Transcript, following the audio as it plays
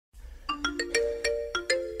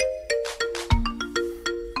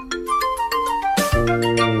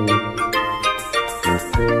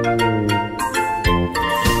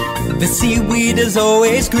is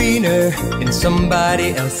always greener in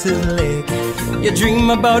somebody else's lake. You dream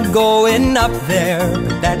about going up there,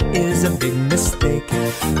 but that is a big mistake.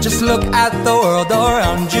 Just look at the world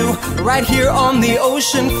around you, right here on the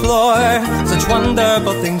ocean floor. Such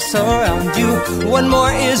wonderful things surround you. What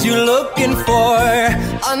more is you looking for?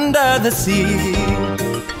 Under the sea,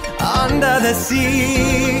 under the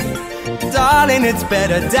sea. Darling, it's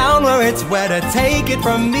better down where it's wetter, take it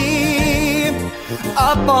from me.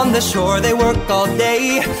 Up on the shore they work all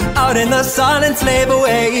day, out in the sun and slave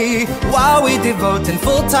away, while we devoting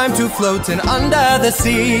full time to floating under the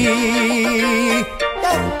sea.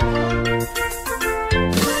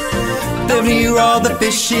 Down here all the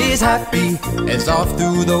fish is happy, as off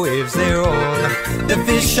through the waves they roll. The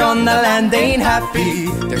fish on the land ain't happy,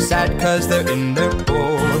 they're sad cause they're in their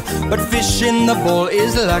bowl. But fish in the bowl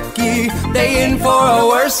is lucky, they in for a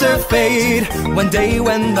worser fate. One day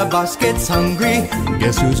when the boss gets hungry,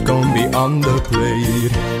 guess who's gonna be on the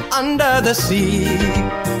plate? Under the sea,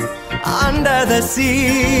 under the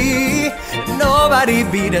sea. Nobody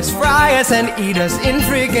beat us, fry us and eat us in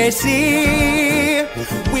fricassee.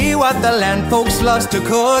 We what the land folks loves to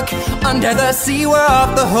cook, under the sea we're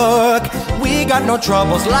off the hook. We got no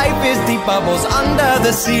troubles, life is deep bubbles under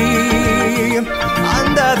the sea,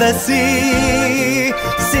 under the sea.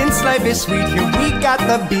 Since life is sweet here, we got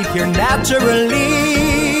the beat here naturally.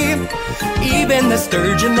 Even the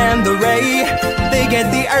sturgeon and the ray, they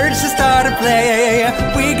get the urge to start to play.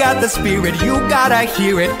 We got the spirit, you gotta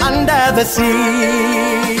hear it under the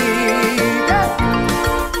sea.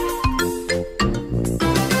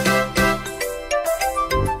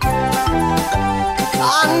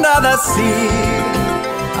 Under the sea,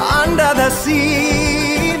 under the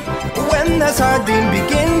sea. When the sardine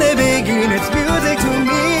begin, they begin, it's music to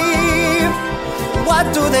me. What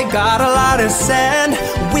do they got? A lot of sand.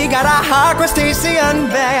 We got a hard crustacean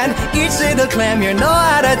band. Each little clam, you know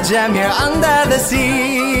how to jam here under the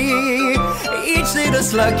sea. Each little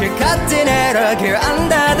slug, you're cutting it up here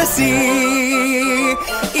under the sea.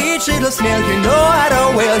 Each little snail, you know how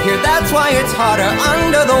to whale here. That's why it's harder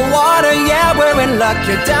under the water. Yeah, we're in luck,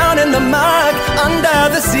 you're down in the muck under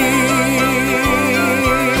the sea.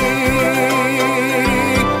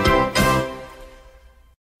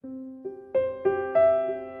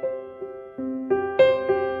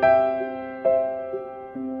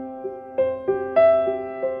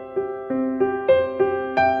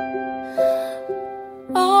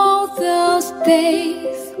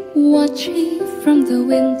 Days watching from the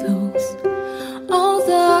windows, all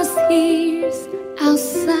those years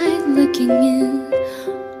outside looking in,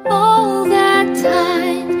 all that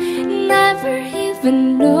time never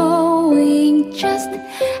even knowing just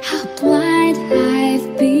how blind I've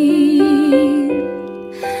been.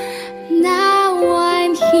 Now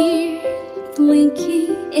I'm here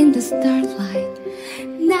blinking in the starlight.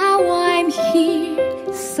 Now I'm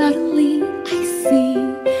here, suddenly I see.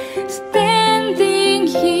 Standing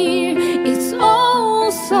here, it's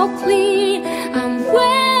all so clear. I'm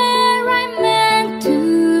where I'm meant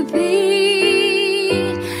to be.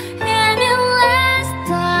 And at last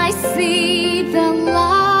I see the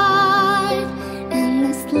light. And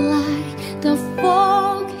it's like the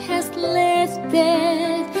fog has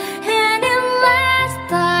lifted. And at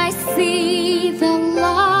last I see the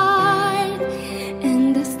light.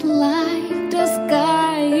 And it's like the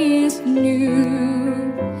sky is new.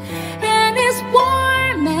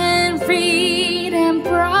 Warm and free and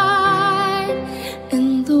bright,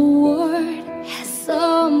 and the world has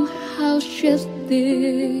somehow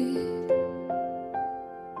shifted.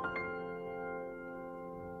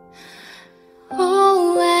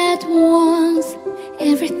 All at once,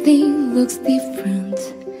 everything looks different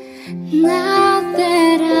now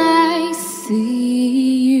that I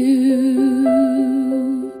see you.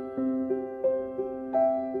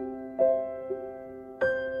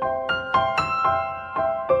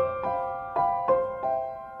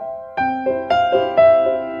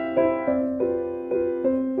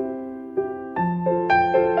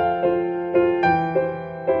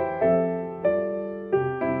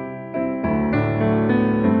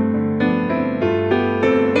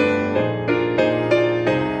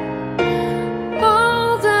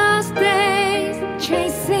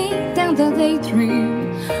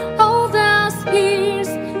 All those years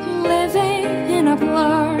living in a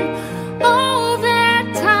blur, all that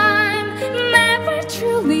time never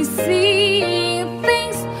truly seeing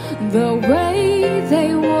things the way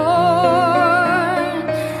they were.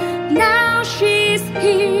 Now she's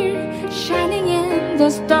here, shining in the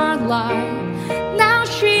starlight. Now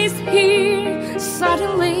she's here,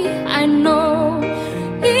 suddenly I know.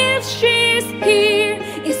 If she's here,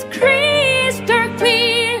 it's crystal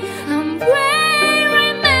clear. I'm where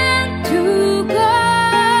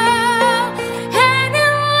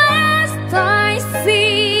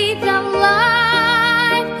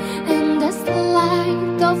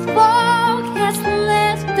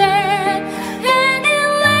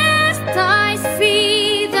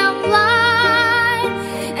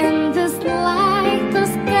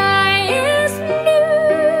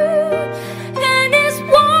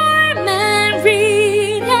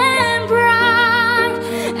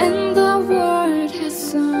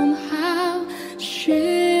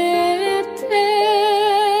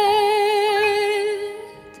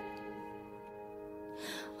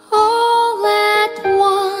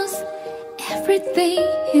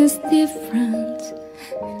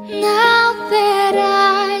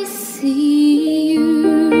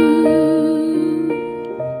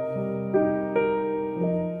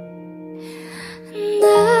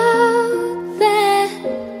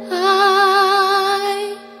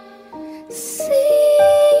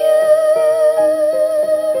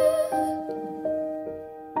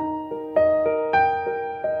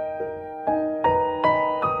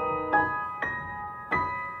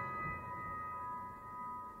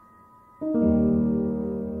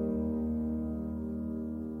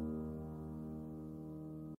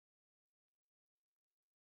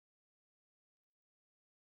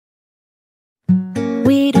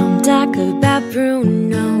talk about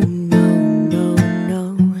Bruno, no, no,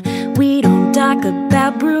 no. We don't talk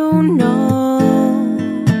about Bruno.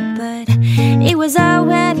 But it was our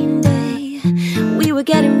wedding day. We were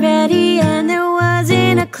getting ready and there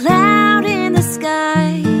wasn't a cloud in the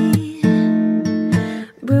sky.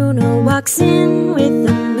 Bruno walks in with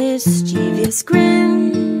a mischievous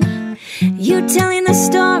grin. You telling the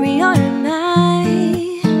story or am I?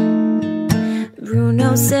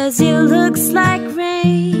 Bruno says it looks like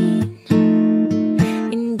rain.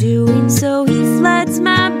 In doing so he floods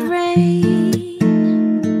my brain.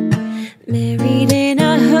 Married in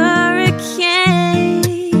a hurricane.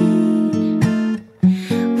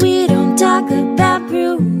 We don't talk about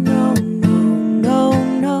Bruno, no, no,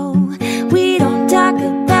 no. We don't talk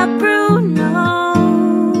about Bruno.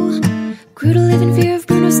 Grew to live in fear of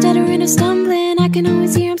Bruno stuttering or stumbling. I can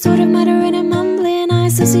always hear him sort of muttering and mumbling. I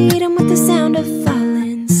associate him with the sound of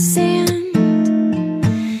falling sand.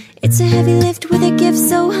 It's a heavy lift with a gift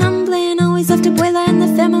so humbling. Always left Abuela and the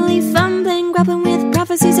family fumbling, grappling with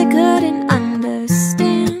prophecies I couldn't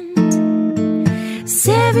understand.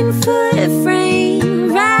 7-foot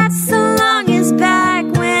frame, rats along his back.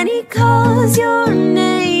 When he calls your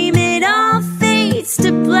name, it all fades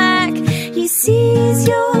to black. He sees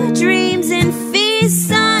your dreams and feasts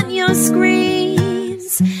on your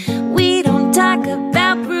screams. We don't talk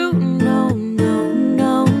about Bruno, no,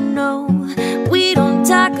 no, no. We don't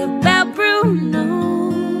talk about Bruno.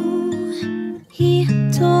 He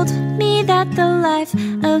told me that the life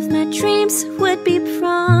of my dreams would be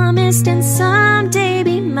promised and someday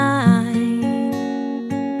be mine.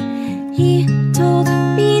 He told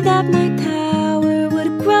me that my power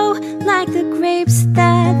would grow like the grapes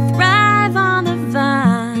that thrive on the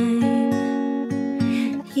vine.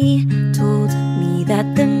 He told me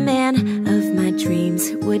that the man of my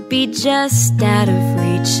dreams would be just out of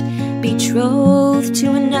reach, betrothed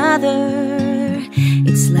to another.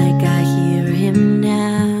 It's like I hear him now.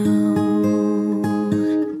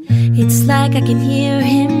 It's like I can hear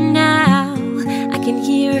him now. I can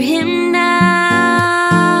hear him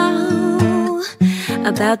now.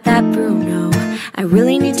 About that Bruno, I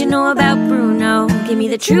really need to know about Bruno. Give me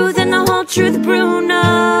the truth and the whole truth, Bruno.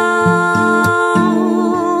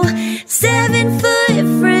 7-foot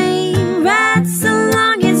frame, rats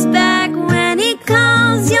along his back. When he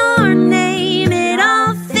calls your name, it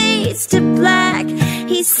all fades to black.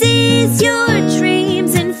 He sees your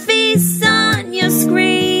dreams and feasts on your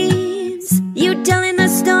screams. You telling the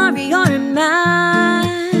story or am I?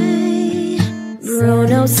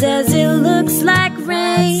 Bruno says it looks like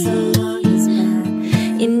rain.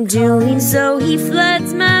 In doing so he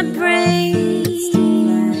floods my brain.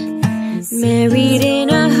 Married in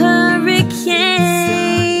a hurricane.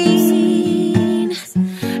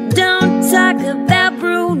 Don't talk about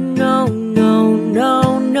Bruno, no,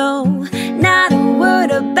 no, no. Not a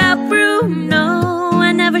word about Bruno.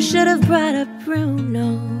 I never should have brought up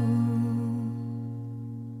Bruno.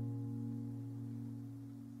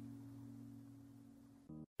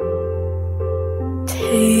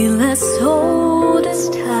 Tale as old as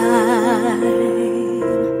time,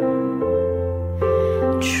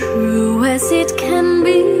 true as it can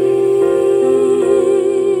be.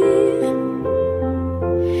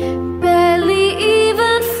 Barely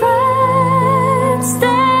even friends,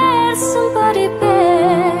 there's somebody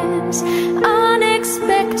bent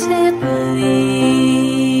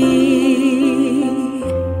unexpectedly.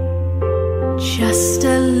 Just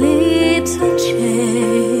a little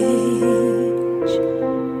change,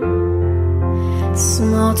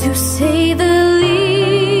 small to say the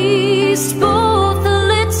least, both a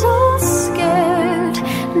little scared,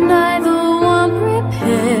 neither one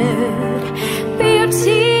prepared,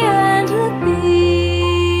 beauty and the beast.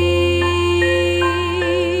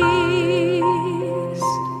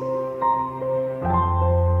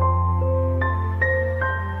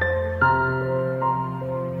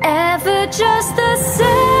 Ever just the same,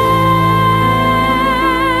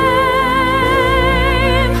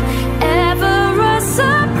 ever a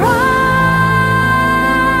surprise,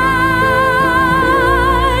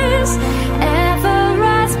 ever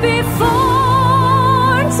as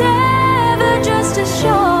before, ever just as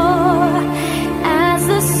sure as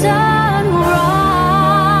the sunrise.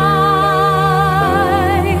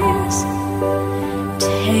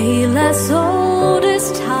 Tale as old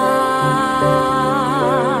as time,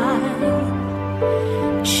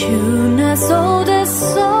 tune as old as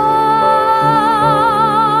song,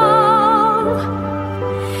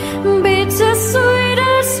 bittersweet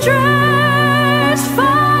as strange,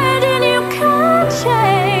 finding you can't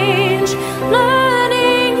change,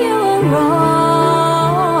 learning you were wrong,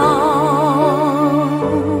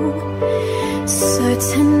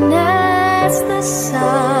 certain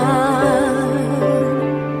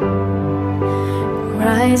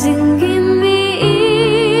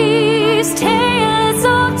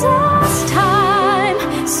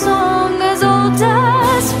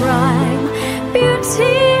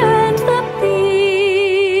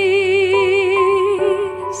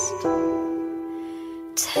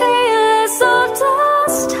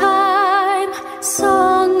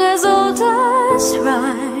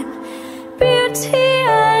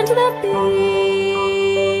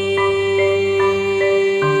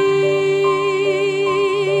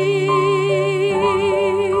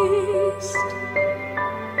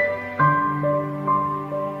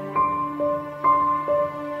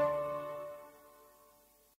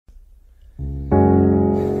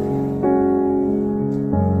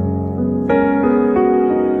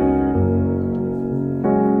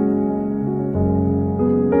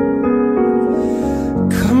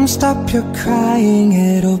Stop your crying,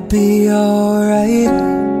 it'll be alright.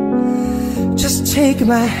 Just take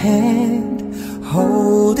my hand,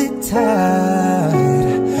 hold it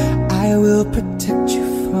tight. I will protect you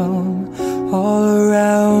from all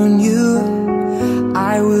around you.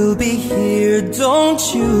 I will be here, don't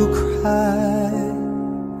you cry.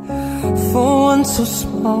 For one so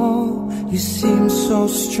small, you seem so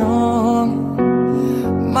strong.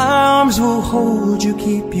 My arms will hold you,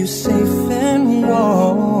 keep you safe and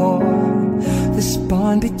warm. This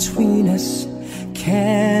bond between us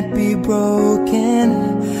can't be broken.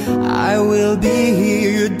 I will be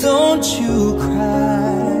here, don't you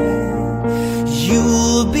cry.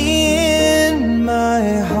 You'll be in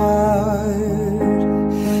my heart.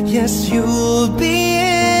 Yes, you'll be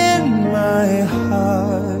in my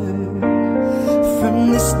heart.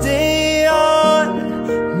 From this day on,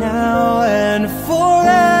 now and forevermore.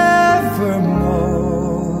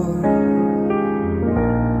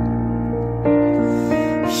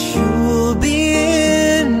 You'll be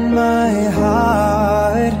in my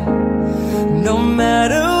heart, no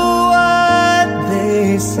matter what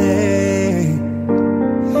they say.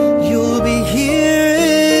 You'll be here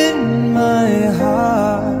in my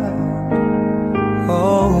heart,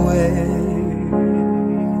 always.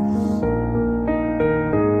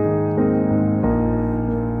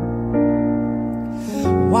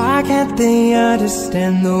 Why can't they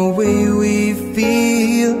understand the way we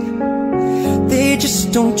feel? They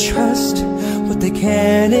just don't trust what they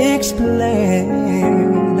can't explain.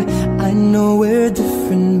 I know we're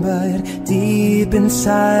different, but deep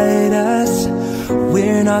inside us,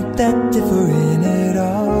 we're not that different at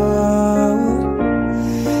all.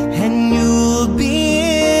 And you'll be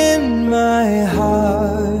in my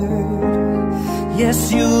heart.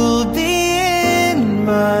 Yes, you'll be in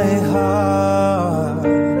my heart.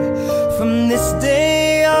 From this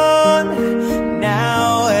day on,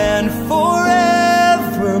 now and forevermore.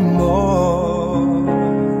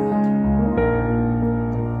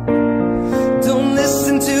 Don't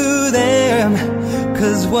listen to them,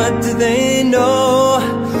 'cause what do they know?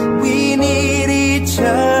 We need each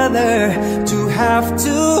other to have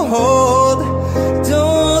to hold.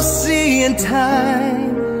 Don't see in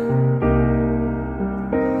time,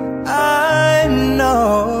 I know.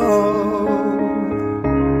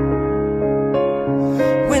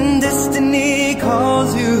 When destiny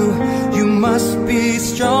calls you, you must be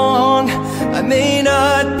strong. I may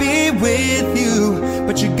not be with you,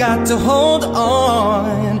 but you got to hold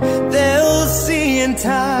on. They'll see in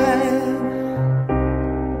time,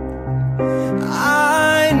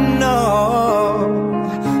 I know.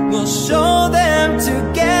 We'll show them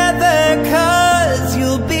together, 'cause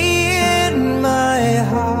you'll be in my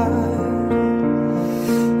heart.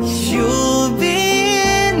 You'll be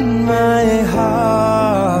in my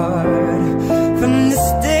heart. From this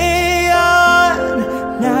day on,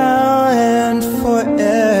 now and forevermore.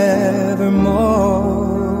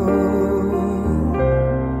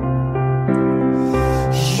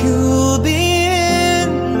 You'll be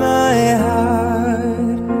in my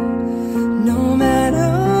heart, no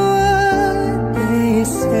matter what they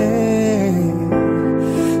say.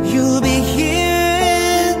 You'll be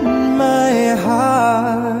here in my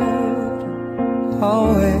heart,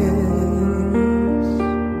 always,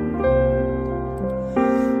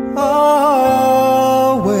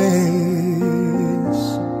 always.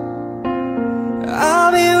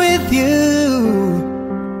 I'll be with you,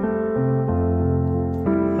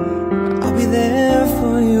 I'll be there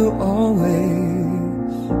for you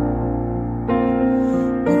always,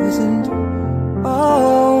 always and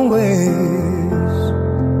always.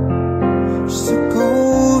 Just look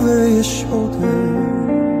over your shoulder,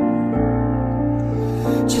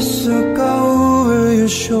 just look over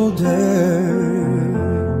your shoulder,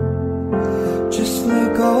 just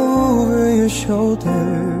look over your shoulder.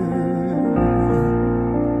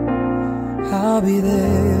 I'll be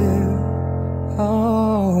there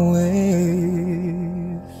always.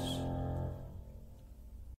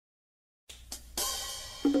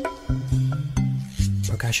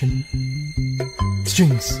 Percussion,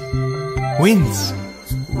 strings, winds,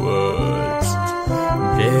 words.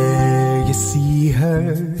 There you see her,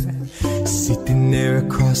 sitting there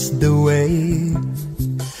across the way.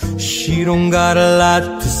 She She don't got a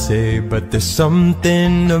lot to say, but there's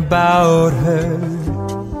something about her,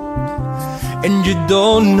 and you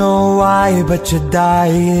don't know why, but you're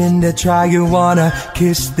dying to try. You wanna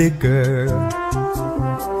kiss the girl.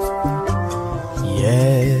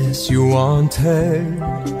 Yes, you want her.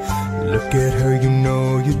 Look at her, you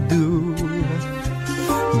know you do.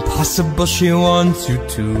 Impossible she wants you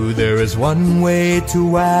to. There is one way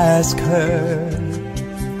to ask her.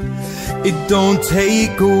 It don't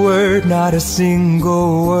take a word, not a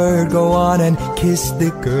single word. Go on and kiss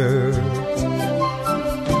the girl.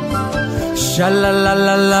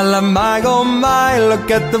 Sha-la-la-la-la-la, my oh my,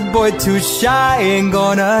 look at the boy too shy, ain't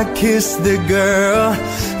gonna kiss the girl.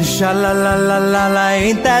 Sha-la-la-la-la-la,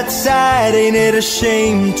 ain't that sad, ain't it a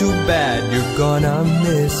shame, too bad, you're gonna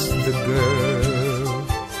miss the girl.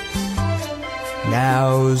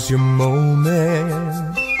 Now's your moment,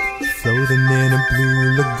 floating in a blue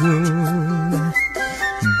lagoon.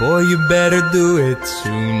 Boy, you better do it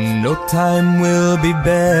soon, no time will be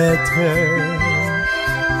better.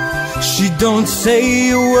 She don't say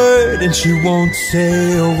a word, and she won't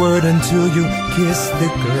say a word until you kiss the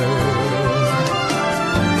girl.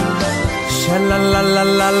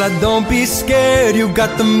 Sha-la-la-la-la-la, don't be scared, you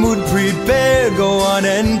got the mood prepared. Go on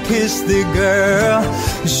and kiss the girl.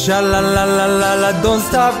 Sha-la-la-la-la-la, don't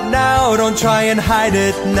stop now, don't try and hide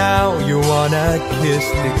it now. You wanna kiss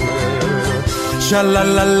the girl.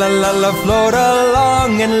 Sha-la-la-la-la-la, float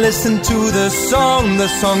along and listen to the song. The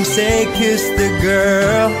song say kiss the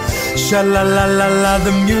girl. Sha-la-la-la-la,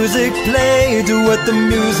 the music play, do what the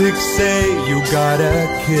music say. You gotta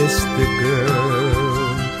kiss the girl.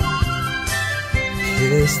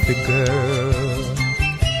 Kiss the girl.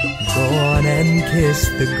 Go on and kiss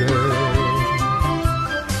the girl.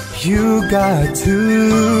 You got to.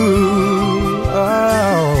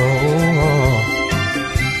 Oh,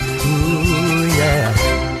 ooh, yeah.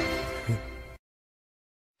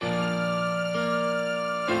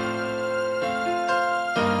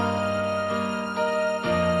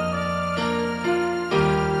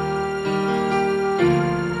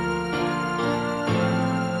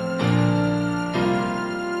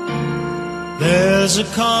 There's a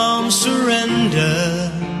calm surrender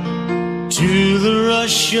to the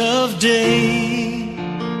rush of day,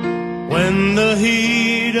 when the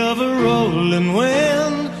heat of a rolling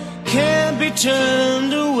wind can't be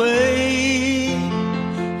turned away.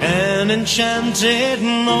 An enchanted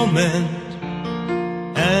moment,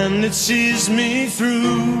 and it sees me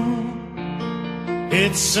through.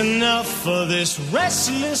 It's enough for this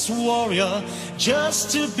restless warrior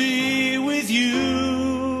just to be with you.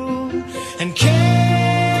 And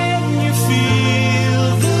can you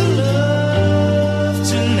feel the love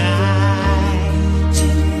tonight?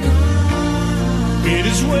 It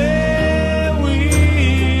is where we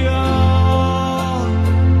are.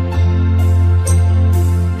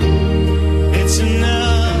 It's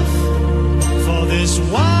enough for this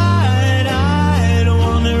wide-eyed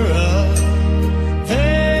wanderer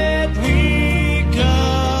that we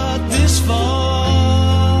got this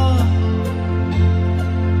far.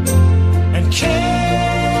 And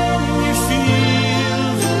can you feel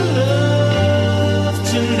the love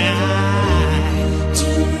tonight?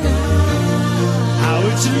 How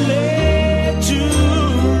it's laid to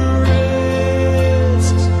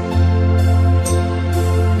rest.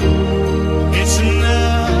 It's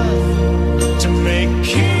enough to make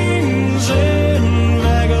kings and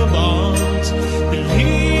vagabonds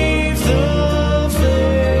believe the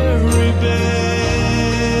very best.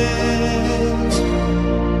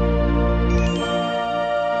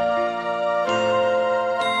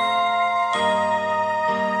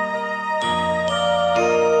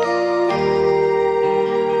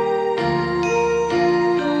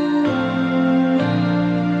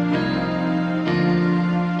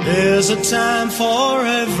 There's a time for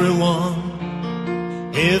everyone,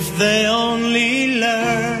 if they only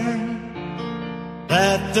learn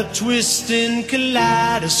that the twisting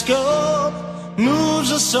kaleidoscope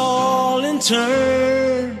moves us all in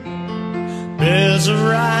turn. There's a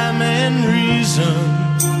rhyme and reason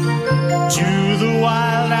to the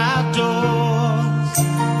wild outdoors,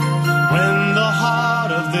 when the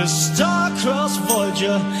heart of this star-crossed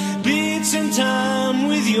Voyager beats in time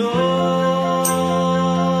with yours.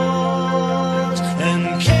 And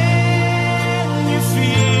can you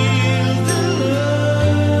feel the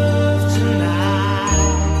love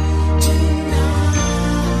tonight?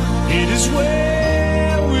 It is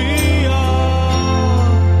where we are.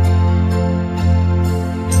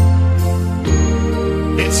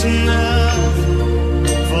 It's enough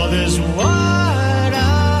for this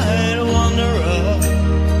wide-eyed wanderer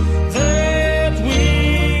that we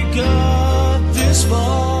got this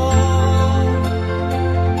far.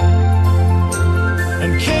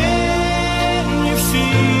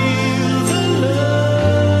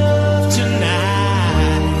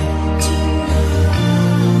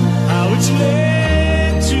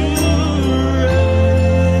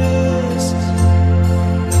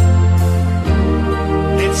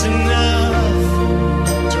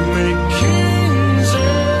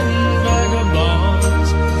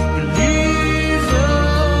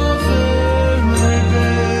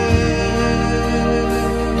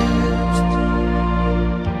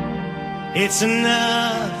 It's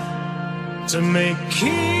enough to make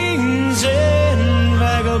kings and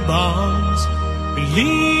vagabonds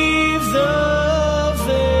believe the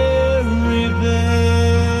very best.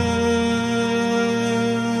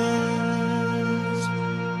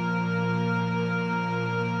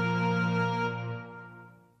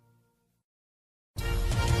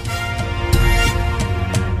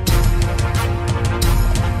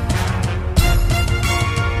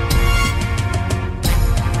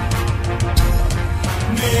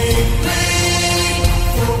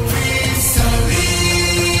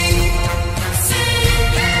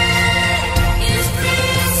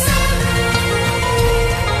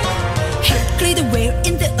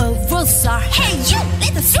 Hey you,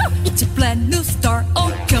 let us through. It's a brand new start.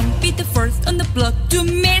 Oh, come be the first on the block to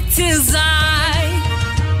meet his eye.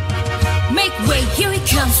 Make way, here he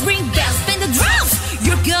comes. Ring bells, spin the drums.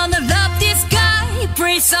 You're gonna love this guy.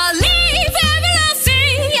 Praise our live,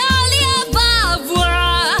 everlasting, all the above.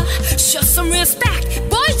 Show some respect,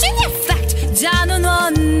 boys, you reflect. Down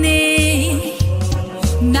on knee.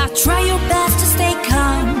 Now try your best to stay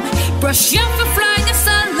calm. Brush up and fly the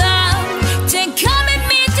sun alarm. Then come and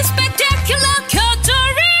meet the spectacular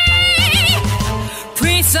coterie.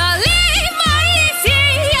 Prince Ali, Marlisi,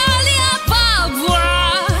 Ali Ababa.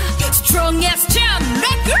 Strong as gem,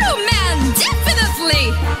 recruit man, definitely.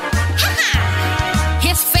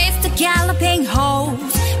 His face the galloping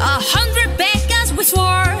horse. 100 bad guys with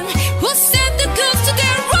sword. Who sent the goods to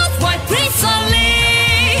their road? Why Prince Ali?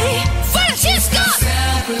 First he's got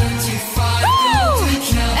 75.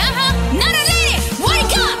 Not a lady, what he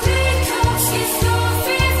got?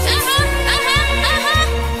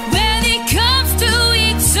 When it comes to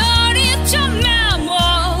exotic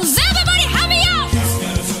mammals, everybody help me out.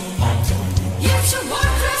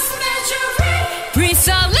 Prince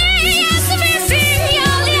Ali, yes, we see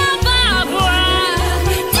Ali Ababa.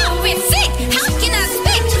 Don't be sick, how can I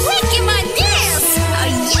speak? Breaking my knees.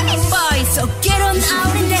 Yummy boy, so get on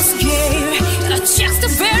out in that scare. Just a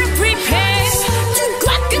very prepared to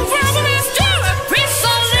clock and roll and stir a Prince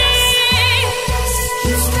Ali.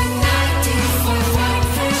 He's the 95 white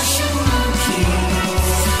fashion monkey.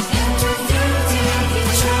 Enter the day, he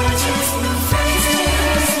charges no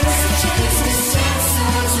faces. He's the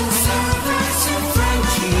 6,000 servants of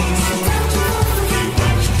Frankie.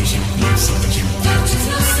 Don't you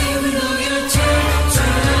know, say we know your turn to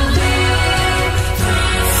live.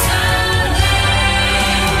 Prince Ali,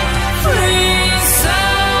 Prince Ali.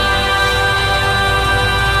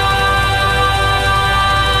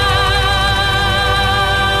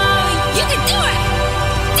 You can do it.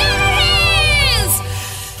 There it is.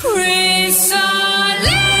 Prince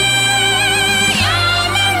Ali.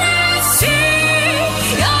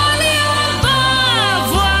 Ali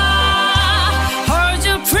Ababa. Heard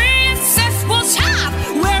your princess was hot.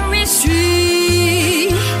 Where is she?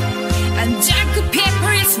 And Jacob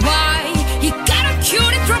Pepper is why he got a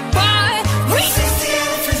cutie drop by.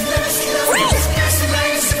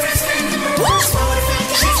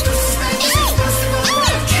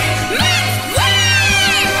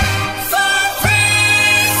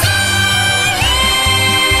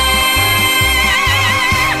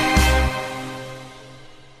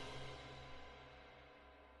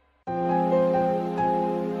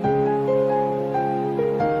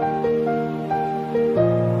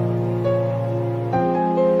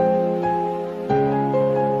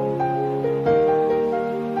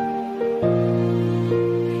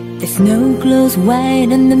 The snow glows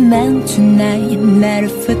white on the mountain. I am not a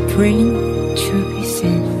footprint to be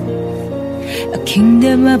seen. A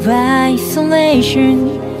kingdom of isolation,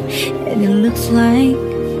 and it looks like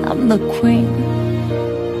I'm the queen.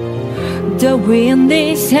 The wind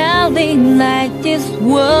is howling like this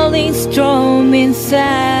whirling storm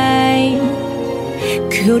inside.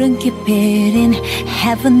 Couldn't keep it in,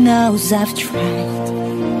 heaven knows I've tried.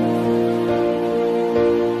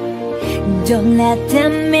 Don't let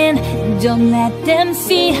them in, don't let them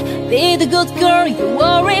see. Be the good girl you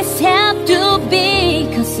always have to be.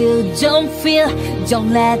 Cause you don't feel,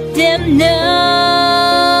 don't let them know.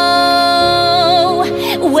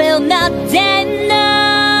 Well, not they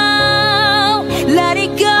know. Let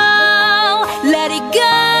it go, let it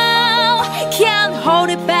go. Can't hold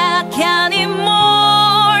it back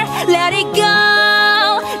anymore. Let it go,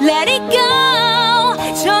 let it go.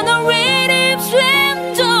 turn the rhythm, swim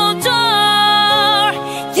to door.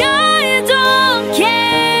 I don't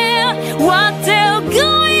care what they're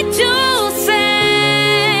going to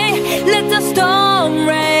say. Let the storm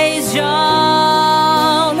rage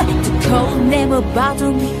on. The cold never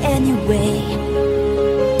bothered me anyway.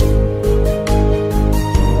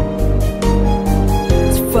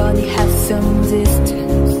 It's funny how some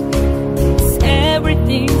distance is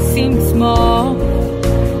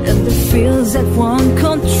feels that won't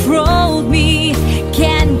control me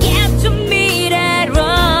can't get to me at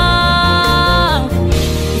all.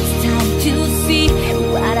 It's time to see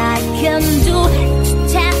what I can do to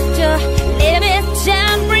test the limits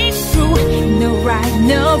and break through. No right,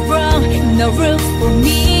 no wrong, no rules for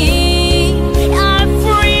me. I'm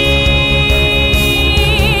free.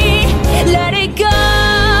 Let it go,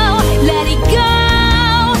 let it go.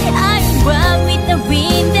 I'm one with the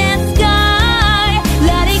wind and sky.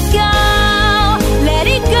 Let it go, let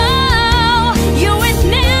it go. You will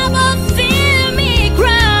never see me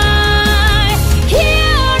cry.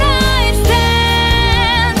 Here I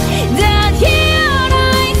stand, that here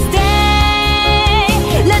I stay.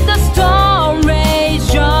 Let the storm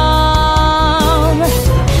rage on.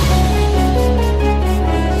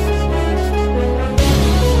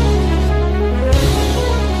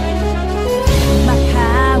 My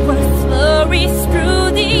power flurries through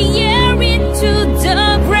the air into the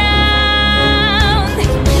ground.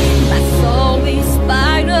 My soul is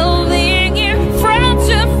spiraling in front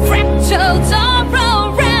of fractals all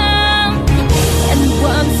around. And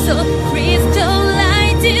one so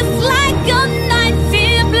crystalline is like a knife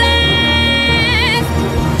in black.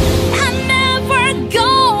 I'm never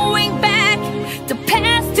going back. The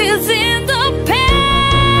past is in the past.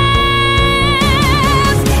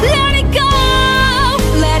 Let it go,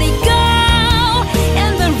 let it go.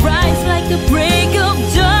 And then rise like the break of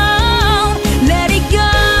dawn. Let it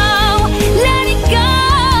go, let it go.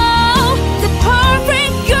 The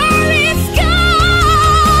perfect girl is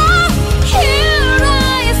gone. Here I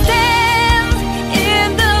stand in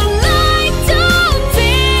the light of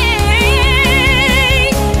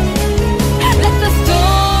day. Let the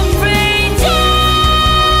storm rage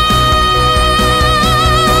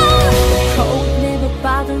on. Cold never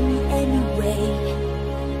bothered me anyway.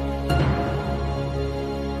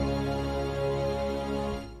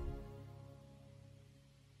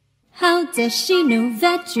 How does she know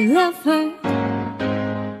that you love her?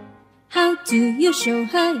 How do you show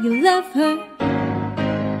her you love her?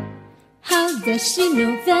 How does she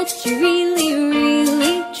know that you really,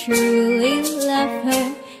 really, truly love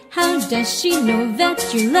her? How does she know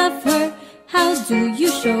that you love her? How do you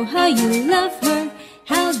show her you love her?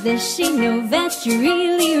 How does she know that you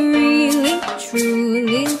really, really,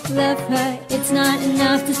 truly love her? It's not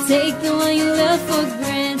enough to take the one you love for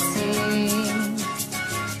granted.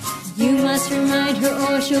 You must remind her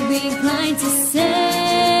or she'll be inclined to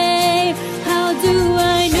say, how do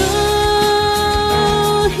I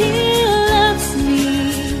know he loves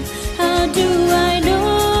me? How do I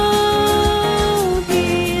know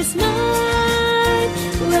he's mine?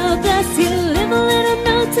 Well, does he leave a little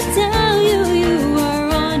note to tell you you are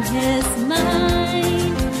on his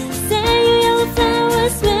mind? Say your yellow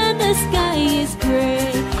flowers when the sky is gray.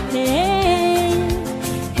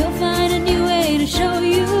 He'll find a new way to show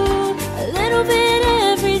you a little bit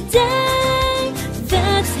every day.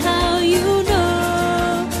 That's how you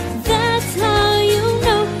know. That's how you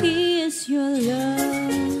know he is your love.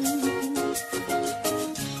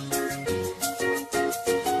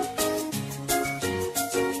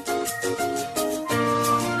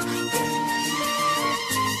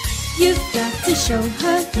 You've got to show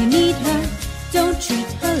her you need her. Don't treat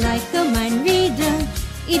her like a mind reader.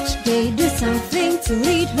 Each day do something to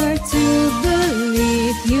lead her to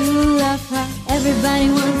believe you love her. Everybody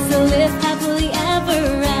wants to live happily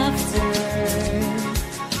ever after.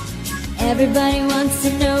 Everybody wants to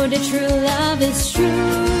know that true love is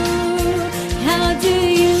true. How do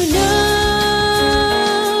you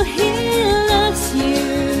know he loves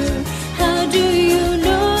you? How do you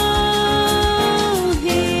know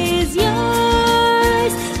he's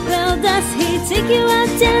yours? Well, does he take you out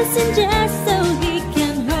dancing just so he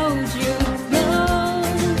can hold you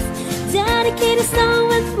close? Dedicate a song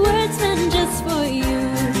with words meant just for you.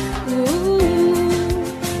 Ooh,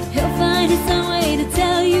 he'll find his own way to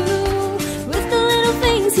tell you with the little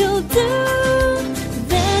things he'll do.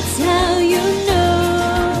 That's how you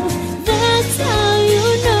know. That's how you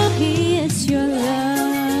know he is your love.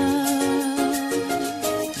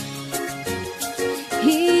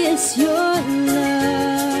 He is your love.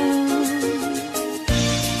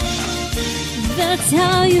 That's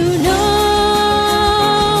how you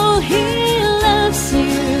know he loves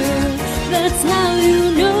you. That's how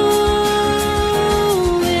you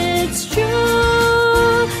know it's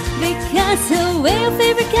true. Because he'll wear your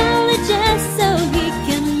favorite color just so he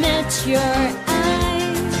can match your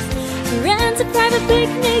eyes. Rent a private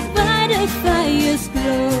picnic by the fire's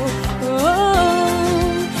glow. Oh,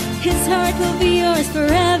 his heart will be yours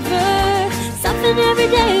forever. Something every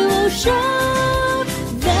day will show.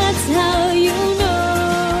 That's how you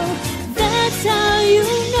know. That's how you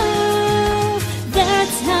know.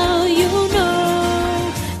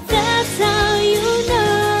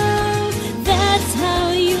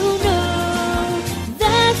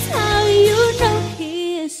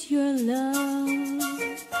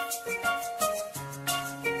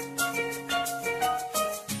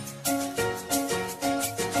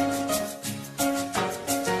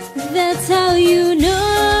 that's how you know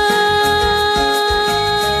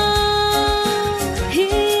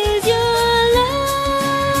he's your love.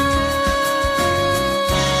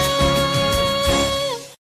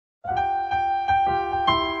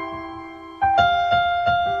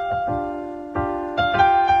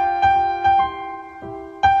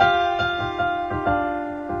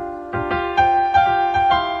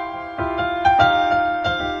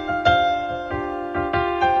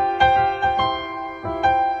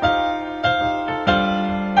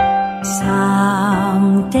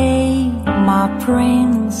 Someday my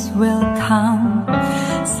prince will come.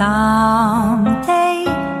 Someday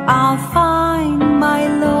I'll find my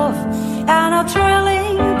love, and how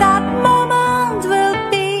thrilling that moment will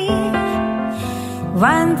be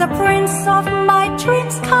when the prince of my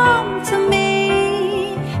dreams come to me.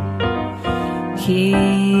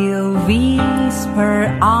 He'll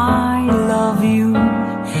whisper, I love you,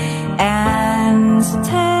 and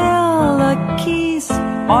tell a kiss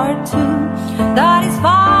or two that is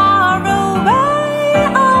far away.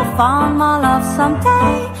 I'll find my love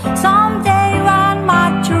someday, someday when my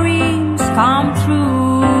dreams come true.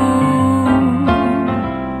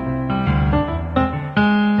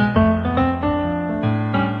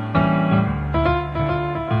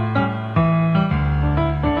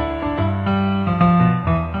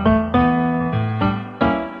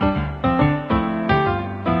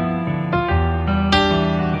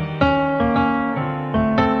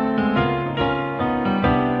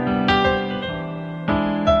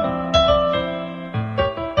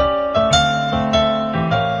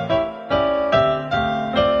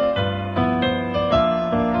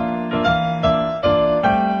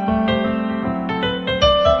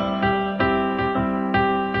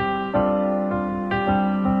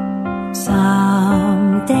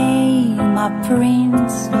 Someday my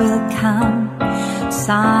prince will come.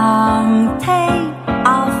 Someday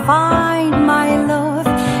I'll find my love,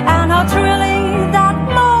 and how thrilling that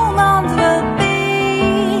moment will be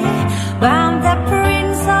when the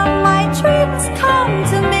prince of my dreams come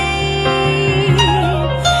to me.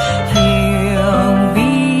 He'll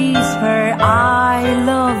whisper, I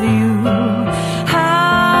love you,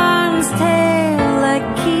 and steal a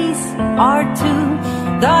kiss or two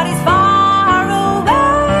that is far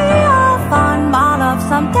away. I'll find my love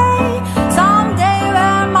someday, someday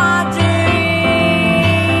when my dreams,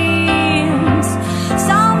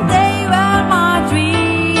 someday when my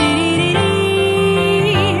dreams,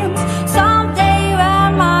 someday when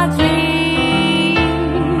my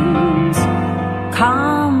dreams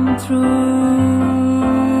come true.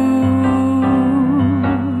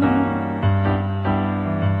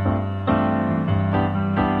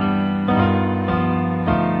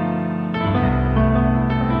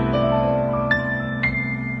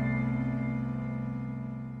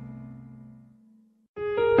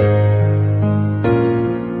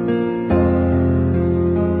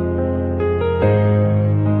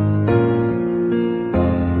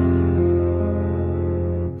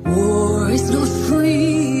 War is not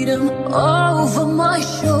freedom over my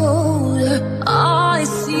shoulder. I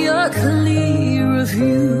see a clear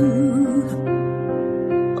view.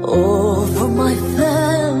 Over my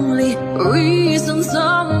family, reasons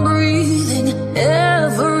I'm breathing,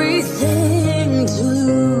 everything to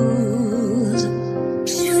lose.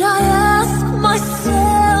 Should I ask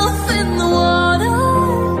myself in the water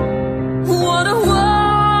what a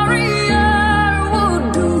warrior would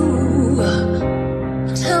do?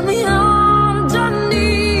 Tell me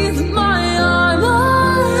underneath my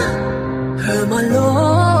armor, am I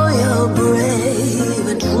loyal, brave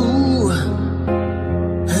and true?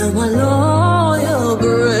 Am I loyal,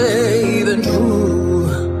 brave and true?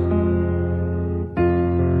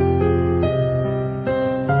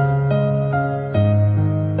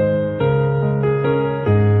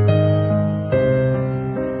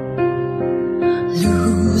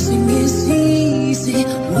 Losing is easy,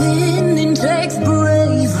 winning takes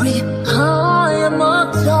bravery. I am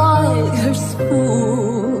a tiger's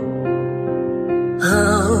fool.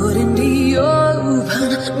 Out in the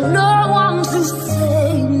open, no one to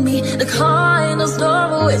save me. The kindest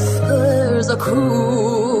of whispers are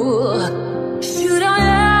cruel. Should I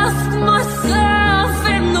ask myself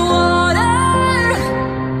in the water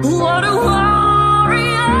what a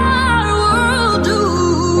warrior will do?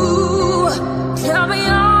 Tell me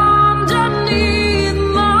underneath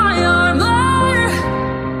my armor,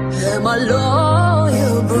 am I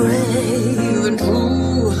loyal, brave and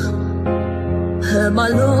true? Am I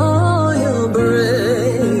loyal,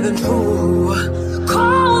 brave and true?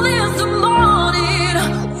 Cold is the morning,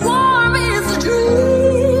 warm is the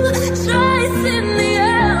dream, chasing the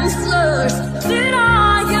answers that I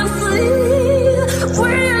can see.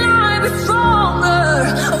 Will I be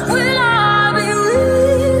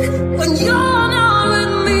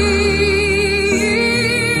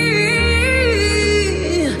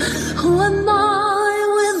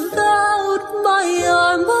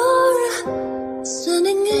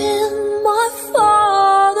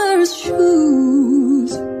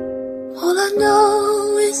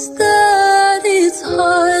know is that it's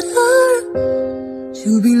harder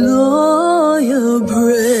to be loyal,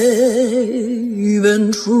 brave,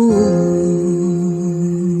 and true.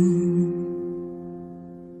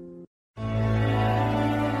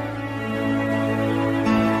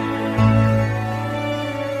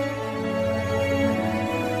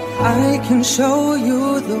 I can show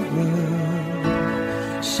you the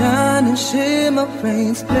world, shining, shimmer,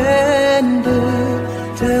 rain, splendor.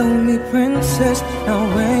 Tell me, princess, now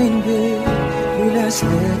when did you last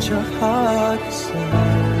let your heart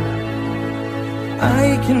decide?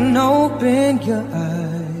 I can open your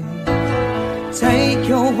eyes, take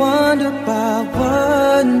your wonder by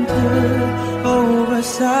wonder, over,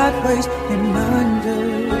 sideways, and under.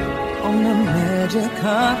 On the magic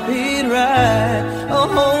carpet ride, a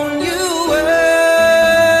whole new world,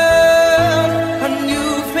 a new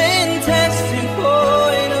fantastic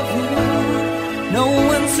point of view. No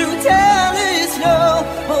one to tell us no,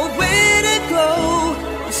 or where to go,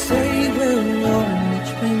 or say we're only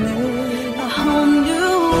dreaming. A whole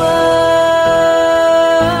new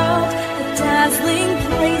world, a dazzling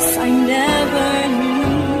place I never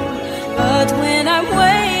knew. But when I'm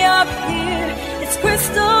way up here, it's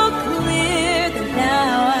crystal clear.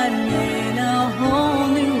 Now I'm in a whole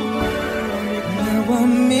new world. Now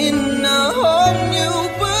I'm in a whole new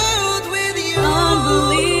world with you.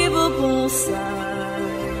 Unbelievable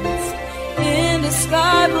sights,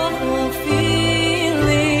 indescribable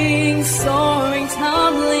feelings, soaring,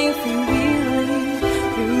 tumbling, freewheeling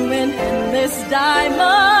through an endless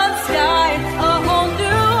diamond sky. A whole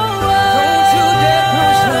new world,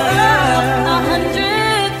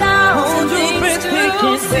 100,000 things to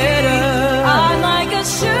see. I'm like a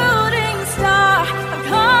shooting star, I've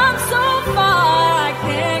come so far, I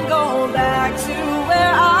can't go back to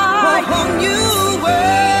where I whole new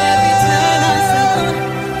world. Every turn I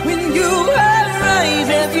saw, When you arrive,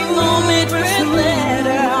 every moment with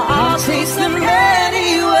letter, I'll chase them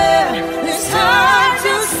anywhere. There's time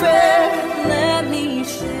to spare. Let me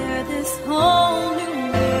share this whole new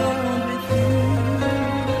world with you.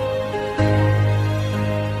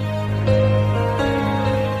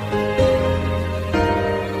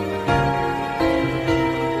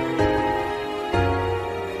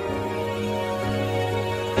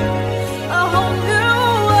 A whole new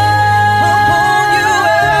world,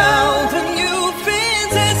 a new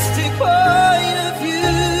fantastic point of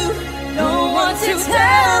view. no one to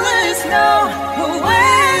tell us no, or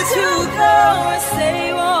where to go, or say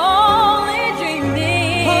we're only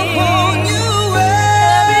dreaming. A whole new world.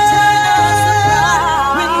 Every turn I'm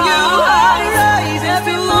surprised. When you arrive,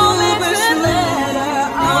 every moment with letter,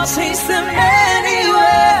 I'll chase them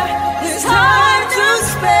anywhere. There's time to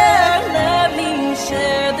spare. Let me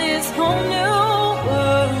share this whole new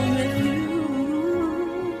world with you.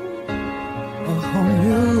 A whole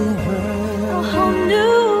new world. A whole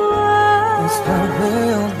new world. It's how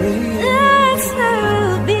we'll be. This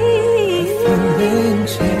will be Feeling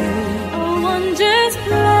change a wondrous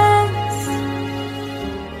place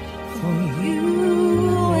for you.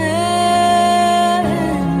 you and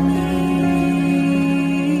me.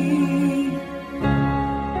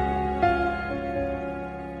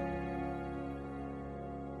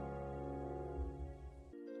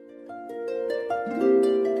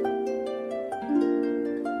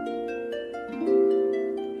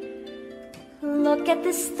 Look at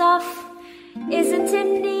this stuff, isn't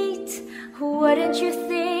it neat? Wouldn't you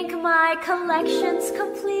think my collection's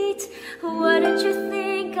complete? Wouldn't you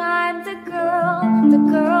think I'm the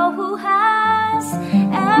girl who has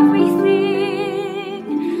everything?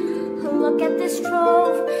 Look at this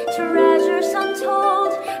trove, treasures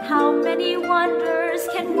untold. How many wonders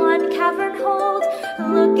can one cavern hold?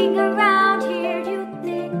 Looking around here, you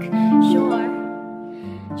think, sure,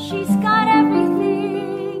 she's got everything.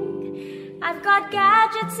 I've got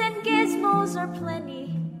gadgets and gizmos are plenty.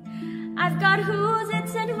 I've got who's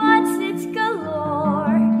its and what's its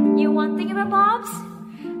galore. You want thingamabobs?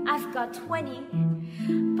 I've got 20.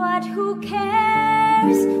 But who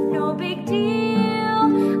cares? No big deal.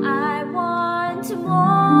 I want more.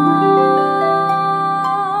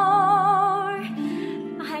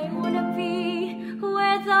 I wanna be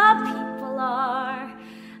where the people are.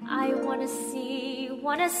 I wanna see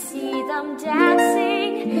them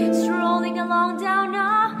dancing, strolling along down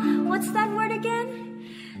what's that word again?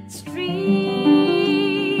 Street.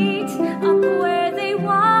 Up where they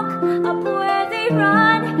walk, up where they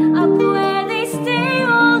run, up where they stay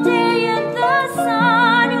all day in the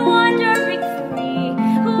sun, wandering free.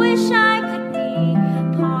 Wish I could be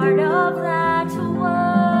part of that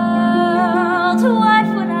world. What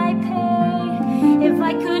would I pay if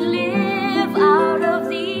I could live out of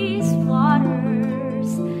these waters?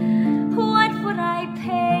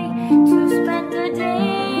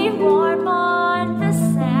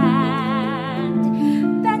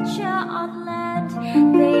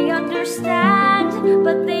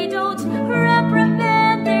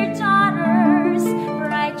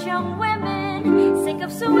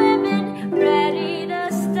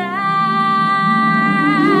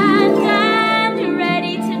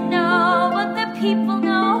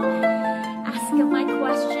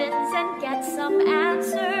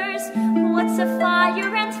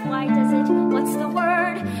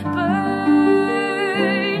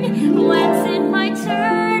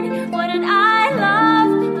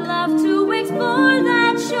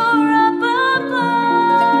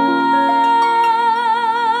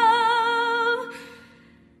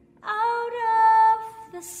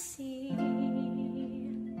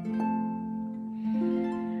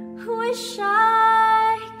 wish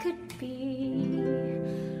I could be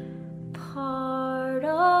part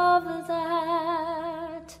of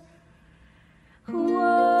that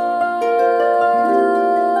world.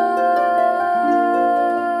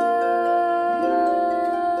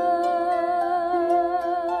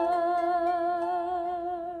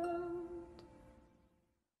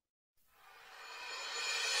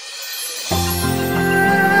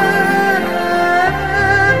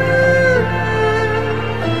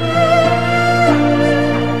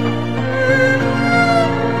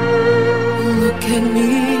 Look at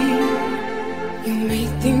me, you may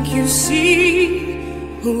think you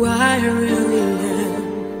see who I really am,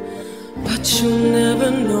 but you'll never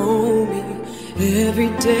know me.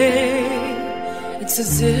 Every day it's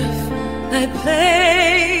as if I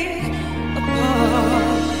play a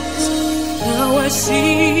part. Now I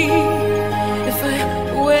see, if I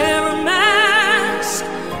wear a mask,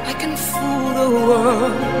 I can fool the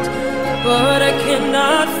world, but I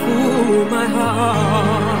cannot fool my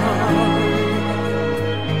heart.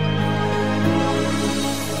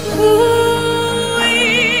 Who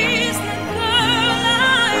is the girl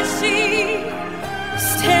I see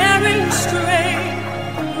staring straight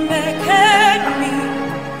back at me?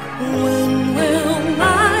 When will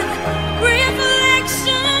my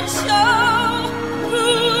reflection show who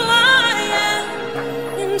I am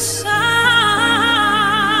inside?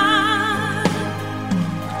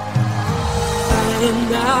 I am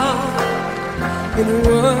now in a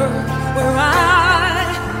world where I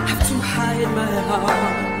have to hide my heart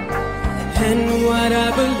and what I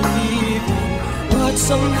believe in, but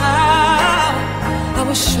somehow I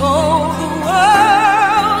will show the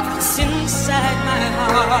world what's inside my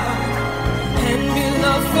heart and be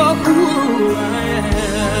loved for who I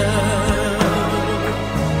am.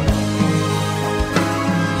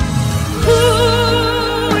 Who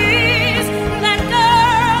is that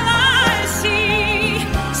girl I see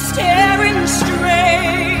staring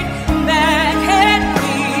straight back at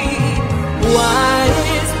me? Why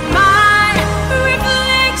is my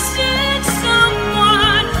reflection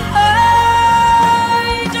someone I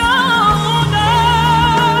don't know?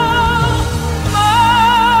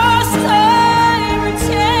 Must I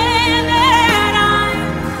pretend that I'm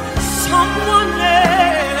someone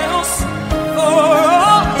else for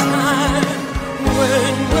all time?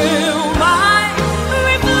 When will my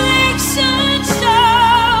reflection show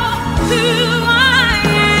who I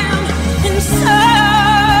am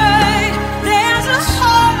inside? There's a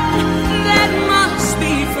heart that must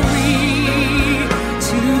be free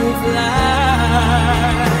to fly,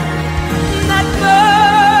 that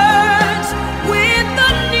burns with the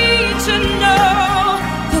need to know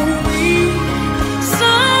the reason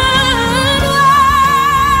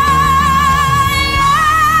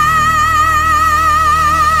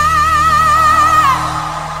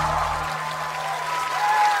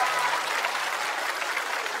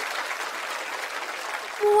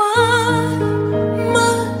why.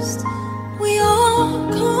 Must we all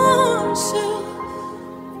conceal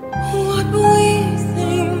what we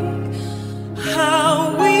think, how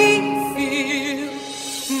we feel?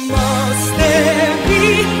 Must there be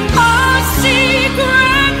a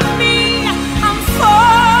secret me I'm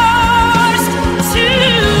forced to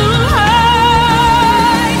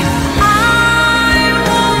hide? I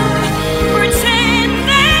won't pretend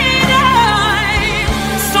that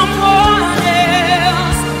I'm someone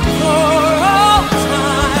else for all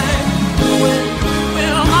time. When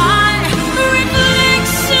will my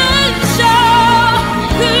reflection show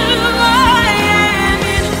who I am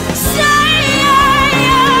inside?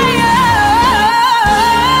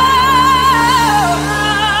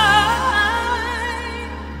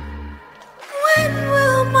 When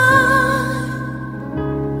will my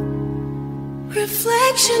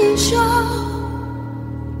reflection show?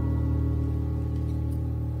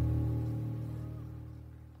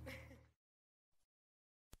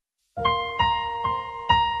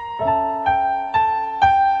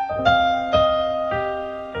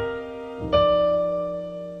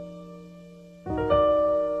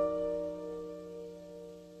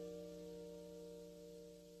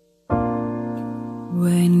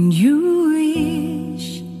 When you wish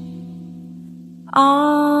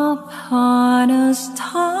upon a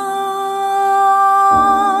star,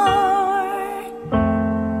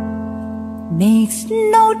 makes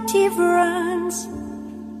no difference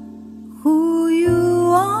who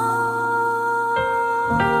you are.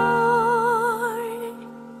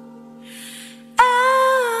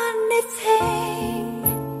 Anything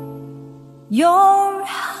your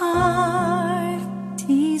heart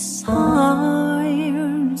desires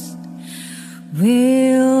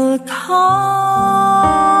will come.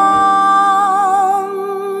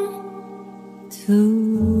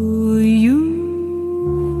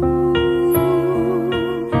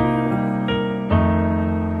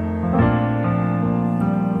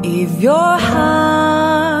 If your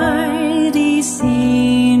heart is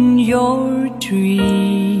in your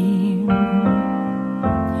dream,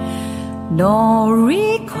 no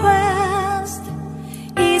request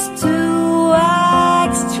is too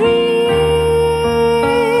extreme.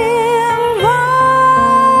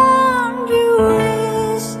 Won't you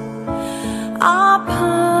wish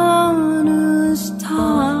upon a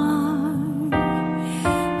star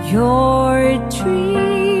your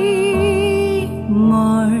dreamers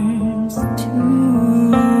too?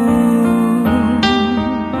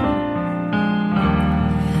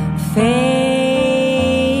 Fate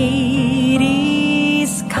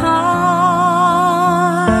is kind.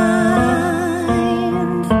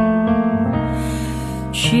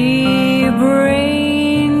 She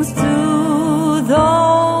brings to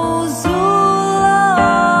those who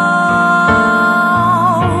love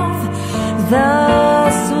the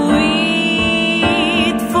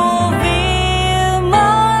sweet fulfillment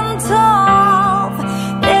of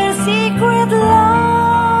their secret longing.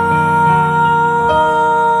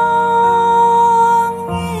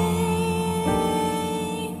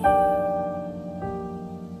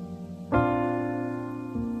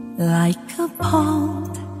 Like a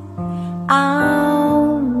bolt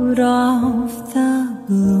out of the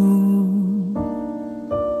blue,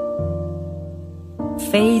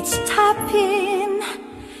 fate step in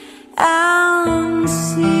and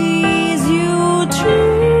sees you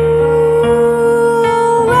through.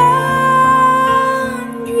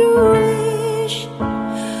 And you wish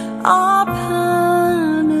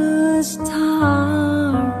upon a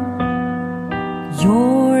star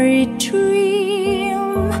your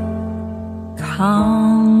dream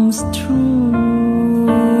comes true.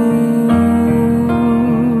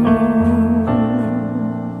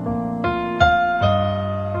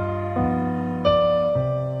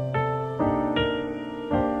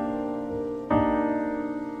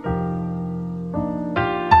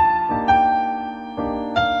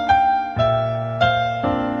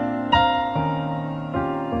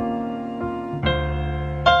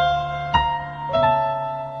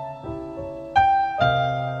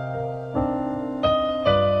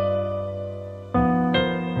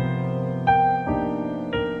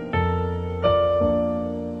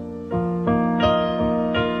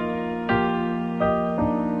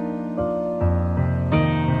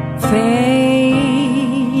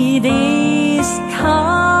 Fate is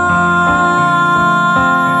kind.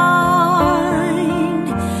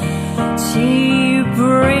 She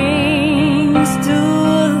brings to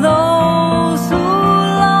those who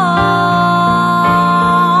love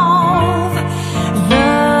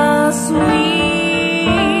the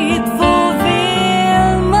sweet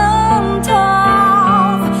fulfillment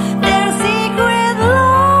of their secret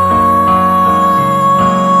longing.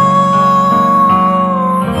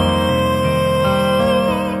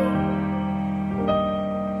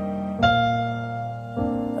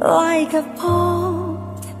 Like a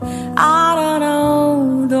bolt out of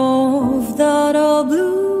the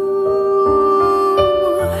blue,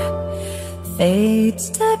 fate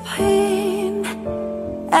step in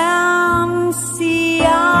and see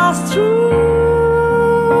us through.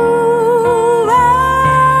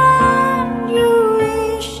 And you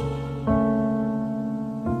wish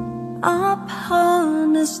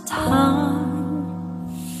upon a star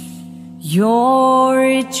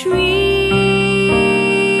your dream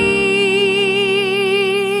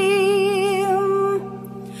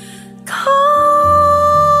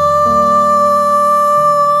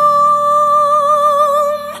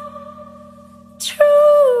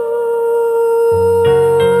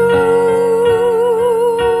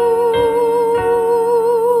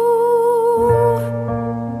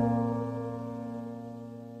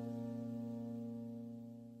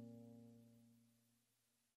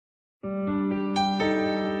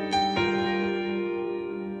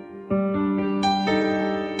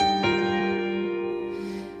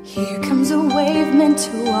Here comes a wave meant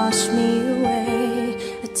to wash me away,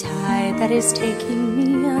 a tide that is taking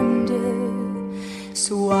me under,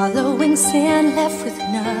 swallowing sand, left with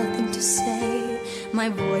nothing to say, my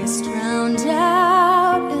voice drowned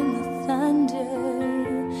out in the thunder.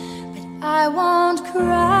 But I won't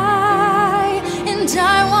cry, and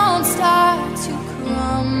I won't start to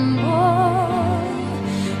crumble.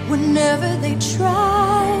 Whenever they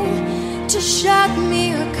try to shut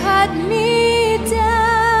me or cut me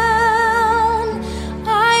down,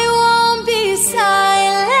 I won't be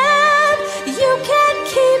silent. You can't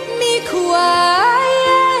keep me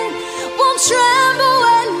quiet. Won't tremble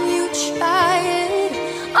when you try it.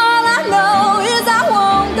 All I know is I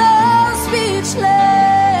won't go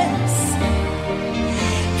speechless.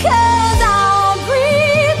 'Cause I'll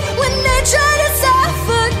breathe when they try to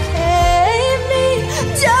suffocate.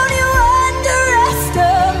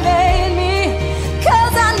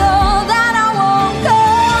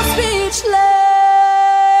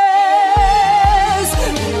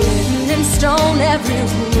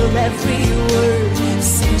 word,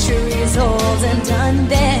 centuries old and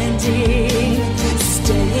unbending.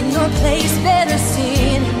 Stay in your place, better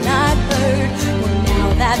seen and not heard. Well, now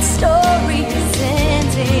that story is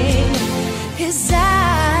ending. 'Cause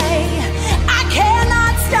I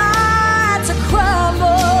cannot start to crumble.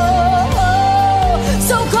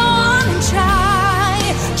 So go on and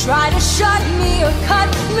try to shut me or cut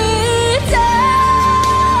me down.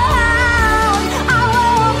 I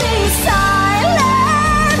won't be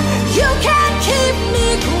silent. You can't keep me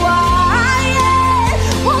quiet.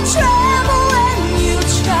 Won't tremble when you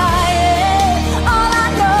try it. All I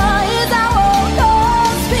know is I won't go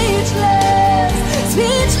speechless,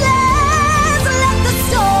 speechless. Let the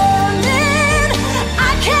storm in.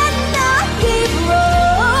 I cannot be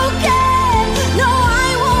broken. No, I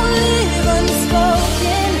won't live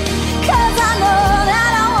unspoken. 'Cause I know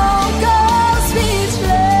that I won't go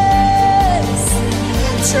speechless.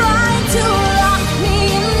 Trying to lock me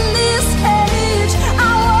in this cage.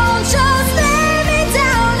 I won't just lay me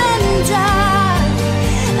down and die.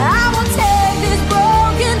 I will take these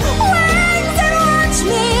broken wings and watch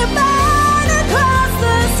me burn across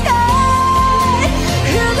the sky.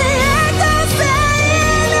 Hear the echo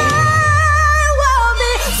saying I won't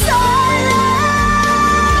be silent.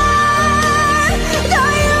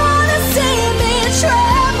 Don't you wanna see me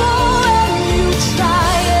tremble when you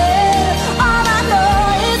try it? All I know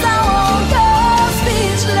is I won't go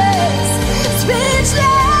speechless,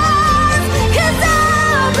 speechless. 'Cause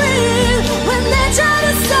I'll breathe when they try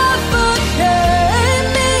to suffocate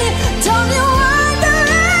me. Don't you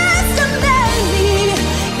underestimate me?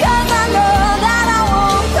 'Cause I know that I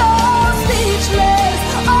won't go speechless.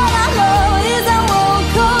 All I know is I won't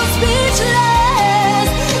go speechless,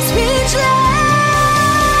 speechless.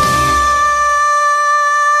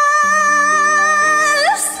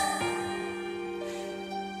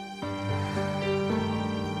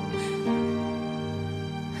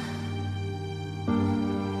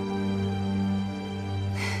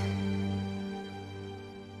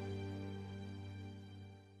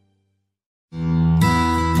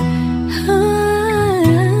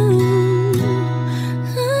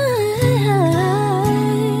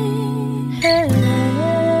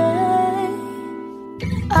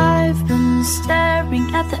 I've been staring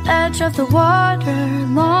at the edge of the water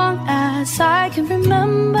long as I can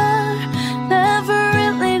remember, never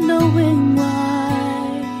really knowing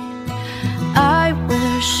why. I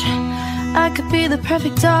wish I could be the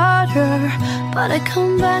perfect daughter, but I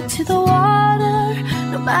come back to the water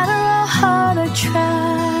no matter how hard I try.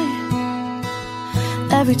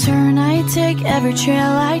 Every turn I take, every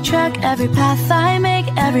trail I track, every path I make,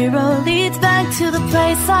 every road leads back to the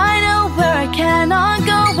place I know, where I cannot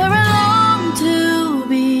go, where I long to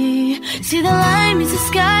be. See the line meets the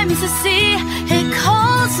sky, meets the sea, it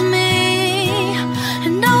calls me,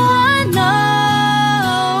 and no one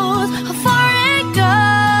knows how far it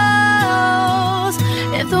goes.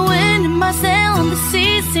 If the wind in my sail on the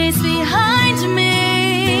sea stays behind me,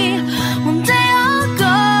 one day I'll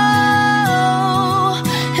go.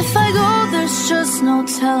 If I go, there's just no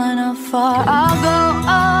telling how far I'll go.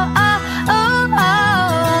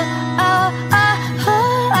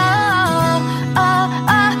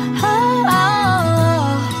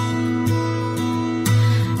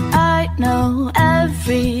 I know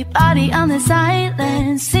everybody on this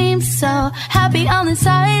island seems so happy on this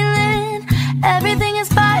island. Everything is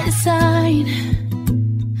by design.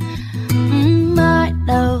 I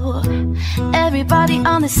know everybody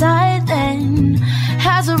on this island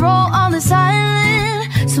has a role on this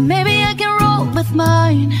island, so maybe I can roll with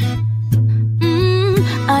mine.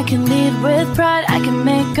 I can lead with pride, I can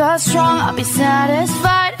make us strong. I'll be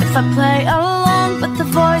satisfied if I play along, but the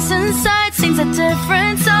voice inside sings a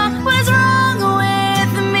different song. What's wrong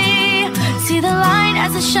with me? See the light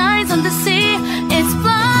as it shines on the sea. It's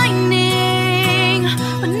blinding,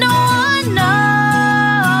 but no one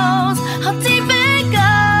knows how deep it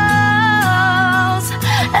goes.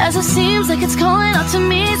 As it seems like it's calling out to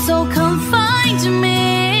me, so come find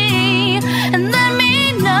me and let me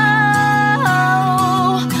know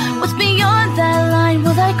what's beyond that line.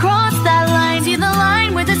 Will I cross that line? See the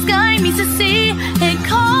line where the sky meets the sea. It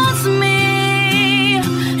calls me,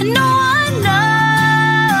 and no one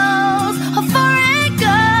knows how far it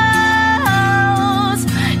goes.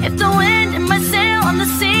 If the wind in my sail on the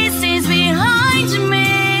sea stays behind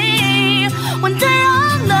me, one day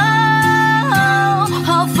I'll know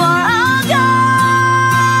how far I'll go.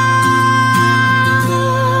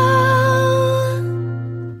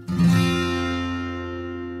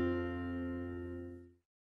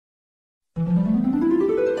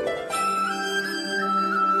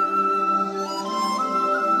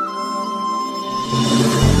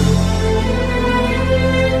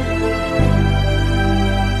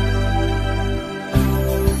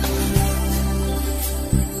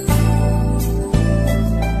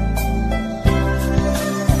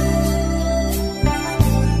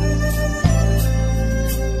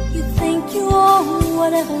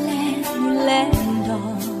 whatever land you land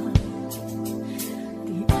on.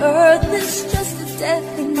 The earth is just a dead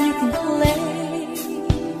thing you can claim,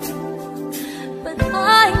 but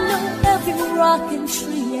I know every rock and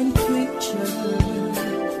tree and creature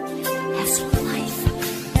has life,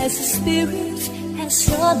 has a spirit, has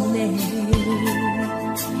a name.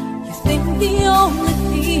 You think the only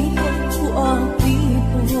people who are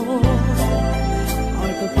people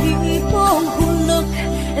are the people who look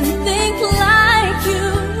and think like you.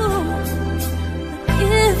 But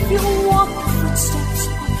if you walk the footsteps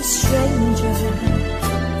of a stranger,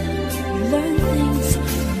 you learn things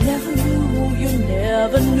you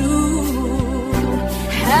never knew.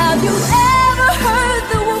 Have you ever heard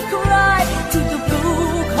the wolf cry to the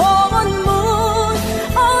blue corn moon?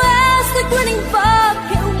 Oh, as the grinning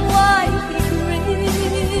bucket white he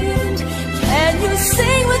grinned. Can you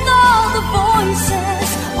sing with all the voices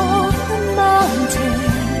of the mountain?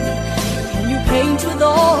 Can you paint with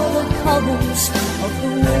all the colors of the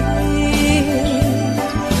wind?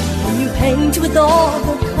 Can you paint with all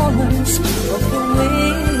the colors of the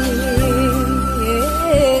wind?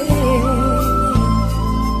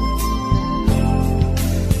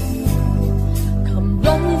 Come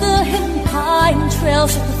run the hidden pine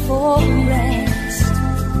trails of the forest.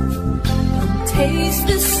 Come taste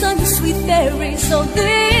the sun-sweet berries of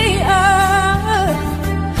the earth.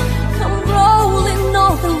 Come roll in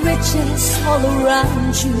all the riches all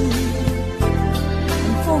around you,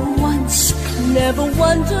 and for once never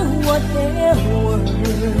wonder what they're worth.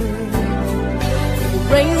 The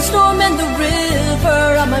rainstorm and the river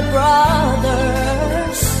are my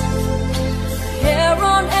brothers. The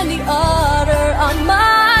heron and the otter are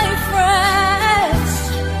my friends,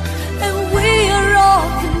 and we are all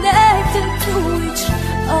connected to each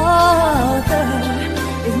other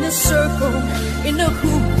in a circle, in a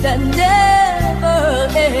hoop that never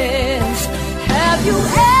ends. Have you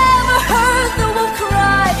ever heard the wolf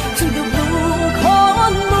cry to the blue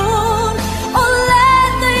corn moon? Or let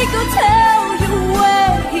the eagle tell you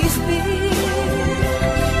where he's been?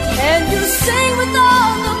 Can you sing with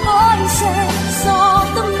all the voices of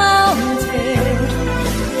the mountain?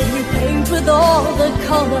 Can you paint with all the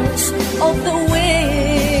colors of the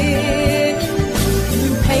wind? Can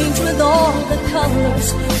you paint with all the colors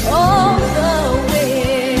of the wind?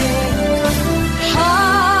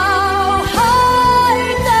 How high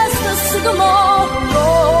does the sycamore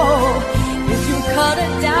grow? If you cut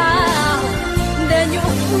it down, then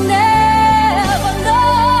you'll never know.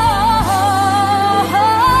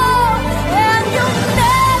 And you'll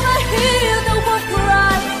never hear the wolf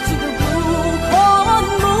cry to the blue corn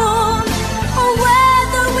moon, or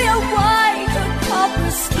whether we are white or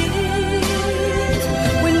copper skinned.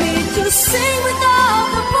 We need to sing with all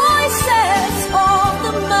the voices of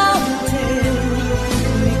the mountain.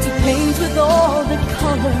 We need to paint with all the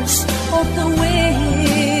colors of the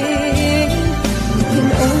wind. You can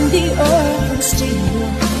own the earth and steal,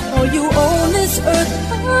 or you own this earth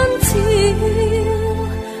until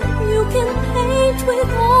you can paint with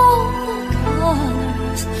all the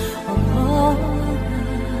colors of the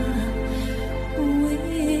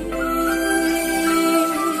wind.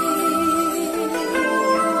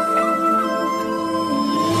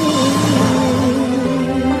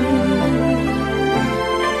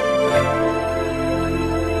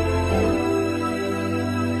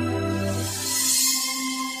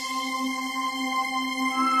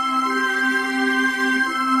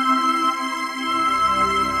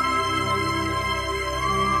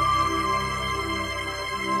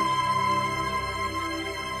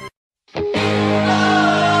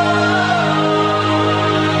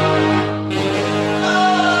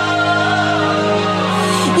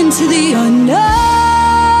 Into the unknown,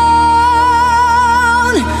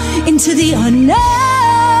 into the unknown,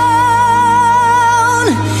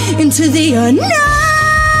 into the unknown.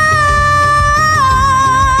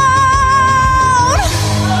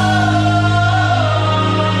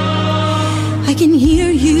 I can hear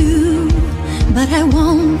you, but I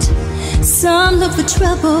won't. Some look for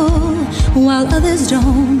trouble while others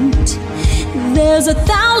don't. There's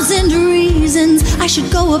 1,000 reasons I should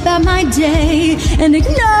go about my day and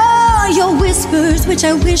ignore your whispers, which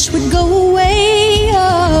I wish would go away. Oh.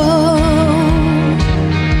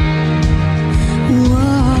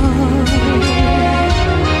 Whoa.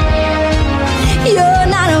 You're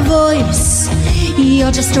not a voice,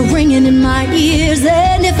 you're just a ringing in my ears.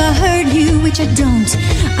 And if I heard you, which I don't,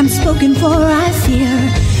 I'm spoken for, I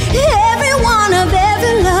fear. Everyone I've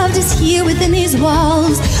ever loved is here within these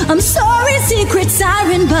walls. I'm sorry, secret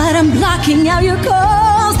siren, but I'm blocking out your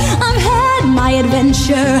calls. I've had my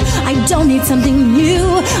adventure. I don't need something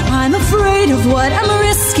new. I'm afraid of what I'm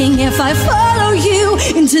risking if I follow you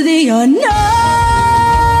into the unknown.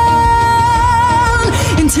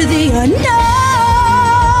 Into the unknown.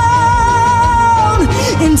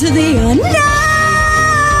 Into the unknown.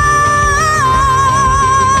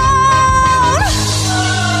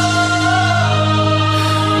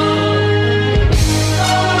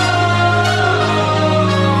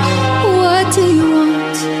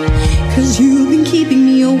 You've been keeping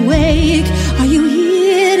me awake. Are you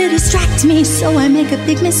here to distract me so I make a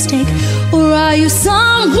big mistake? Or are you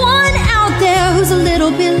someone out there who's a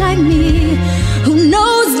little bit like me, who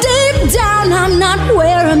knows deep down I'm not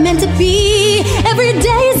where I'm meant to be? Every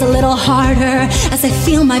day's a little harder as I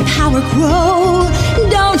feel my power grow.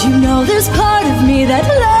 Don't you know there's part of me that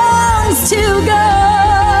longs to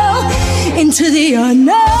go into the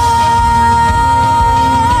unknown,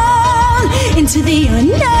 into the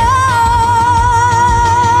unknown,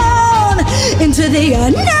 into the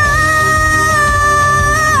unknown.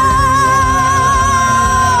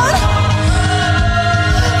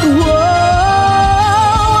 Whoa,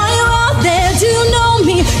 are you out there? Do you know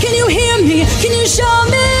me? Can you hear me? Can you show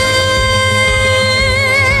me?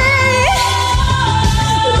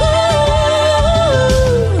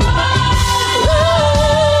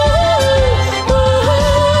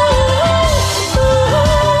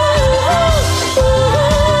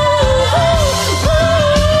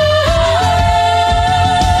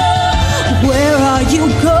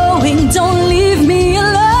 Don't leave me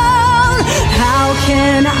alone. How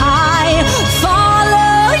can I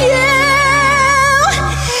follow you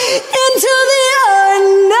into the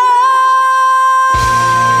unknown?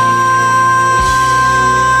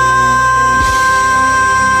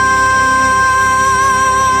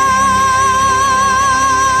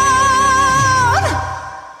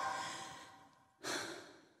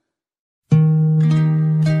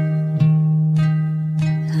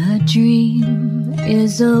 A dream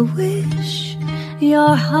is a wish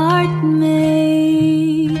your heart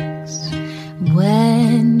makes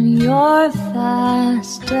when you're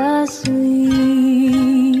fast asleep.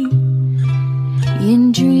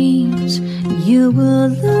 In dreams you will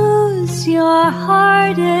lose your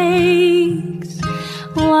heartaches.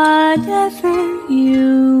 Whatever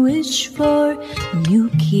you wish for, you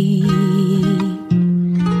keep.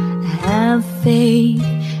 Have faith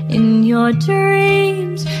in your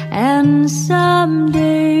dreams, and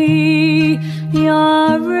someday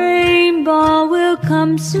your rainbow will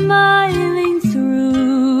come smiling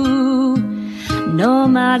through. No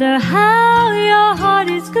matter how your heart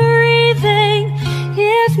is grieving,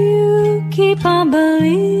 if you keep on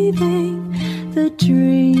believing, the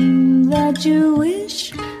dream that you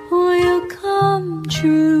wish will come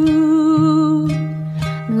true.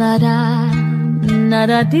 La da, la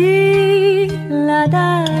da dee, la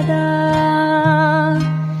da da.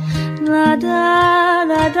 La da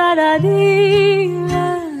la da da dee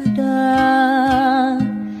la da,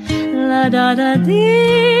 la da da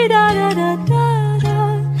dee da da da da da,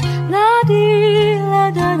 la dee la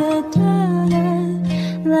da da da da,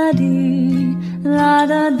 la dee la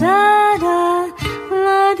da da da,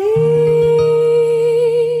 la dee.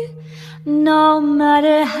 No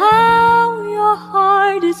matter how your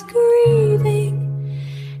heart is grieving,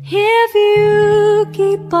 if you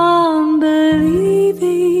keep on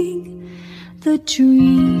believing, the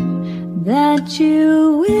dream that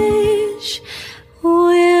you wish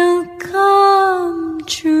will come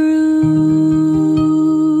true.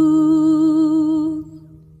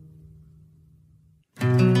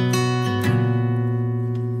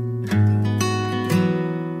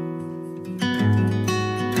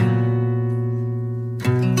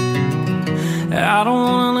 I don't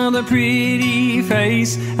want another pretty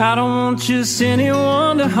face. I don't want just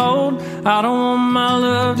anyone to hold. I don't want my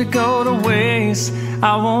love to go to waste.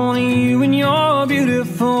 I want you and your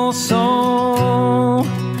beautiful soul.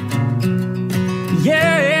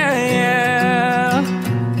 Yeah, yeah,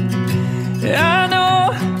 yeah. I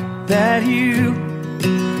know that you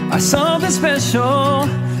are something special.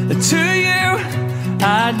 To you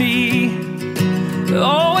I'd be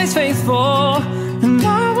always faithful, and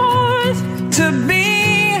I want to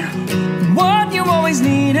be what you always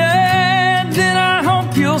needed. Then I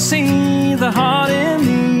hope you'll see the heart in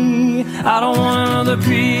me. I don't want another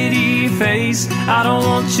pretty face. I don't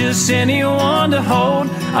want just anyone to hold.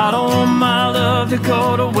 I don't want my love to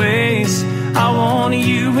go to waste. I want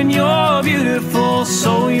you and your beautiful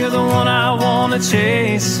soul. You're the one I wanna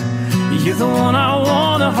chase. You're the one I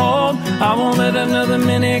wanna hold. I won't let another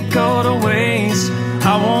minute go to waste.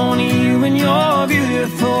 I want you and your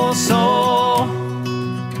beautiful soul.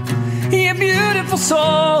 Your beautiful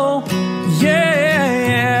soul. Yeah,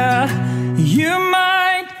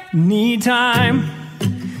 need time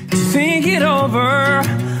to think it over,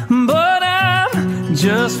 but I'm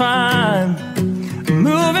just fine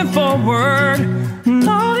moving forward.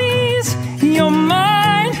 All these, you're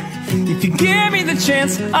mine. If you give me the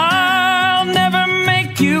chance, I'll never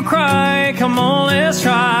make you cry. Come on, let's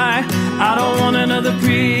try. I don't want another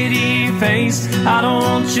pretty face. I don't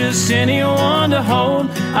want just anyone to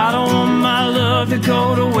hold. I don't want my love to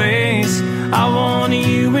go to waste. I want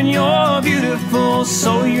you and your beautiful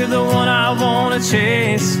soul. You're the one I wanna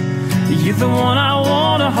chase. You're the one I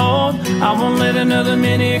wanna hold. I won't let another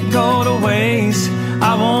minute go to waste.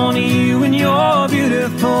 I want you and your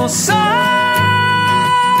beautiful soul.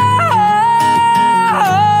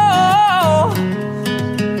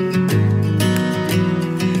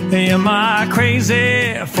 Am I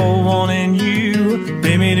crazy for wanting you?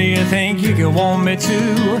 Baby, do you think you could want me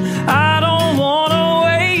too? I don't wanna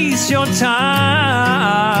waste your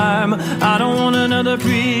time. I don't want another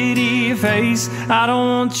pretty face. I don't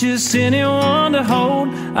want just anyone to hold.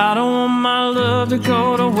 I don't want my love to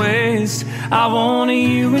go to waste. I want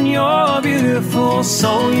you and your beautiful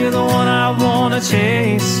soul. You're the one I wanna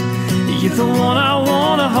chase. You're the one I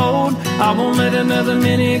wanna hold. I won't let another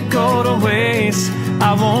minute go to waste.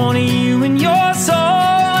 I want you and your soul.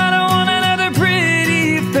 I don't want another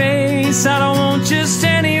pretty face. I don't want just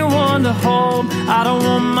anyone to hold. I don't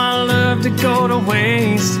want my love to go to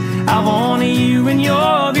waste. I want you and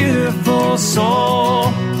your beautiful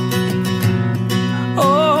soul.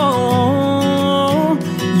 Oh,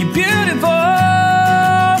 your beautiful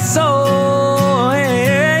soul.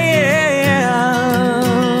 Yeah, yeah.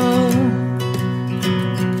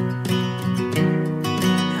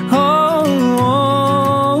 Oh,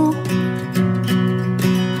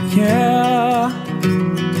 yeah.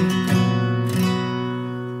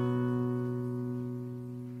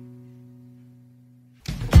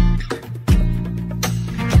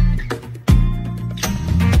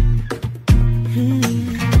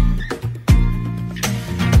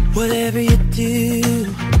 Whatever you do,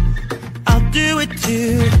 I'll do it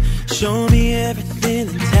too. Show me everything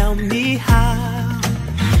and tell me how.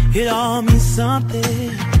 It all means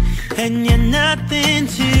something, and you're nothing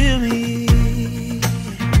to me.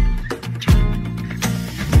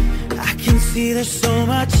 I can see there's so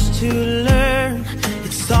much to learn.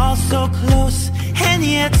 It's all so close and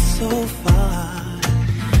yet so far.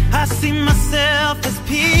 I see myself as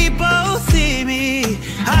people see me.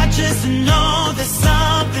 I just know there's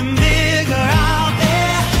something bigger out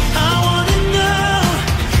there. I wanna know,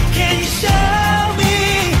 can you show me?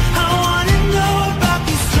 I wanna know about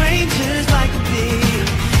these strangers like me.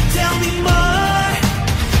 Tell me more,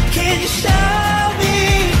 can you show me?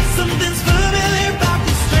 Something's familiar about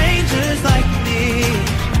these strangers like me.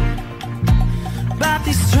 About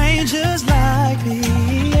these strangers like me,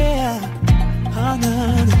 yeah. Oh, no,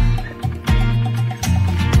 no.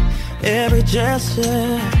 Every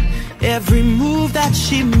gesture, every move that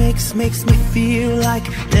she makes me feel like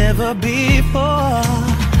never before.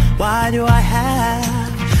 Why do I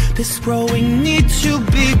have this growing need to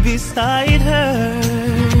be beside her?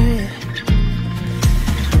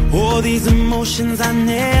 All these emotions I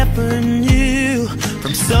never knew,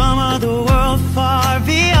 from some other world far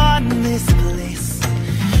beyond this place,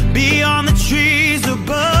 beyond the trees,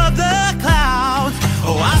 above the clouds.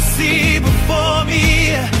 Oh, I see before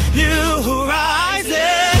me new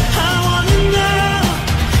horizon. I wanna know,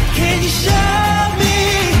 can you show me?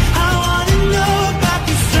 I wanna know about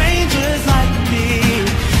these strangers like me.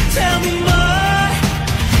 Tell me more,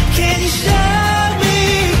 can you show me?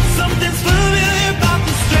 Something's familiar about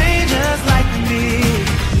these strangers like me.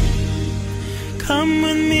 Come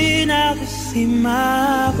with me now to see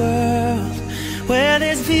my world, where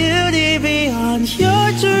there's beauty beyond your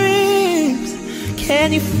dreams. Can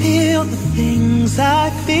you feel the things I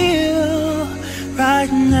feel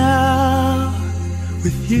right now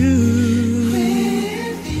with you?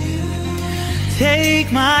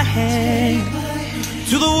 Take my hand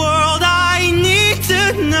to the world I need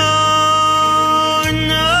to know.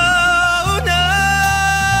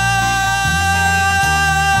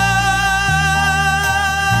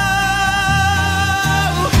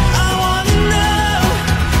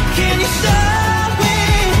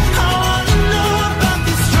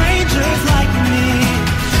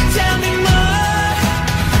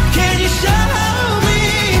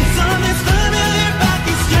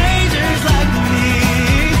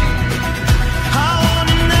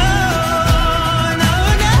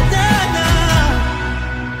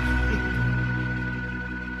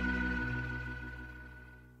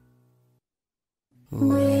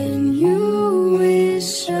 When you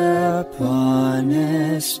wish upon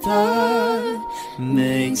a star,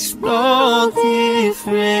 makes all the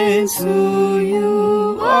friends who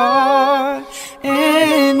you are.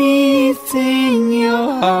 Anything your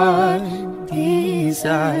heart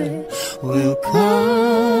desire will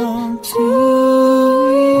come to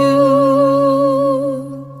you.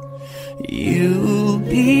 You'll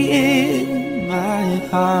be in my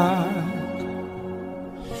heart,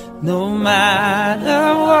 no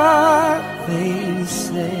matter what they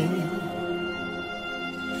say.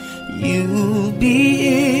 You'll be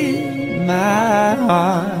in my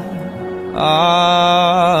heart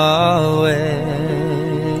always.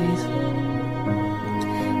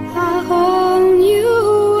 I'll hold you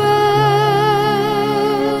up,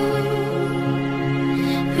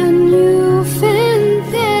 a new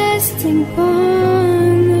fantastic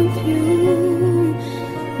point of view.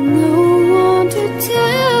 No one to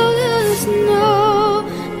tell us no,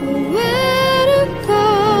 where to go.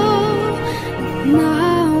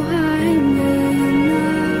 Now I may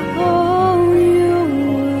not hold you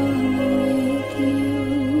with you.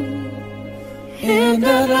 And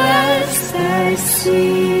at last I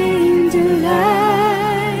see the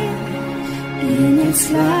light, and it's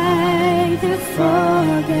like the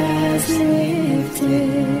fog has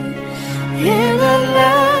lifted. And at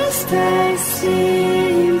last I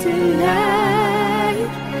see the light,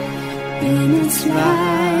 and it's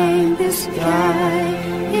like the sky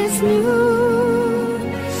is blue,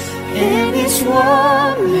 and it's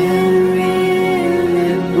warm and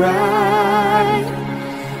really bright,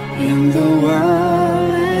 and the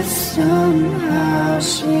world has somehow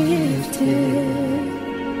shifted.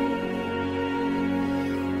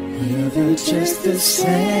 Never just the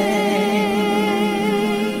same,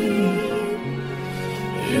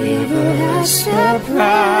 ever as surprise,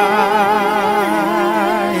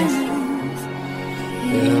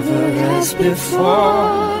 ever as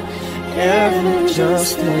before, ever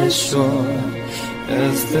just as sure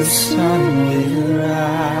as the sun will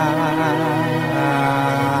rise.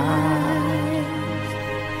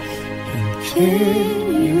 And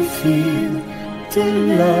can you feel the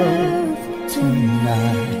love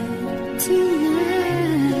tonight?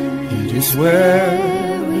 Tonight, it is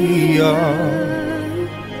where we are.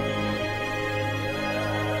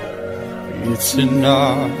 It's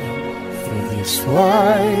enough for this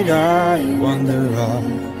wide-eyed wanderer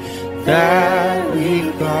that we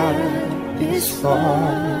got this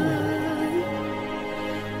far.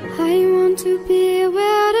 I want to be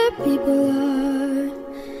where the people are.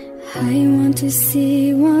 I want to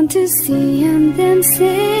see and then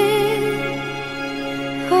sing.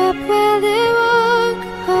 Up where they walk,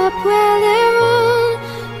 up where they run,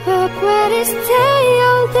 up where they stay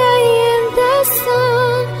all day in the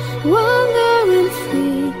sun. Wandering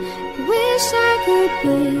free, wish I could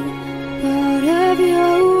be part of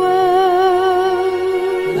your world.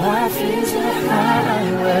 Life is a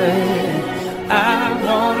highway, I'm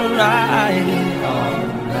gonna ride it all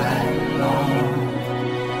night long.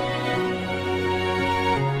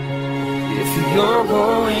 If you're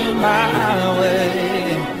going my way,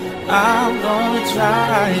 I'm gonna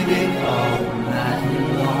drive it all night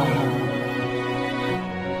long.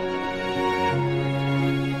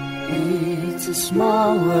 It's a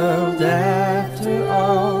small world after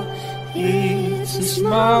all. It's a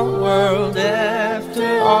small world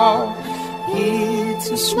after all. It's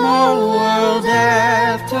a small world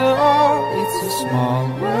after all. It's a small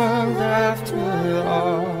world after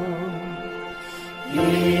all.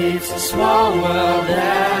 It's a small world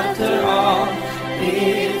after all.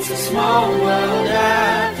 It's a small world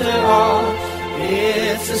after all.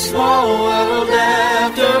 It's a small world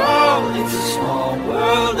after all. It's a small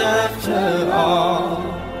world after all.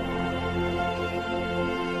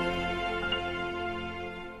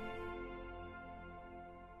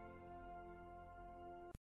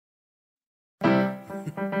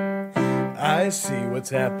 I see what's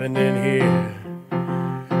happening here.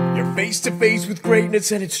 You're face to face with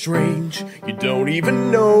greatness and it's strange. You don't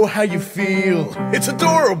even know how you feel. It's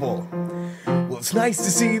adorable. Well, it's nice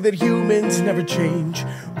to see that humans never change.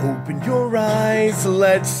 Open your eyes,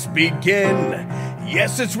 let's begin.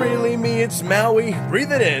 Yes, it's really me, it's Maui.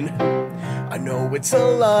 Breathe it in. I know it's a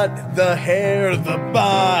lot, the hair, the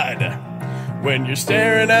bod. When you're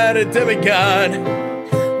staring at a demigod,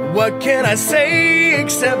 what can I say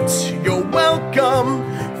except you're welcome?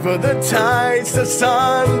 For the tides, the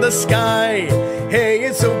sun, the sky. Hey,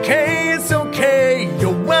 it's okay,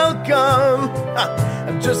 you're welcome.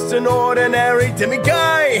 I'm just an ordinary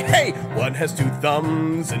demiguy. Hey, one has two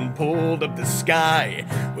thumbs and pulled up the sky.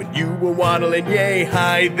 When you were waddling yay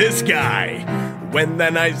high, this guy. When the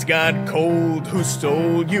nights got cold, who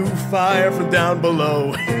stole you fire from down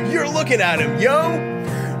below? You're looking at him, yo.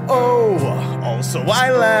 Oh, also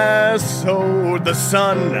I lassoed the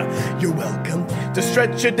sun. You're welcome to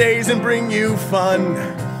stretch your days and bring you fun.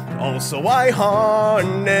 Also I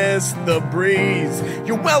harness the breeze.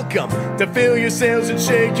 You're welcome to fill your sails and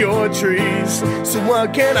shake your trees. So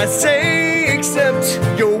what can I say except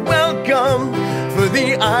you're welcome for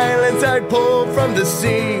the islands I pulled from the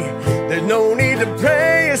sea. There's no need to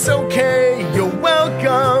pray, it's okay, you're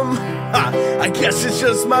welcome. I guess it's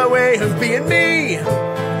just my way of being me.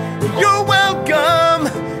 You're welcome,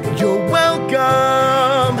 you're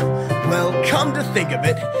welcome. Well, come to think of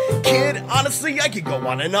it, kid, honestly, I could go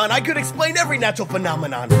on and on. I could explain every natural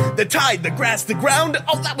phenomenon. The tide, the grass, the ground.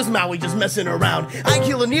 Oh, that was Maui just messing around. I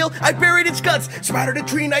killed an eel, I buried its guts. Sprouted a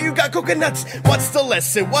tree, now you got coconuts. What's the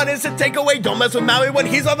lesson? What is the takeaway? Don't mess with Maui when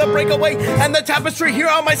he's on the breakaway. And the tapestry here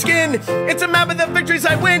on my skin, it's a map of the victories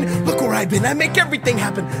I win. Look where I've been, I make everything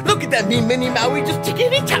happen. Look at that mean mini Maui just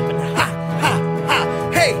ticking and tapping. Ha, ha, ha.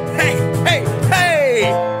 Hey, hey, hey,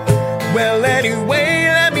 hey. Well, anyway,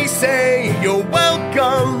 let me say you're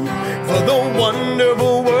welcome for the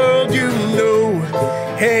wonderful world you know.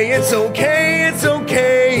 Hey, it's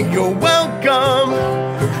okay, you're welcome.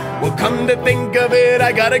 Well, come to think of it,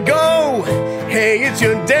 I gotta go. Hey, it's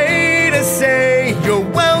your day to say you're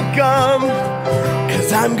welcome.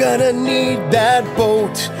 'Cause I'm gonna need that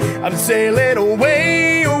boat. I'm sailing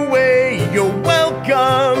away, away, you're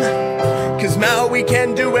welcome. 'Cause now we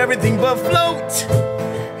can do everything but float.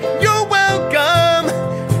 You're welcome,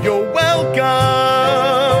 you're welcome.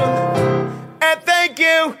 And thank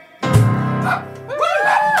you.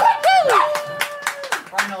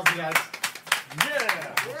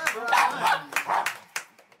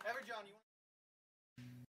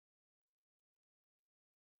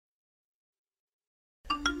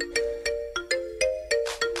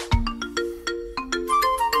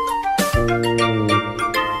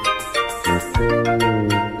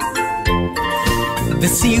 The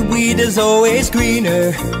seaweed is always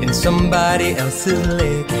greener in somebody else's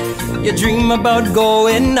lake. You dream about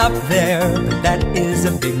going up there, but that is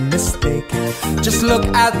a big mistake. Just look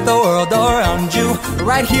at the world around you,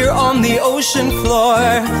 right here on the ocean floor.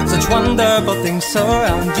 Such wonderful things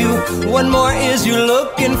surround you. What more is you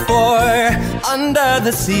looking for? Under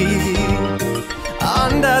the sea,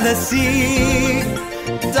 under the sea.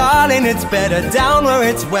 Darling, it's better down where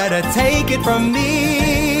it's wetter. Take it from me.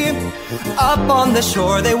 Up on the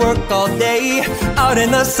shore they work all day, out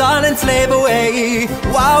in the sun and slave away,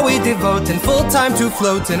 while we devoting full time to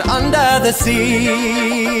floating under the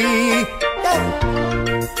sea.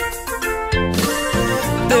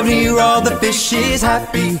 Down here all the fish is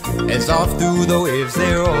happy, as off through the waves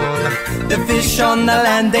they roll. The fish on the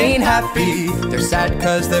land ain't happy, they're sad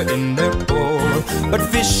 'cause they're in their bowl. But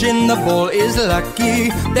fish in the bowl is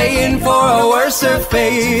lucky, they in for a worser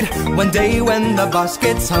fate. One day when the boss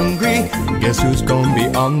gets hungry, guess who's gonna be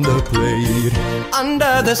on the plate?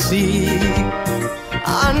 Under the sea,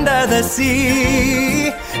 under the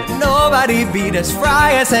sea. Nobody beat us,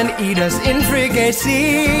 fry us and eat us in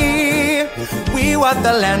fricassee. We what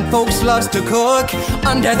the land folks loves to cook.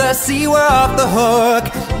 Under the sea we're off the hook.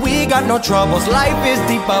 We got no troubles, life is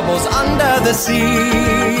deep bubbles under the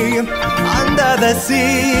sea. Under the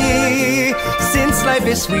sea. Since life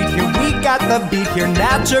is sweet here, we got the beat here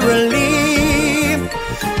naturally.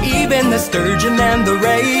 Even the sturgeon and the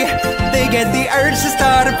ray, they get the urge to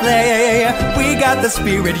start to play. We got the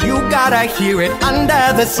spirit, you gotta hear it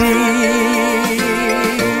under the sea.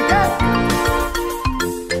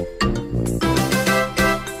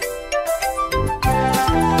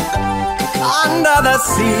 Under the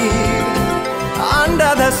sea,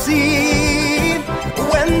 under the sea.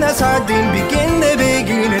 When the sardine begin, they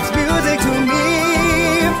begin, it's music to me.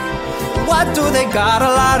 What do they got?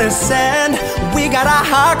 A lot of sand. We got a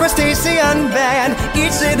hard crustacean band.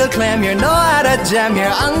 Each little clam, you know how to jam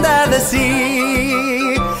here under the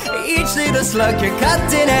sea. Each little slug, you're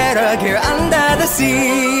cutting it up here under the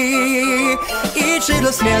sea. Each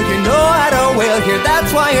little snail, you know how to whale here.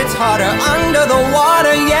 That's why it's harder under the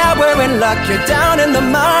water. Yeah, we're in luck, you're down in the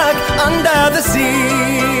muck under the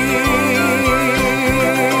sea.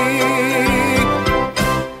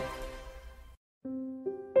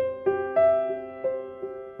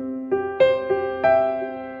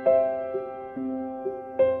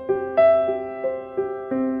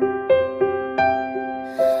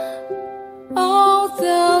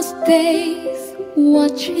 Days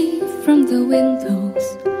watching from the windows,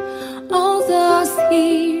 all those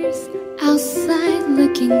years outside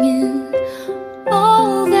looking in,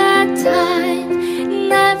 all that time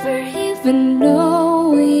never even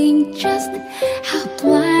knowing just how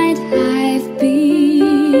blind I've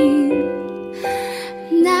been.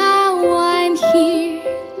 Now I'm here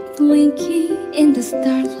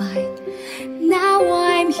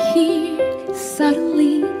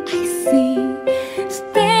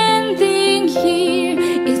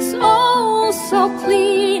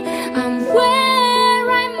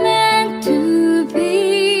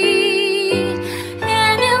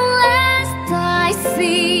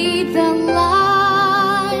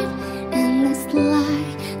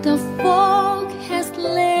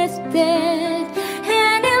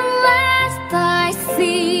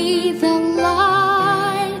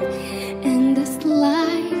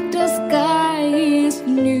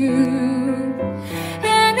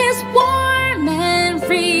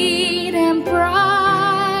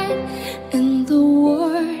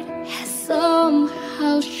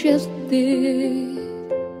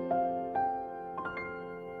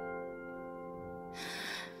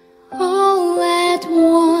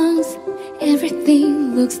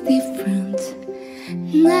looks different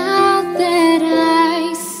now that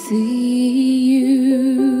I see you.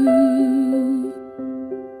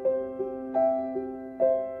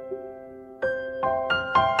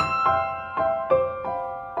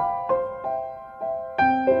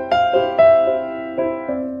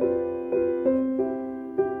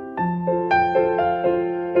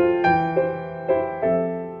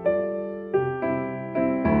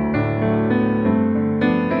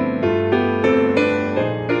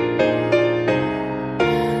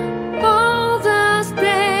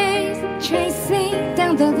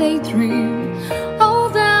 The daydream, all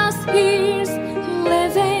those years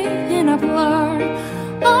living in a blur,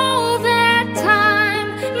 all that time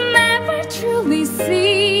never truly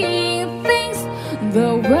seeing things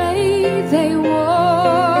the way they were.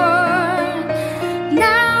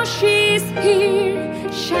 Now she's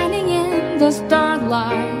here, shining in the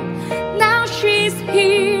starlight. Now she's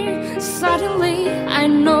here, suddenly I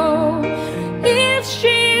know if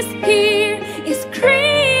she's here, it's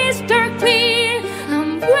crystal clear.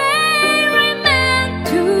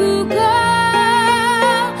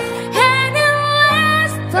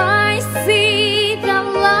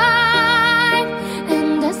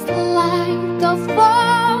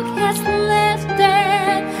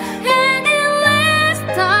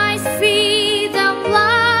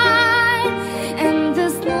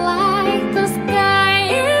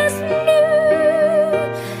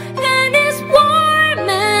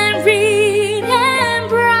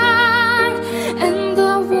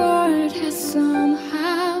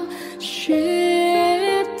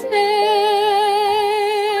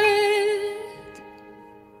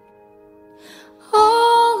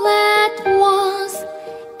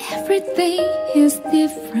 Everything is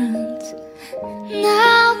different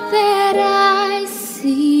now that I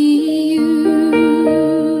see you.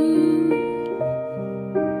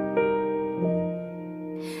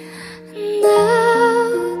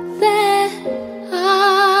 Now that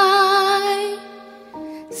I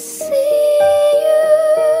see you.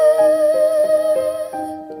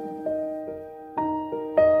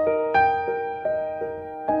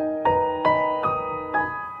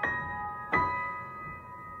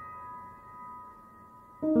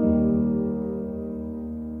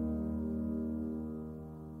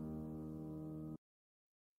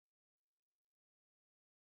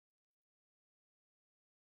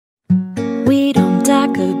 We don't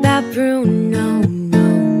talk about Bruno, no,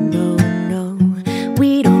 no, no.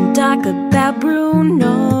 We don't talk about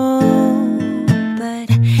Bruno. But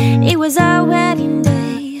it was our wedding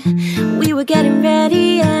day. We were getting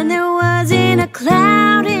ready and there wasn't a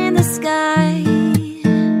cloud in the sky.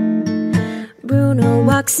 Bruno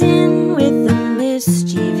walks in with a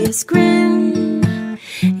mischievous grin.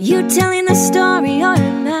 You telling the story or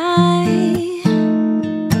am I?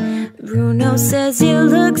 Bruno says it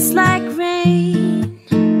looks like rain.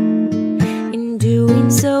 In doing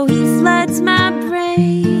so he floods my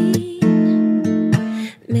brain.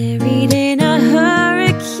 Married in a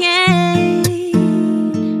hurricane.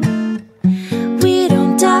 We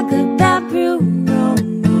don't talk about Bruno, no,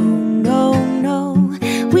 no, no.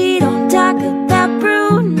 We don't talk about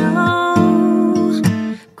Bruno.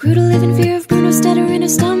 Grew to live in fear of Bruno stuttering or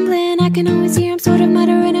stumbling. I can always hear him sort of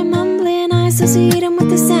muttering and mumbling. I associate him with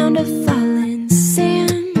the sound of falling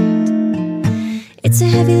sand. It's a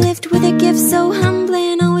heavy lift with a gift so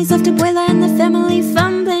humbling. Always left a boiler and the family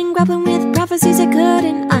fumbling, grappling with prophecies I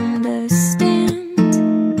couldn't understand.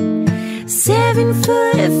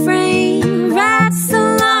 7-foot frame, rides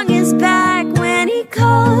along his back. When he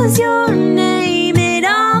calls your name, it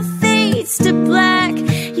all fades to black.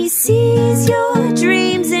 He sees your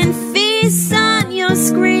dreams and feasts on your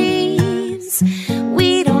screams.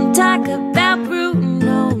 We don't talk about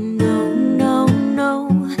Bruno, no, no, no.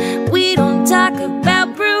 We don't talk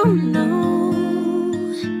about Bruno.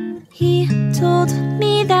 He told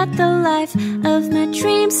me that the life of my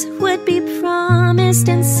dreams would be promised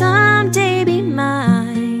and someday be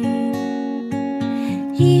mine.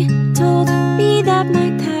 He told me that my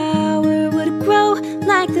power would grow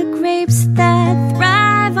like the grapes that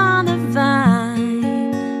thrive on the vine.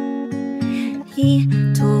 He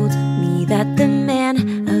told me that the man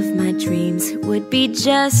of my dreams would be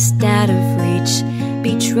just out of reach,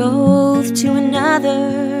 betrothed to another.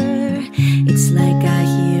 It's like I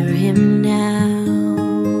hear him now.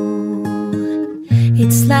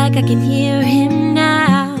 It's like I can hear him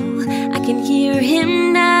now. I can hear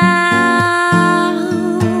him now.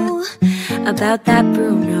 About that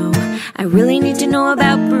Bruno, I really need to know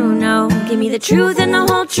about Bruno. Give me the truth and the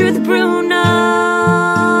whole truth, Bruno.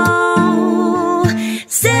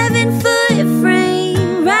 7-foot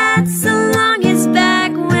frame, rides along his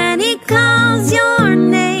back. When he calls your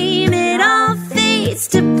name,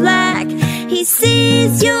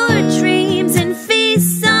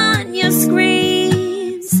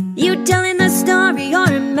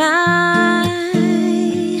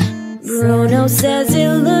 Bruno says it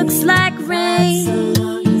looks like rain.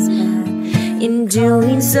 In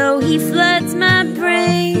doing so, he floods my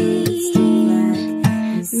brain.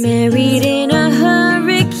 Married in a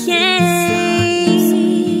hurricane.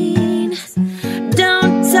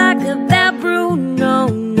 Don't talk about Bruno,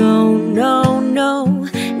 no, no, no.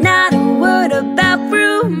 Not a word about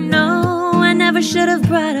Bruno. I never should have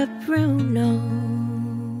brought up Bruno.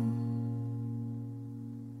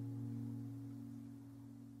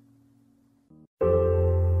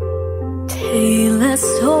 Tale as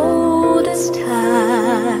old as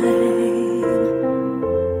time,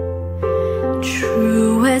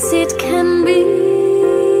 true as it can be.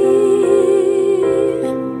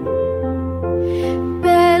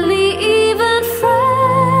 Barely even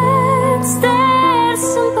friends, there's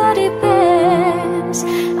somebody bends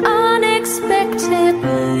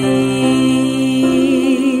unexpectedly.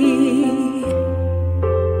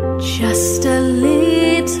 Just a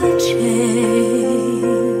little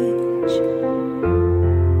change,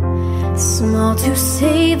 small to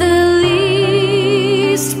say the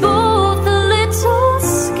least, both a little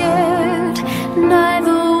scared,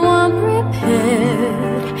 neither one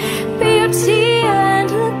prepared. Beauty and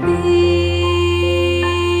the Beast.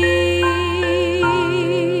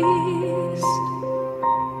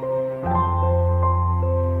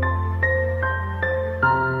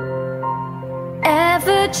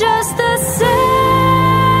 Ever just the same.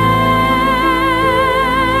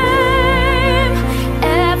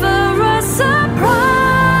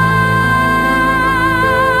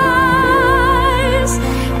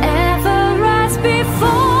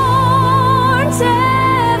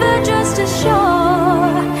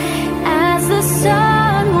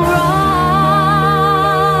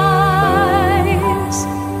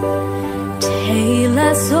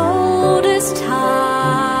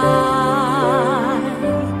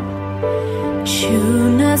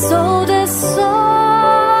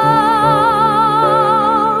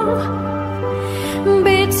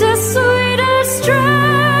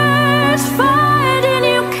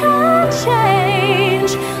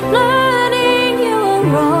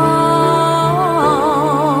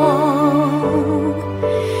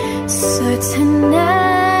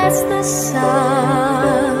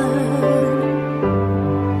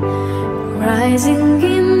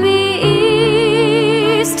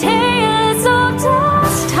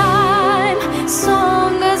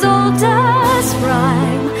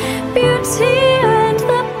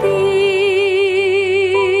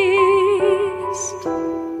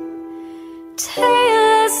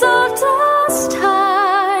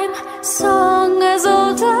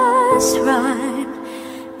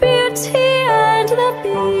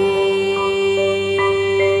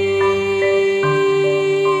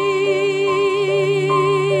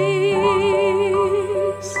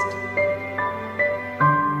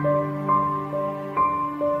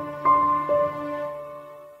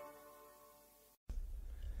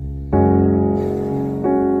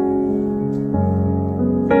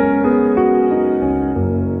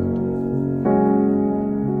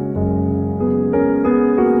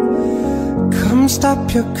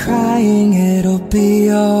 Stop your crying, it'll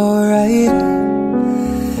be alright.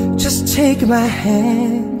 Just take my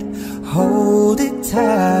hand, hold it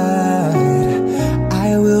tight.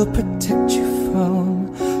 I will protect you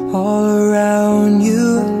from all around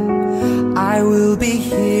you. I will be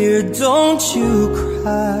here, don't you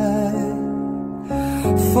cry.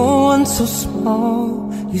 For one so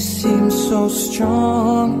small, you seem so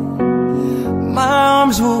strong. My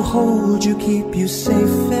arms will hold you, keep you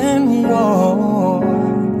safe and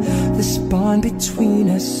warm. This bond between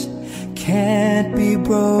us can't be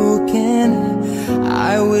broken.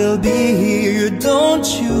 I will be here, don't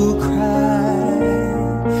you cry.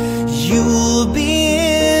 You'll be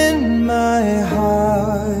in my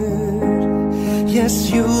heart. Yes,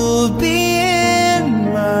 you'll be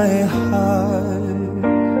in my heart.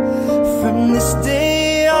 From this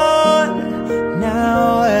day on,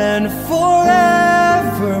 now and forevermore.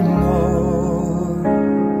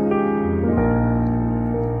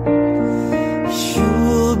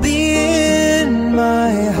 You'll be in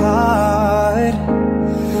my heart,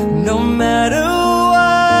 no matter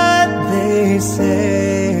what they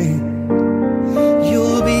say.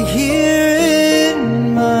 You'll be here in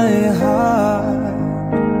my heart,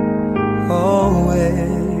 always.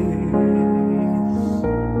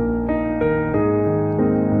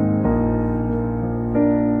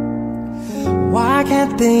 Why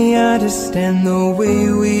can't they understand the way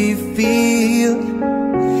we feel?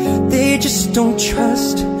 They just don't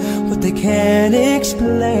trust what they can't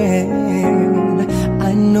explain.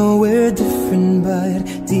 I know we're different, but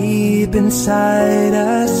deep inside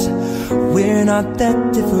us, we're not not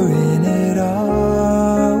that different at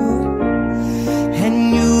all.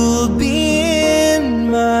 And you'll be in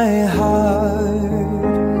my heart.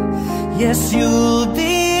 Yes, you'll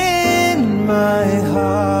be in my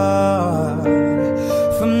heart.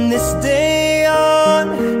 From this day on,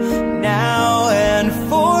 now and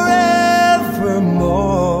forevermore.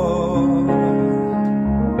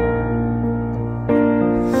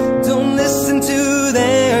 Don't listen to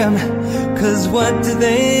them, 'cause what do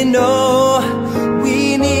they know? We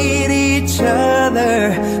need each other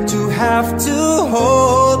to have to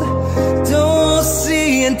hold. Don't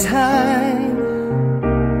see in time,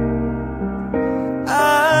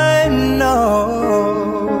 I know.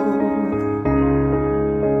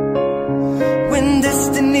 When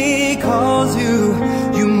destiny calls you,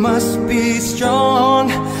 you must be strong.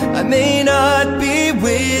 I may not be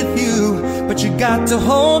with you, but you got to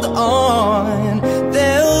hold on.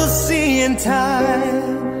 They'll see in time,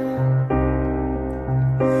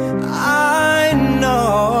 I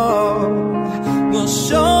know. We'll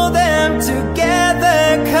show them together,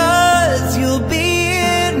 'cause you'll be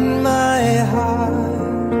in my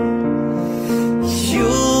heart.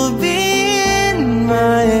 You'll be in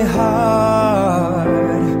my heart.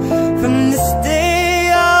 From this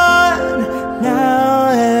day on, now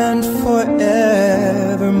and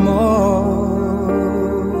forevermore.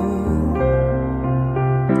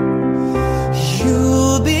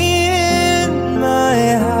 You'll be in my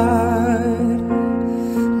heart,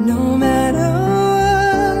 no matter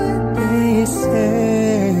what they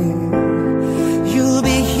say. You'll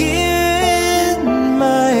be here in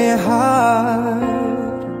my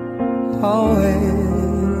heart,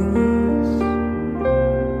 always,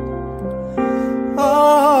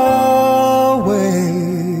 always.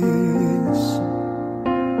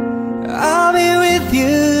 I'll be with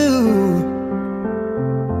you,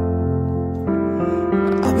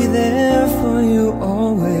 I'll be there for you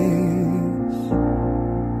always,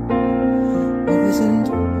 always and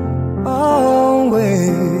always.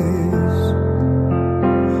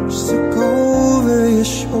 Just look over your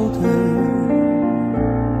shoulder,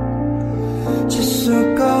 just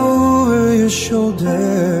look over your shoulder,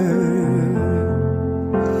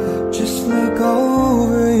 just look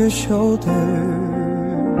over your shoulder.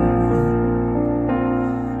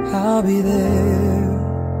 I'll be there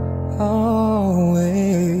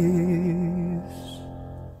always.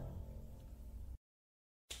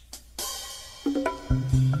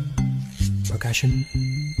 Percussion,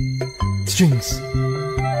 strings,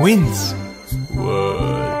 winds,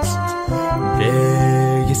 words.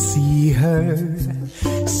 There you see her,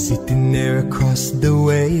 sitting there across the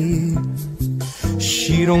way.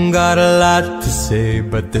 She don't got a lot to say,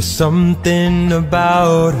 but there's something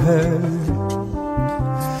about her.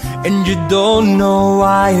 And you don't know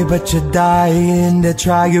why, but you're dying to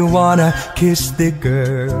try. You wanna kiss the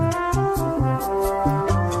girl.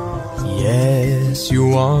 Yes, you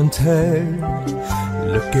want her.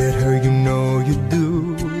 Look at her, you know you do.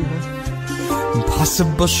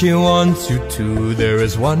 Impossible she wants you to. There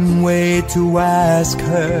is one way to ask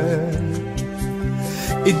her.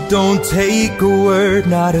 It don't take a word,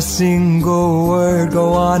 not a single word. Go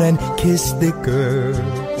on and kiss the girl.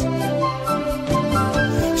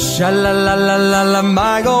 Sha-la-la-la-la-la,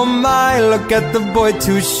 my oh my, look at the boy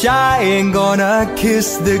too shy, ain't gonna kiss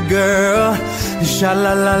the girl.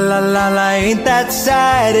 Sha-la-la-la-la-la, ain't that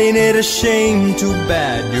sad, ain't it a shame, too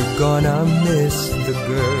bad, you're gonna miss the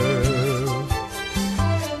girl.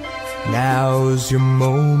 Now's your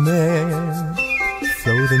moment,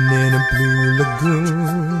 floating in a blue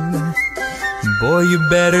lagoon. Boy, you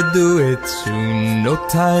better do it soon, no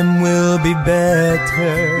time will be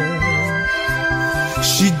better.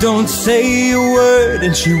 She don't say a word,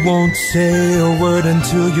 and she won't say a word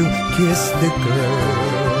until you kiss the girl.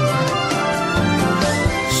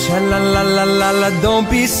 Sha-la-la-la-la-la, don't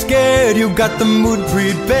be scared, you got the mood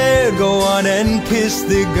prepared. Go on and kiss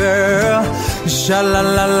the girl.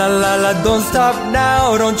 Sha-la-la-la-la-la, don't stop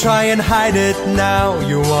now, don't try and hide it now.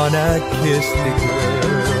 You wanna kiss the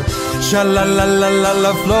girl.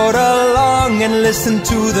 Sha-la-la-la-la-la, float along and listen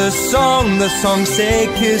to the song. The song say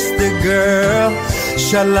kiss the girl.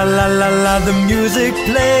 Sha-la-la-la-la, the music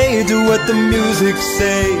play, do what the music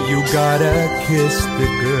say. You gotta kiss the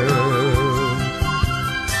girl.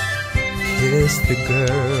 Kiss the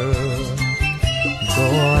girl. Go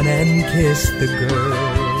on and kiss the girl.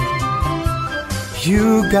 You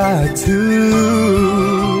got to.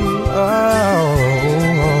 Oh,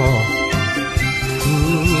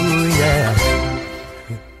 ooh, yeah.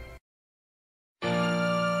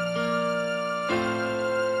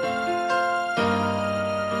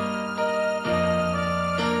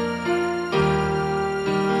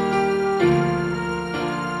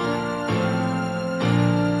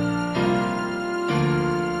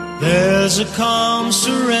 There's a calm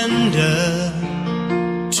surrender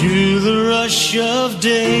to the rush of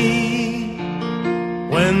day,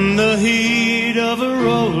 when the heat of a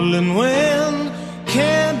rolling wind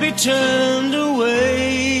can't be turned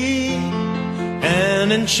away.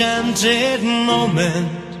 An enchanted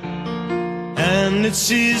moment, and it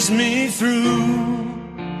sees me through.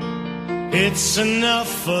 It's enough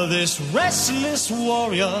for this restless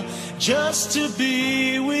warrior just to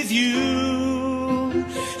be with you.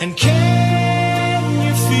 And can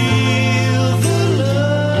you feel the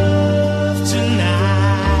love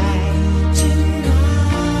tonight?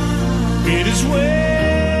 It is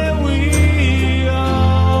where we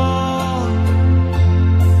are.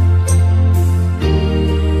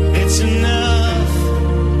 It's enough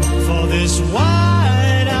for this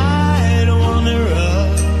wide-eyed wanderer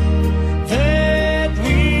that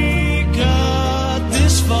we got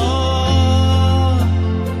this far.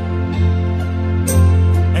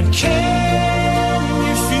 And can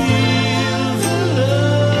you feel the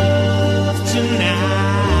love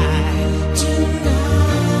tonight?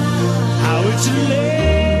 How it's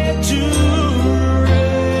laid to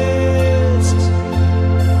rest.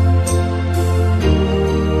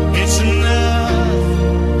 It's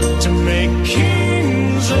enough to make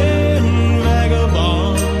kings and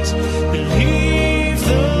vagabonds believe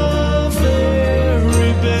the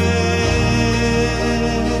very best.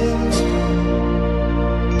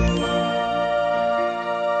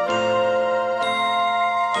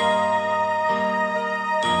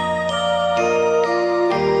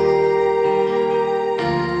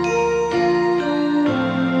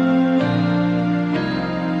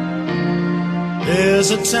 There's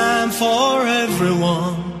a time for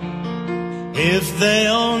everyone, if they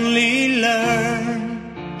only learn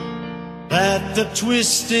that the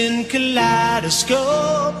twisting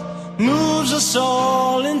kaleidoscope moves us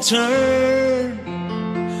all in turn.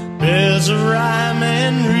 There's a rhyme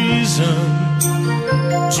and reason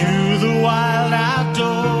to the wild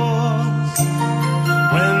outdoors,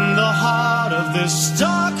 when the heart of this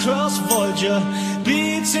star-crossed Voyager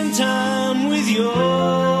beats in time with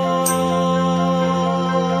yours.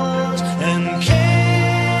 And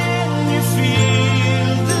can you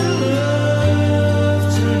feel the love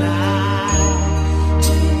tonight?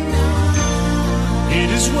 It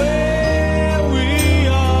is where we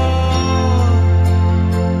are.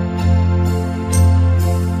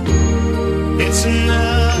 It's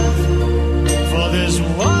enough for this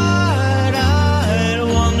wide-eyed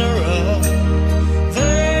wanderer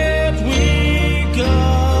that we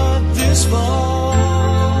got this far.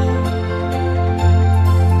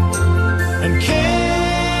 And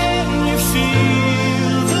can you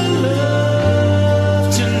feel the love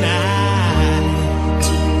tonight?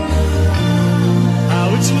 How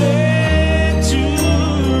it's laid to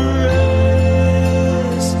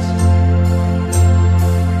rest.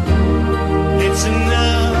 It's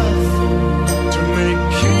enough to make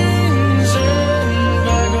kings and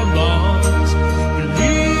vagabonds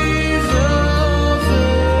believe the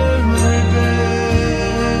very best.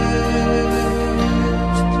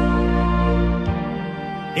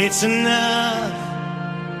 It's enough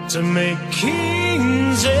to make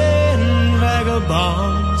kings and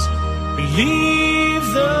vagabonds believe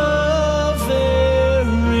the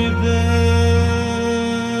very best.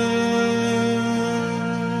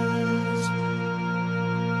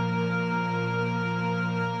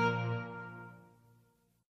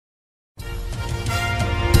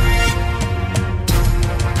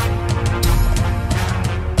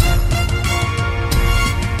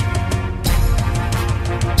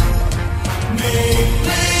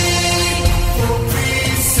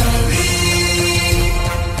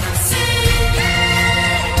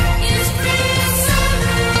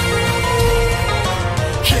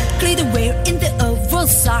 Clear the way in the oval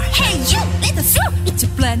star. Hey you, let us through. It's a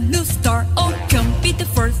brand new star. Oh, come be the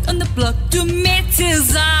first on the block to meet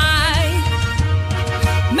his eye.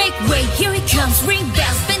 Make way, here he comes. Ring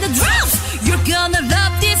bells, spin the drums. You're gonna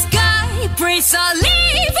love this guy. Praise our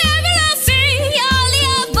live, everlasting, all the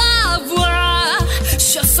above.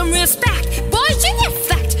 Show some respect, boys, you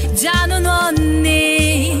reflect down on one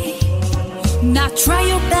knee. Now try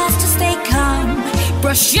your best to stay calm.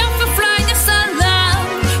 Brush up for flying the alarm.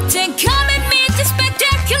 Then come and meet the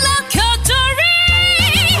spectacular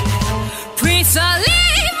coterie. Prince Ali,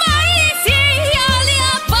 Marlisi, Ali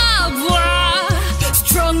above.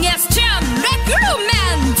 Strongest gem, regular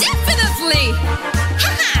man, definitely.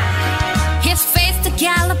 Ha-ha! His face the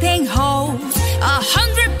galloping horse.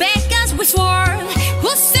 100 beacons we swore.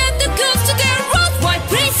 Who sent the goods to their road? Why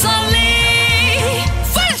Prince Ali?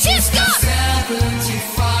 Francisco!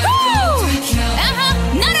 75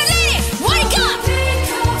 Not a lady.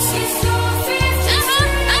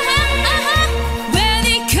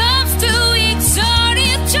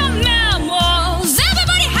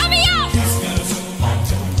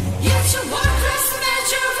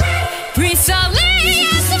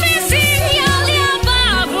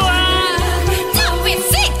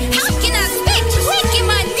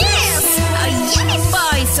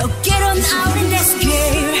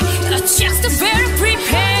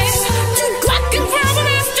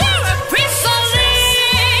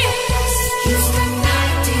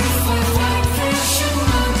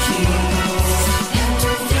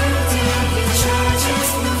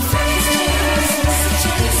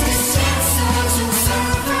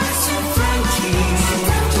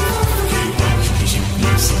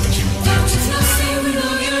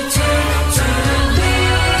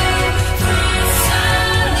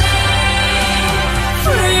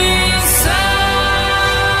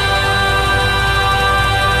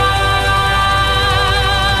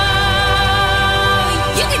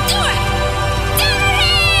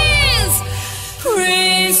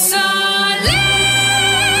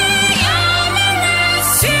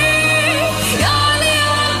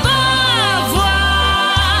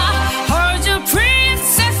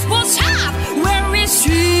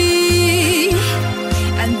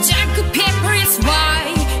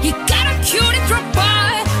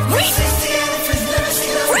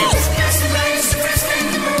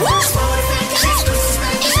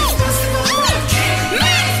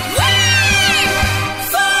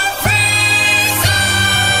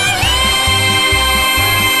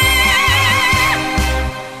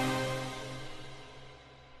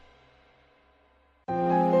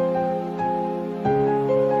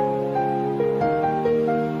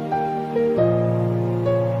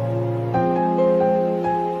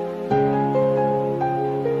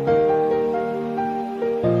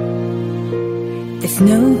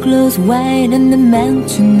 Snow glows white on the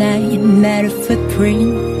mountain night, not a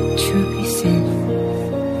footprint to be seen.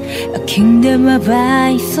 A kingdom of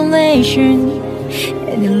isolation,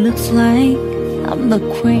 and it looks like I'm the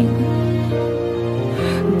queen.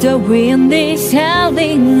 The wind is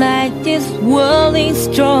howling like this whirling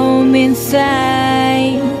storm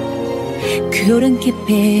inside. Couldn't keep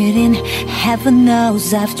it in, heaven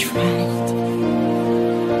knows I've tried.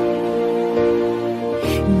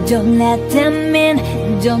 Don't let them in,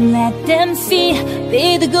 don't let them see.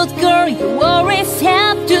 Be the good girl you always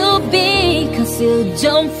have to be. Cause you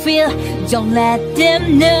don't feel, don't let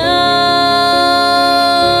them know.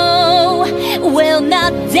 Well,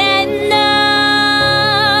 not they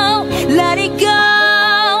know. Let it go,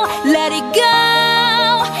 let it go.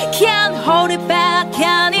 Can't hold it back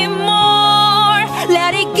anymore.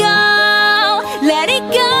 Let it go, let it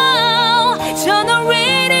go. Turn the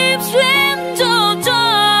rhythm swim to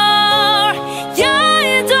door. Yeah,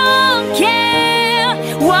 you don't care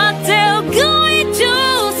what they're going to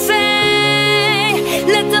say.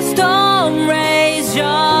 Let the storm rage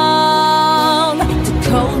on. The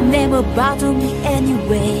cold never bothered me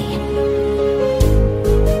anyway.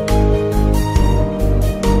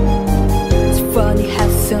 It's funny how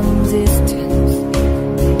some distance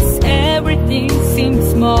makes everything seem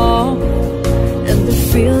small. And the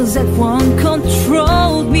feels that won't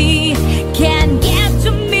control me can't get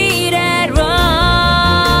to me at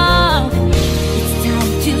all. It's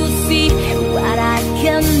time to see what I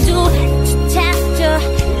can do to test the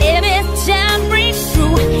limits and break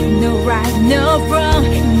through. No right, no wrong,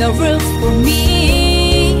 no rules for me.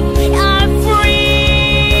 I'm free.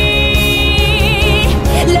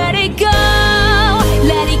 Let it go,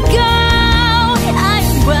 let it go. I'm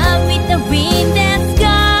one with the wind and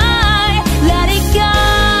sky. Let it go,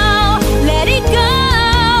 let it go.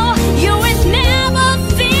 You will never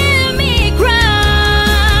see me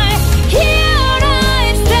cry. Here I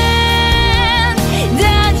stand,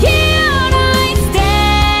 that here I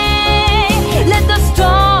stay. Let the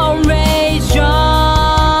storm rage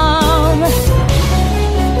on.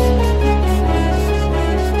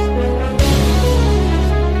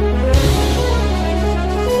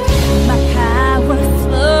 My power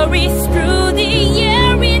flurries through the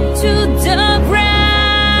air into the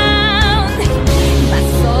ground. My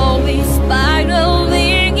soul is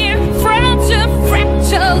spiraling in front of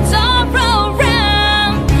fractals all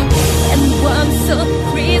around. And one so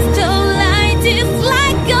crystalline is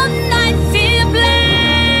like a knife in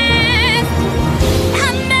blast.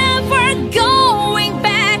 I'm never going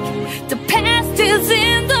back. The past is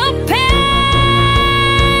in the past.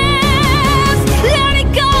 Let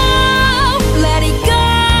it go, let it go.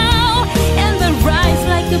 And then rise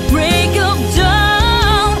like the break of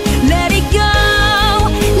dawn. Let it go,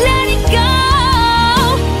 let it go.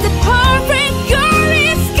 The perfect girl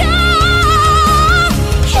is gone.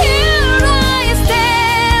 Here I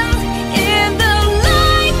stand in the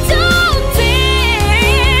light of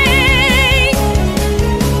day.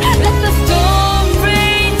 Let the storm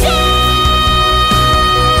rage on.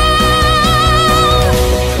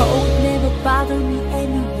 Cold never bothered me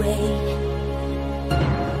anyway.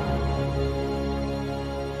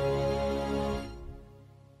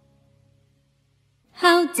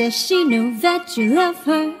 How does she know that you love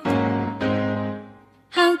her?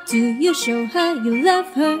 How do you show her you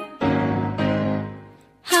love her?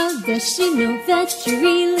 How does she know that you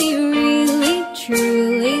really, really,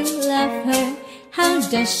 truly love her? How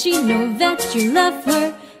does she know that you love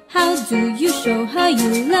her? How do you show her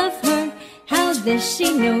you love her? How does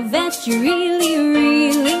she know that you really,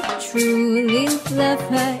 really, truly love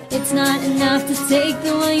her? It's not enough to take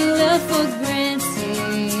the one you love for granted.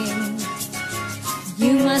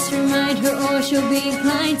 You must remind her or she'll be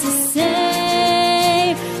inclined to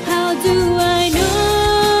say, how do I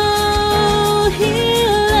know he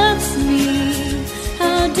loves me?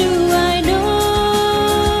 How do I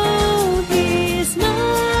know he's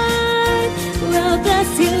mine? Well, does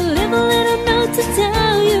he leave a little note to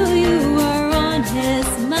tell you you are on his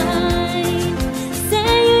mind?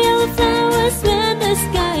 Say your yellow flowers when the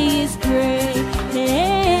sky is gray.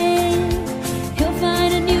 He'll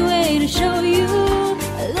find a new way to show you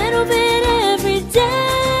a little bit every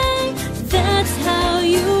day. That's how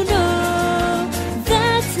you know.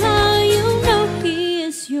 That's how you know he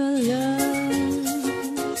is your love.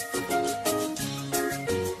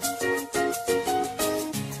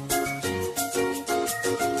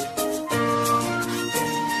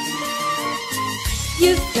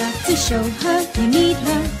 You've got to show her you need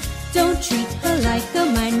her. Don't treat her like a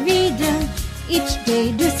mind reader. Each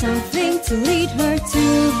day do something to lead her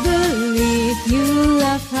to believe you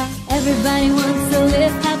love her. Everybody wants to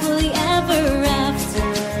live happily ever after.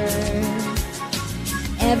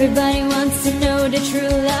 Everybody wants to know that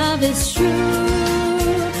true love is true.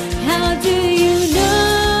 How do you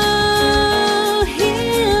know he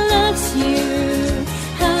loves you?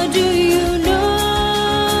 How do you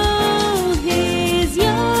know he's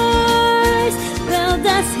yours? Well,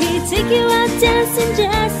 does he take you out dancing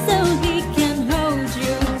just so he can hold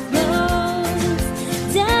you close?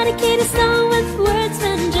 Dedicate a song with words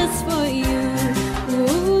meant just for you.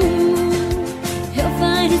 Ooh, he'll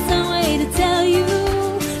find his own way to tell you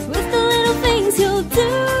with the little things he'll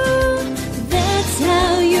do. That's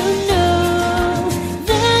how you know.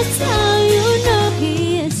 That's how you know he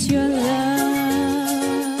is your love.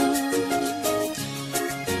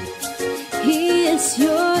 He is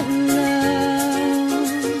your love.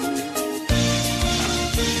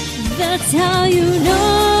 That's how you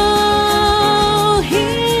know he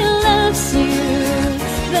loves you.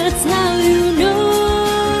 That's how you know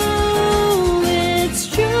it's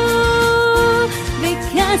true.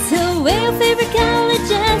 Because he'll wear your favorite color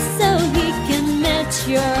just so he can match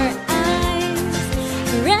your eyes.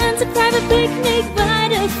 Rent a private picnic by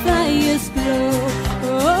the fire's glow.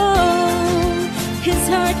 Oh, his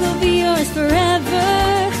heart will be yours forever.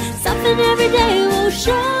 Something every day will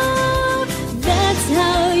show. That's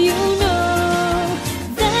how you know.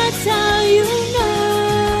 That's how you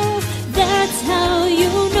know. That's how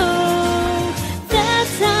you know.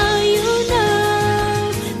 That's how you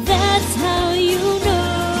know. That's how you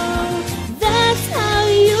know. That's how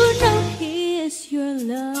you know he is your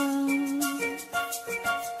love.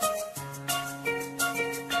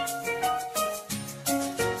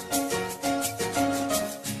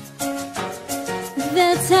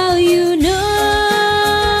 That's how you know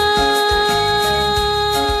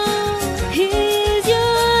he's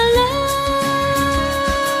your love.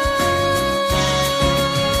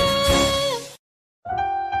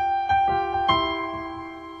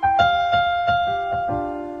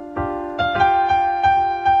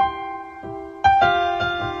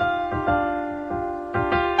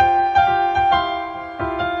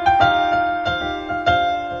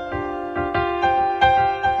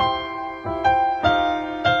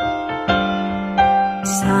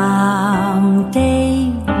 Someday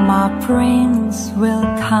my prince will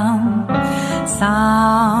come.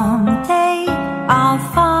 Someday I'll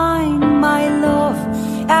find my love,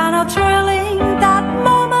 and how thrilling that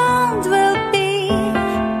moment will be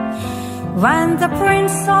when the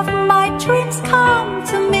prince of my dreams come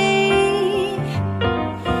to me.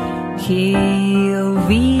 He'll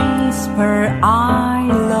whisper, I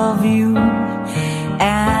love you,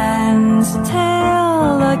 and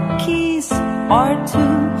tell a kiss or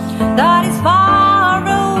two that is far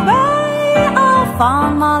away. I'll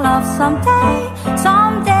find my love someday,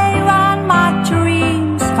 someday when my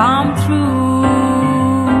dreams come true.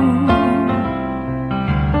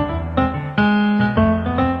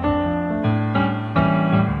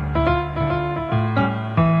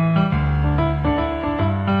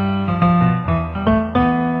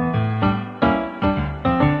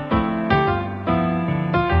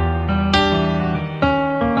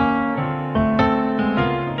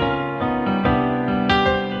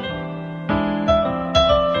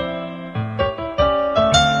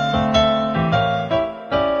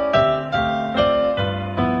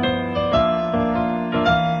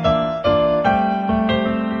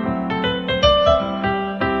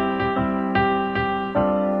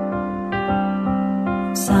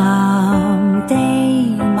 Someday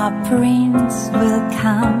my prince will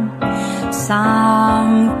come.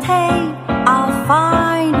 Someday I'll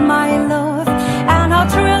find my love, and how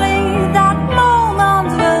thrilling that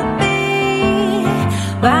moment will be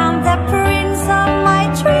when the prince of my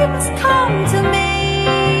dreams come to me.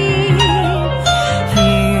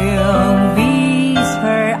 He'll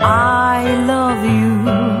whisper, I love you,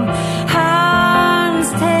 and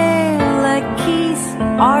tell a kiss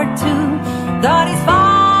or two that is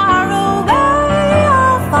far away.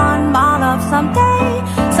 I'll find my love someday,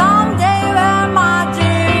 someday when my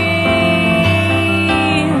dreams,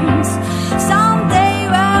 someday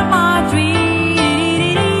when my dreams,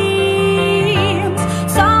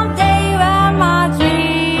 someday when my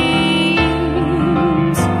dreams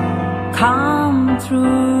come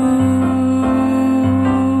true.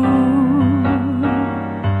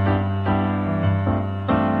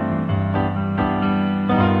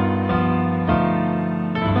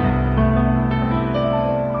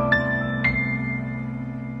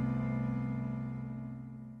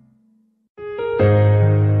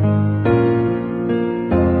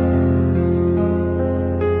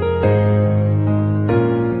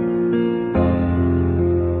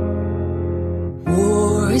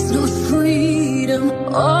 War is not freedom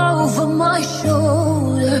over my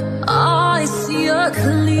shoulder. I see a a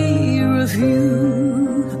clearer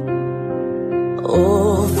view.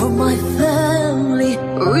 Oh, for my family,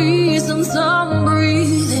 reasons I'm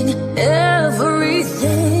breathing,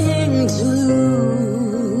 everything to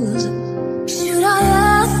lose. Should I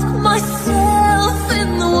ask myself in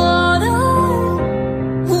the water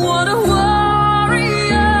what a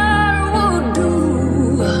warrior would do?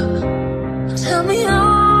 Tell me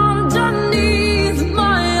underneath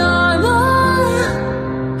my armor,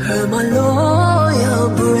 am I loyal,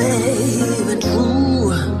 brave and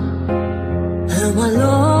true? Am I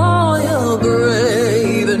loyal,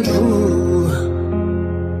 brave and true?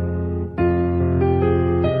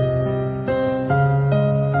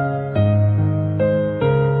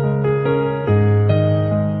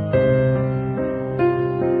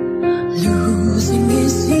 Losing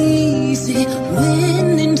is easy,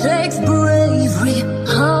 winning takes bravery.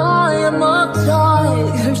 I am a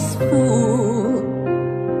tiger's fool.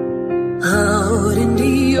 Out in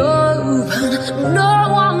the open, no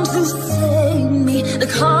one to save me. The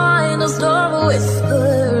kindest of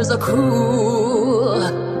whispers are cruel.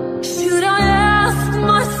 Should I ask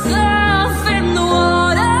myself in the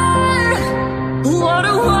water what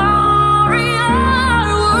a warrior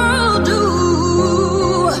will do?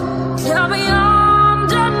 Tell me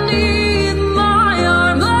underneath my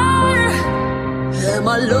armor, am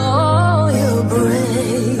I loyal,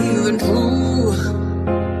 brave and true?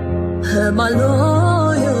 Am I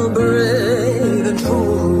loyal, brave and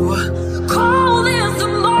true? Cold is the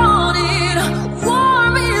morning,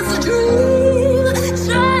 warm is the dream,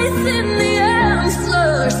 chasing the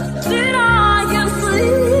answers that I can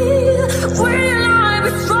see. Will I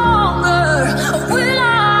be stronger? Will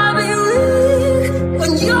I be weak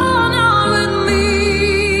when you're not with me?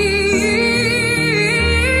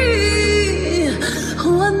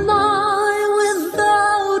 Who am I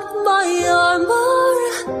without my armor?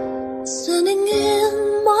 Standing in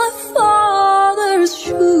my father's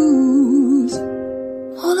shoes.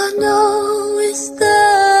 All I know is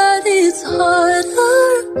that it's harder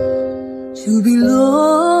to be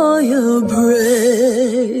loyal,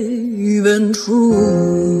 brave and true.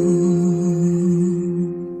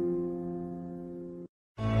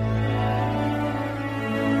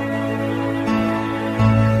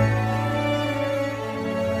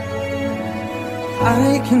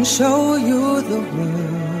 I can show you the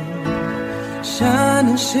world, shine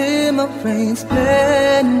and shimmer, rain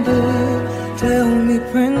splendor. Tell me,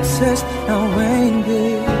 princess, now when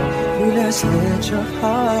did you last let your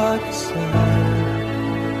heart decide?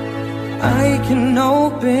 I can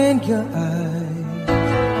open your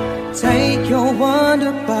eyes, take your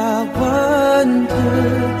wonder by wonder,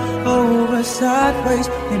 over, sideways,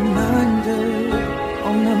 and under,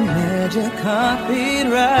 on the magic carpet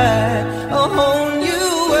ride, a whole new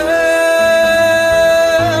world,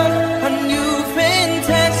 a new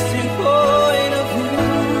fantastic point of view.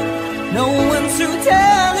 No one to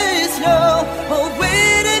tell us no, or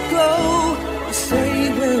where to go, or say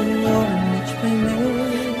we're on each way.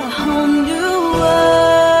 A whole new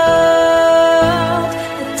world,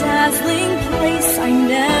 a dazzling place I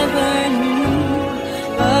never knew.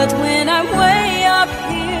 But when I'm way up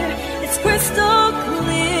here, it's crystal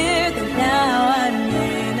clear that now I'm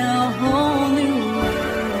in a whole new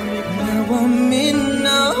world. Now I'm in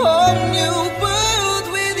a whole new world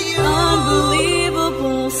with you.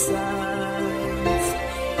 Unbelievable sights,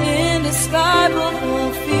 indescribable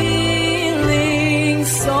feelings,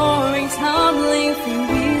 soaring, tumbling,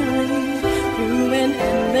 freewheeling through an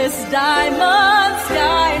endless diamond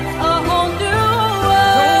sky. A whole new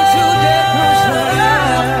world,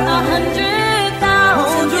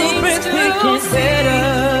 100,000 things to see.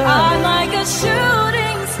 I'm like a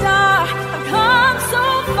shooting star, I've come so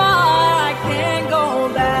far, I can't go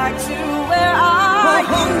back to where I A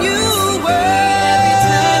whole new every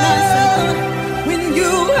turn I world when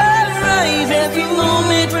you arrive. every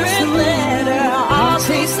moment different letter. I'll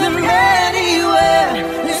chase them anywhere.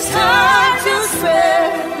 There's time to spare.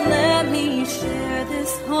 Let me show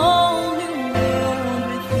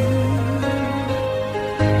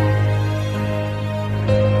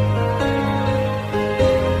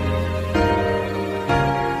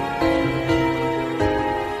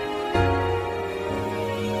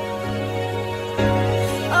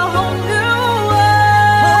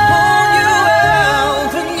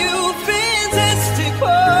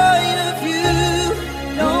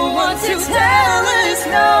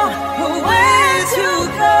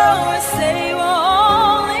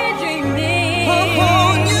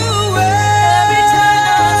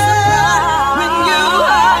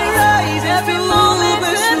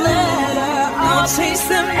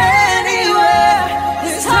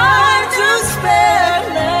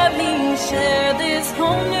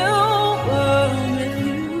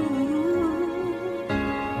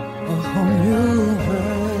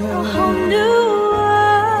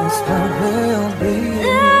where we'll be.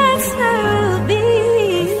 That's where we'll be.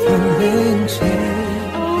 Feeling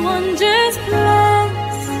change A wondrous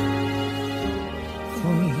place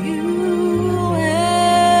for you. you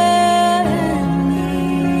and me.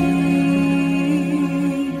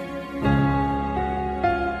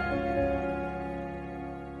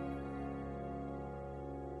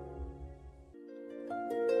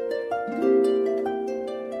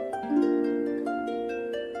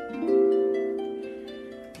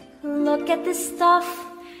 Look at this stuff,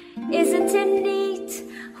 isn't it neat?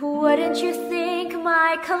 Wouldn't you think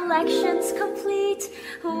my collection's complete?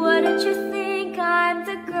 Wouldn't you think I'm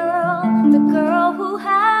the girl who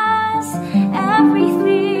has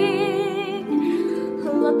everything?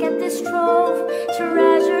 Look at this trove,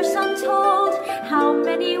 treasures untold. How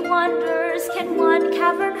many wonders can one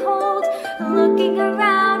cavern hold? Looking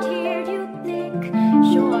around here, you think,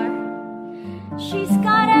 sure, she's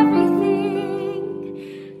got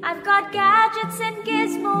everything. I've got gadgets and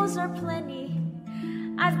gizmos are plenty.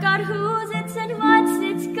 I've got who's its and what's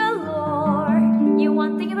its galore. You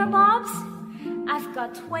want thingamabobs? I've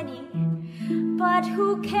got 20. But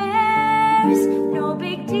who cares? No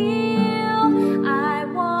big deal. I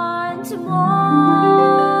want more.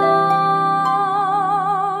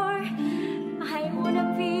 I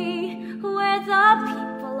wanna be where the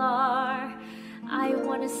people are. I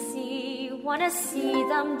wanna see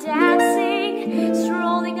them dancing,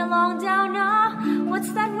 strolling along down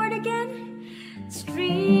what's that word again?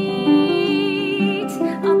 Street.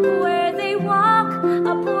 Up where they walk,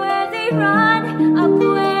 up where they run, up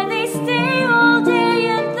where they stay all day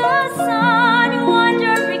in the sun,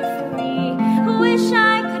 wandering free. Wish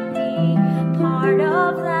I could be part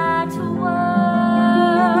of that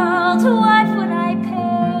world. What would I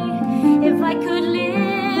pay if I could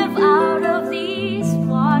live out of these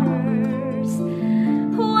waters?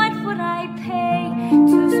 What would I pay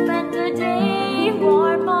to spend a day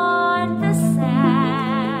warm on the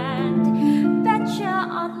sand? Betcha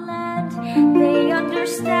on land they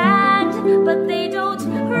understand, but they don't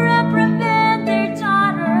reprimand their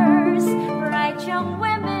daughters. Bright young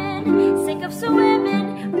women, sick of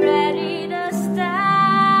swimming, ready to stand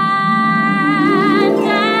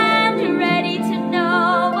and ready to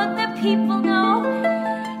know what the people know.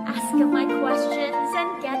 Ask them my questions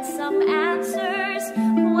and get some answers.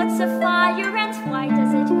 What's a fire and why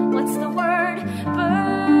does it? What's the word?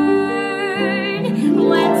 Burn.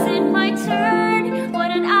 When's it my turn?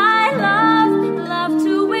 Wouldn't I love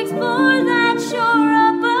to explore that shore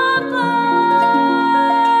up above,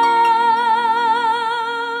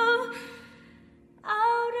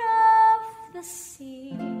 out of the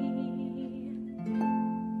sea?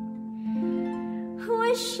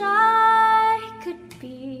 Wish I could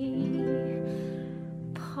be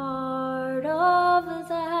part of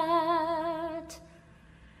that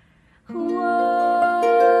world.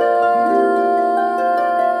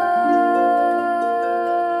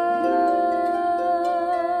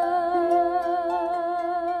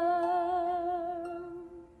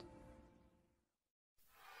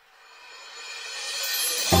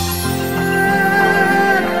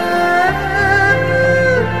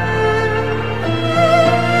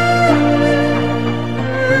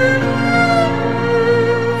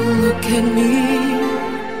 Look at me,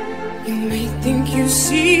 you may think you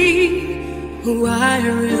see who I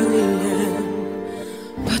really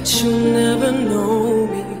am, but you'll never know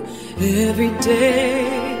me. Every day,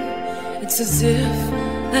 it's as if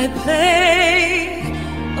I play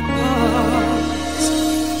a part.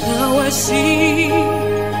 Now I see,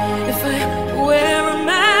 if I wear a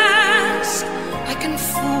mask, I can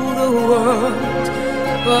fool the world,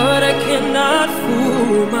 but I cannot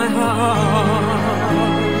fool my heart.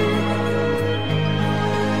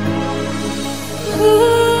 Who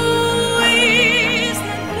is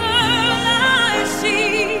the girl I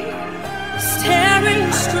see staring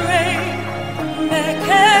straight back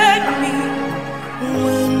at me?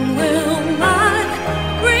 When will my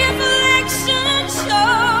reflection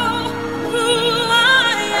show who I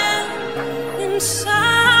am inside?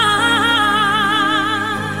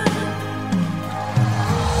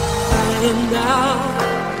 I am now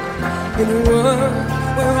in a world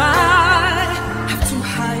where I have to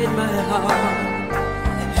hide my heart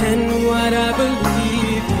and what I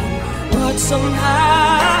believe in, but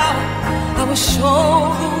somehow I will show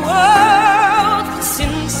the world what's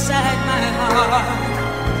inside my heart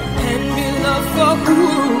and be loved for who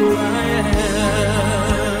I am.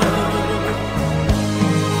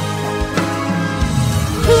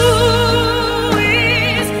 Who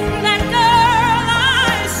is that girl I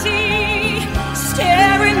see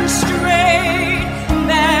staring straight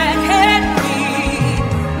back at me?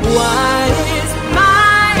 Why is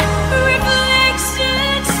my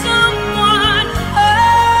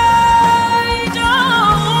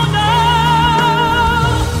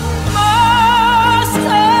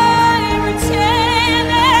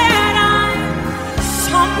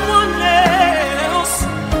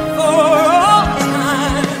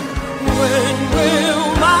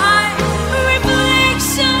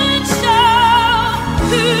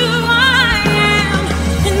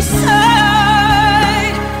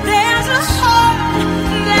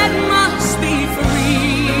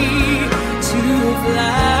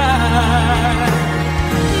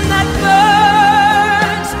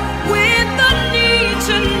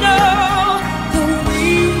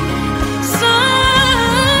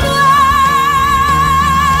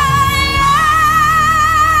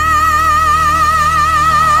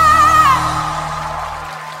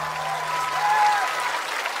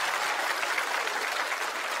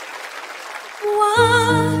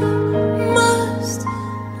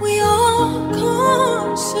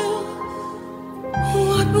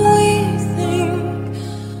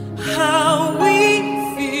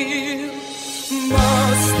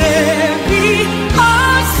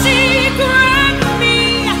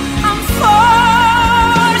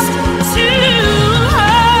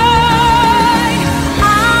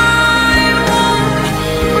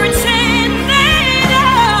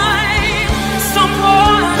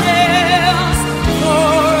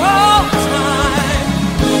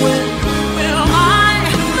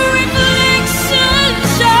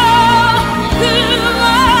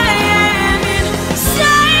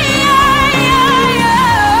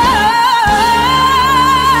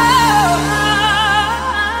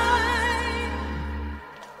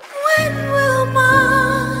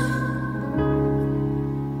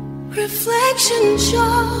fashion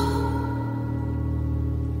show.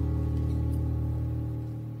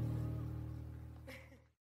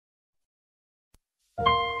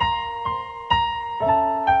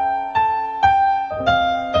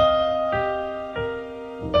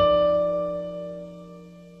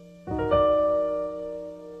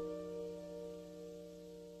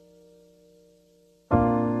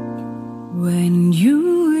 When you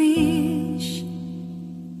wish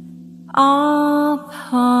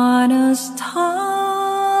upon a star,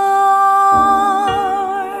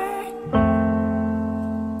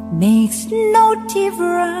 makes no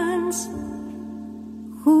difference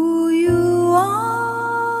who you are.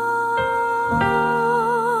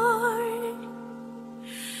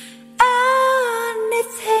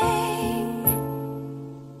 Anything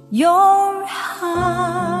your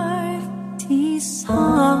heart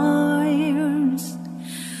desires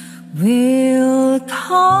will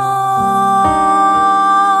come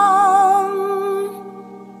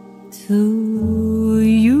to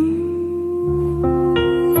you.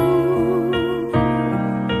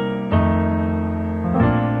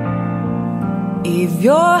 If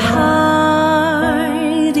your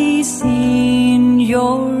heart is in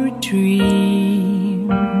your dream,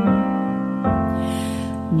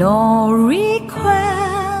 no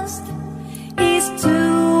request is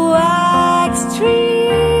too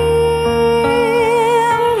extreme.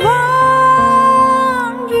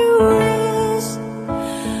 When you wish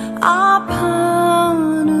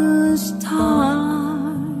upon a star,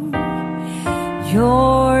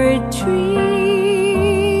 your dreamers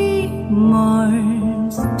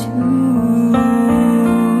too.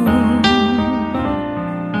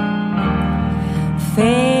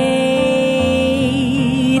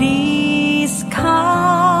 Fate is kind.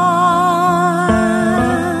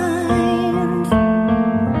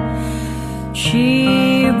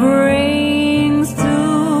 She brings to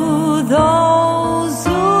those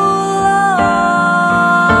who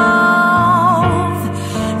love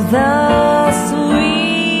the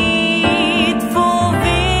sweet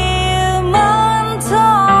fulfillment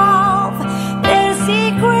of their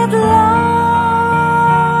secret longing.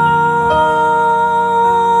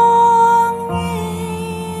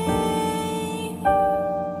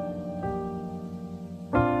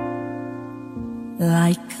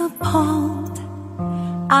 Like a bolt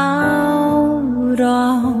out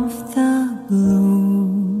of the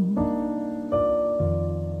blue,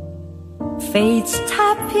 fate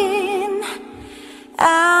steps in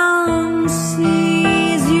and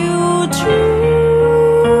sees you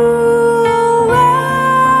through.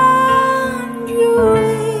 When you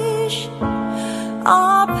wish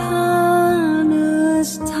upon a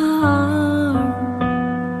star,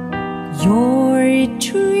 your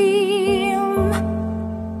dream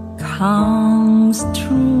comes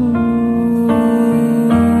true.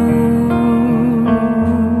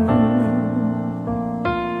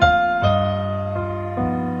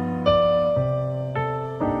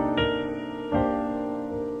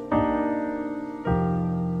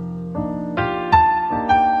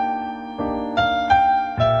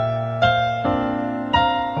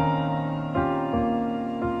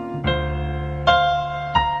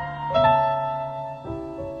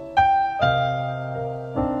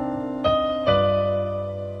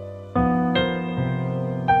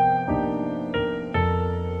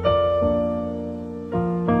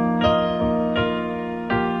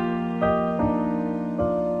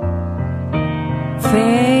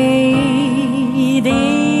 Fate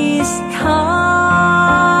is kind.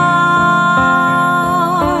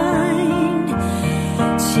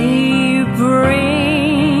 She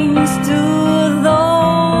brings to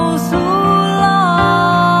those who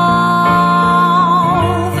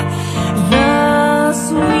love the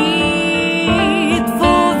sweet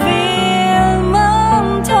fulfillment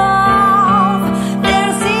of their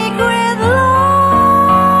secret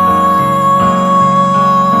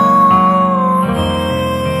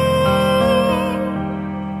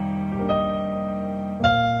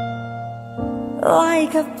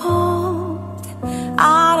like a bolt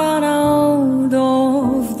out of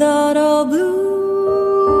the blue.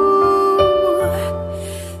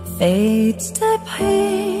 Fate step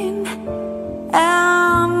in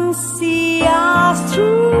and see us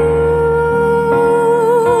through.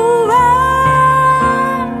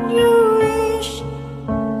 When you wish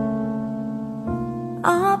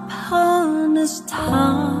upon a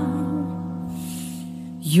star,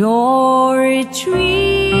 your dream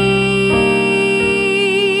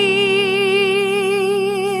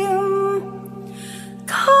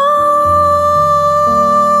come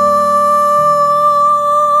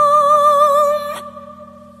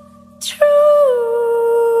true.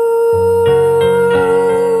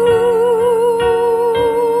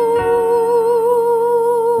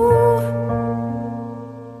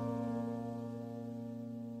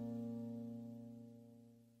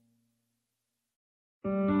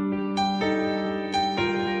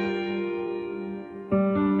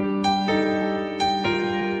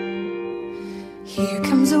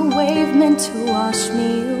 to wash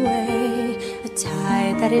me away, a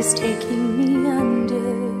tide that is taking me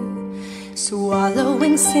under.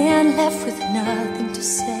 Swallowing sand, left with nothing to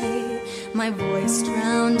say, my voice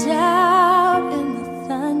drowned out in the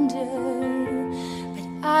thunder. But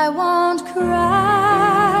I won't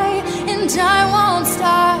cry, and I won't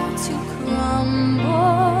start to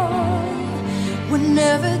crumble.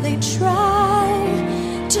 Whenever they try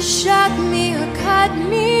to shut me or cut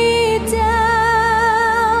me down,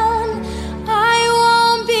 I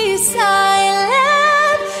won't be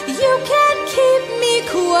silent. You can't keep me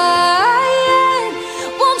quiet.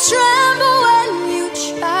 Won't tremble when you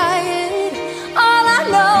try it. All I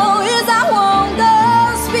know is I won't go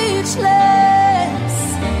speechless,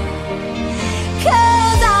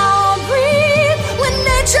 'cause I'll breathe when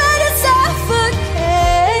they try to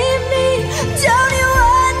suffocate me. Don't you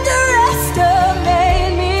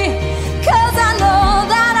underestimate me, 'cause I know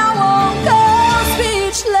that I won't go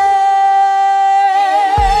speechless.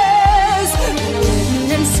 Written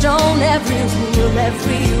in stone, every rule,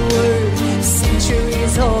 every word,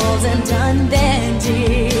 centuries old and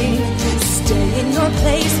unbending. Stay in your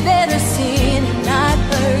place, better seen and not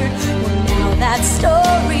heard. Well, now that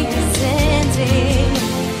story is ending.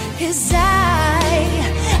 'Cause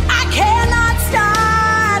I cannot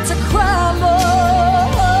start to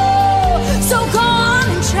crumble. So go on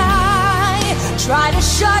and try to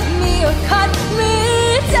shut me or cut me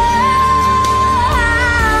down.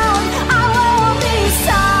 I won't be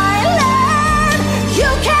silent. You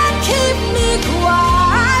can't keep me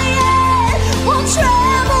quiet. Won't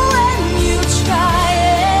tremble when you try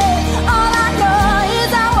it. All I know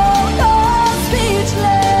is I won't go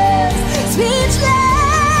speechless,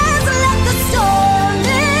 speechless. Let the storm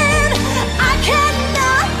in. I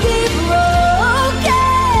cannot be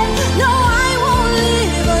broken. No, I won't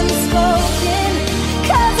live unspoken,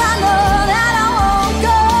 'cause I know that I won't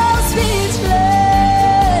go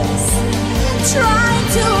speechless. Try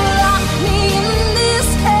to lock me in this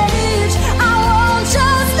cage. I won't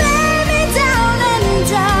just lay me down and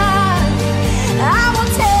die. I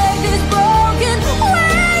will take these broken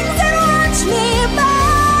wings and watch me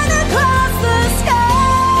burn across the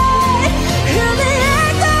sky. Hear the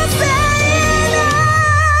echoes saying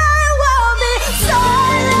I won't be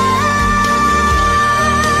silent.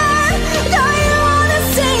 Don't you wanna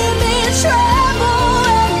see me tremble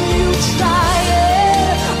when you try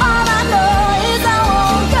it? All I know is I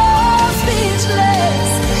won't go speechless,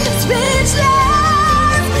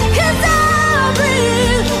 speechless. 'Cause I'll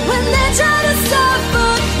breathe when they try to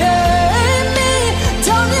suffocate me.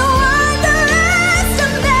 Don't you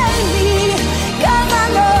underestimate me, 'cause I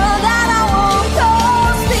know that I won't go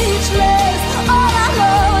speechless. All I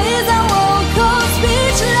know is I won't go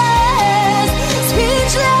speechless,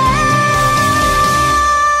 speechless.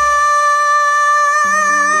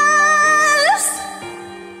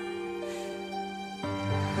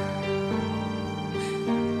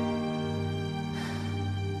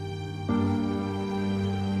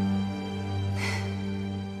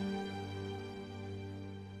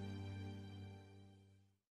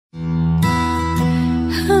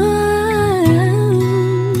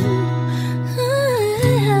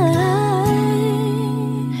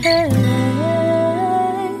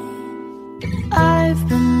 I've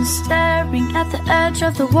been staring at the edge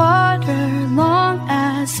of the water long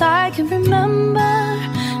as I can remember,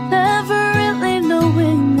 never really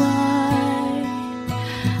knowing why.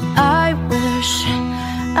 I wish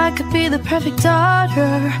I could be the perfect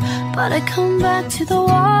daughter, but I come back to the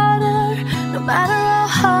water no matter how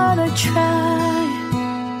hard I try.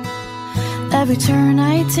 Every turn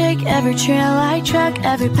I take, every trail I track,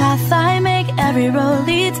 every path I make, every road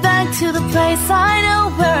leads back to the place I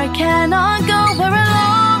know, where I cannot go, where I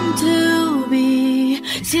long to be.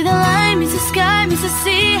 See the line meets the sky, meets the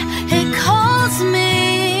sea, it calls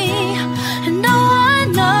me, and no one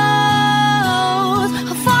knows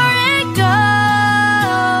how far it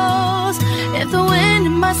goes. If the wind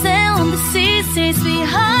in my sail on the sea stays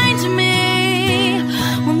behind me,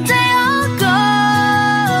 one day I'll go.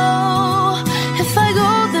 If I go,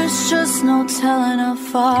 there's just no telling how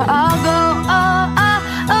far I'll go. Oh, oh,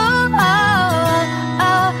 oh, oh,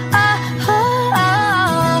 oh, oh, oh,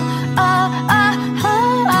 oh,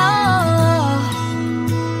 oh, oh.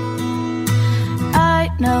 I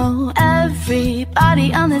know everybody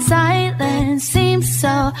on this island seems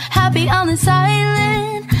so happy on this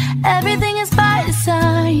island. Everything is by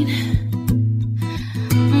design.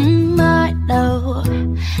 I know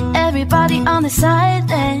everybody on this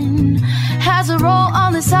island has a role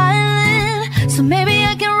on this island, so maybe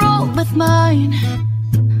I can roll with mine.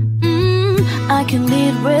 I can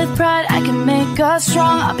lead with pride, I can make us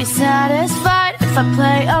strong. I'll be satisfied if if I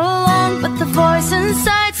play along, but the voice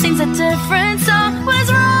inside sings a different song.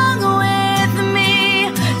 What's wrong with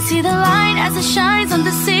me? See the light as it shines on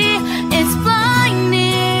the sea. It's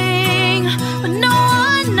blinding, but no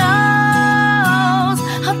one knows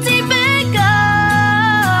how deep it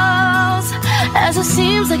goes. As it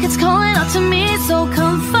seems like it's calling out to me, so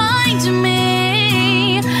come find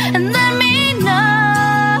me and let me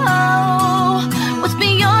know what's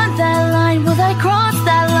beyond that line. Will I cross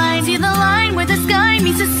that line? See the line where the sky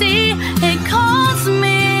meets the sea. It calls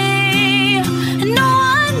me, and no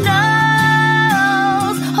one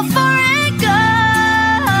knows how far it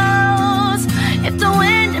goes. If the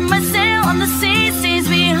wind in my sail on the sea stays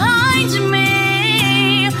behind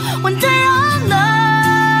me, one day I'll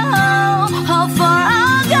know how far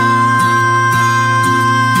I'll go.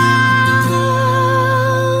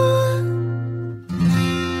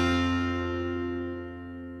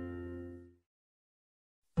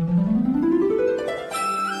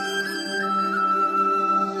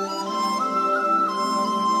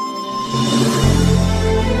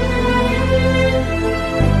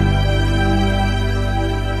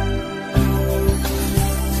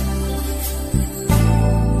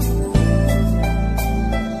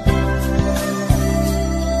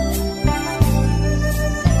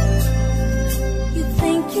 You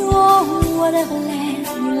think you own whatever land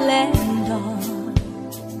you land on.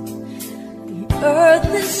 The earth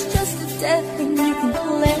is just a dead thing you can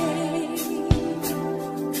claim.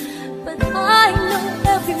 But I know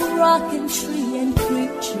every rock and tree and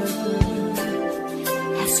creature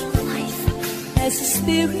has a life, has a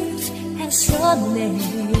spirit, has a name.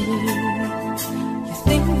 You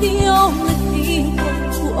think the only people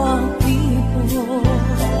who are people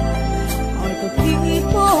are the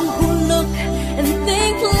people who look and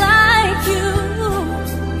think like you.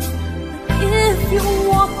 But if you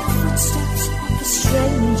walk the footsteps of a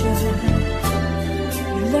stranger,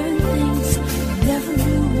 you learn things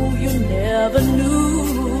you never knew.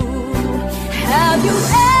 Have you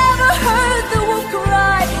ever heard the wolf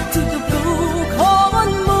cry to the blue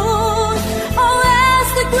corn moon? Or ask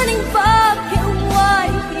the grinning bucket why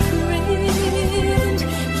he grinned?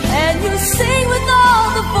 Can you sing with all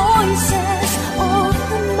the voices of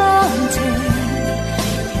the mountain?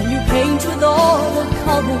 Can you paint with all the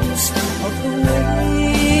colors of the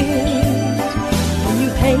wind? Can you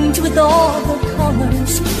paint with all the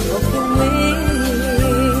colors of the wind?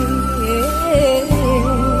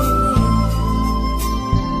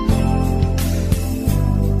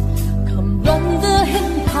 Come run the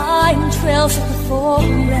hidden pine trails of the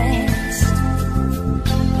forest.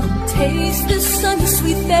 Come taste the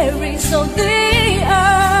sun-sweet berries of the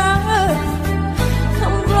earth.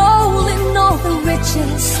 Come roll in all the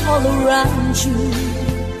riches all around you.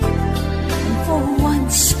 And for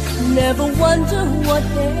once, never wonder what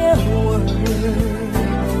they're worth.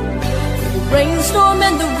 The rainstorm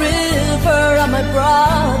and the river are my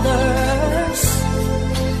brothers.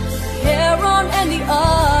 Heron and the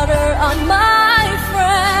otter are my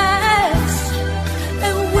friends.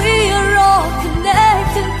 And we are all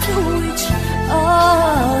connected to each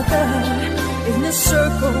other in a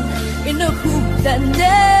circle, in a hoop that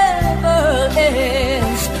never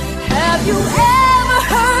ends. Have you ever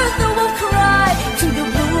heard the wolf cry to the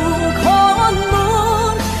blue corn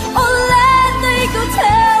moon? Or let the eagle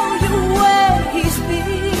tell you where he's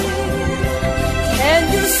been? Can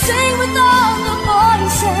you sing with all the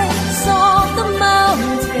voices of the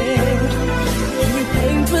mountain? Can you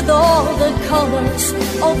paint with all the colors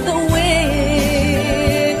of the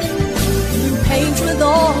wind? Can you paint with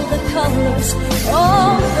all the colors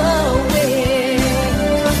of the wind?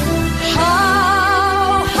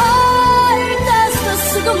 How high does the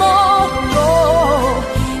sycamore grow?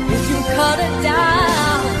 If you cut it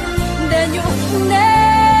down, then you'll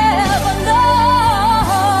never know.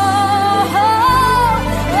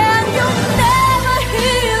 And you'll never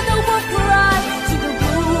hear the wolf cry to the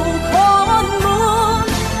blue corn moon.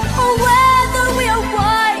 Or whether we are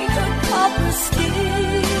white or copper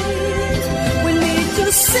skinned, we need to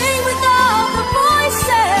sing with all the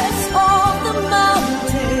voices of the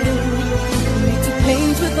mountain. We need to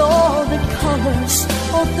paint with all the colors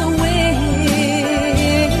of the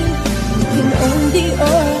wind. You can own the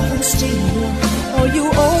earth and steal, or you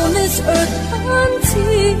own this earth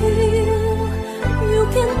until you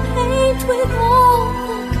can paint with all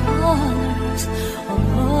the colors of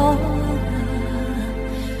the wind.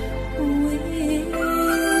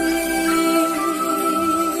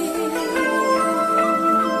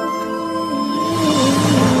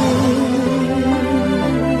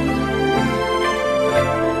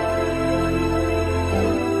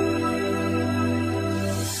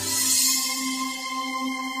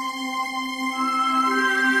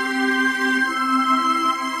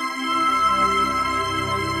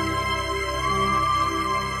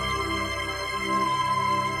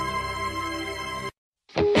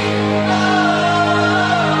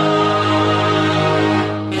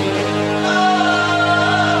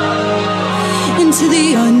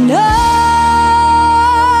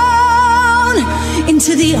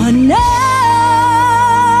 into the unknown,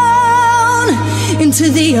 into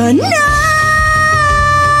the unknown.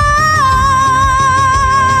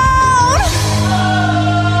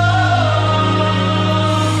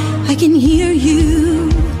 I can hear you,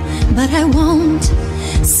 but I won't.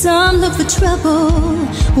 Some look for trouble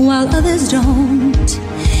while others don't.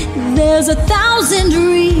 There's 1,000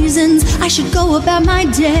 reasons I should go about my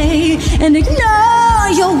day and ignore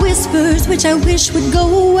your whispers, which I wish would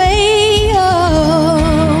go away. Oh.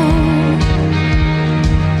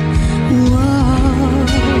 Whoa.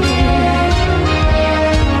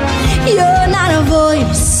 You're not a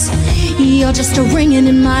voice, you're just a ringing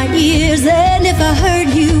in my ears. And if I heard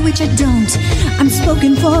you, which I don't, I'm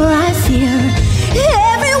spoken for, I fear.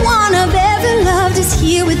 Everyone I've ever loved is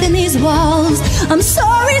here within these walls. I'm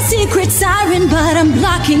sorry, secret siren, but I'm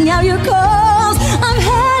blocking out your calls. I've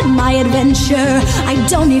had my adventure, I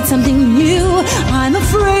don't need something new. I'm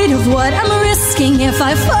afraid of what I'm risking if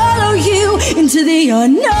I follow you into the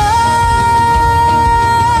unknown,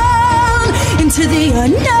 into the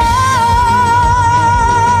unknown,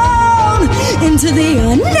 into the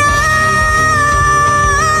unknown.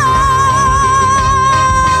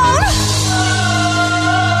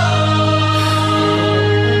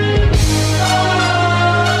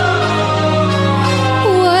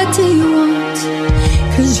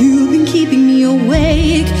 You've been keeping me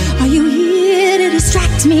awake. Are you here to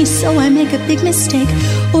distract me so I make a big mistake?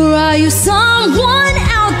 Or are you someone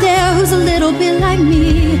out there who's a little bit like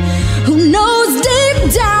me, who knows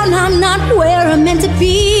deep down I'm not where I'm meant to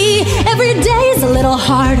be? Every day's a little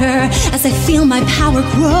harder as I feel my power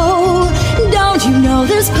grow. Don't you know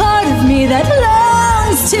there's part of me that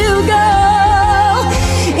longs to go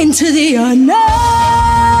into the unknown,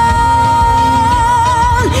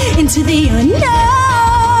 into the unknown,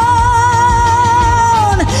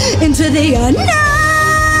 into the unknown.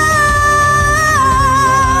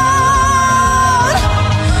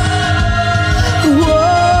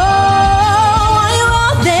 Whoa, are you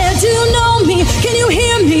out there? Do you know me? Can you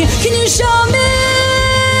hear me? Can you show me?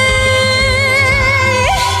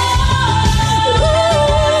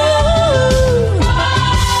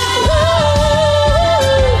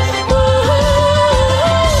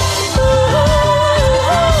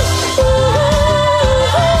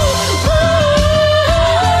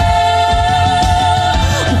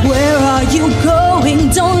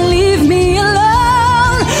 Don't leave me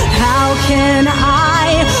alone. How can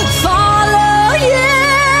I follow you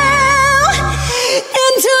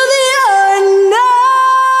into the unknown?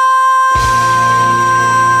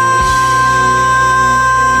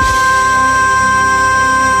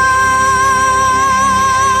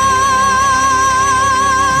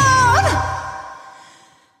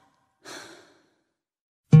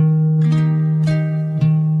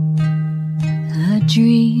 A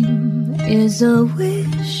dream is a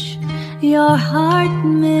wish your heart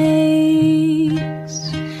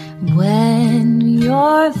makes when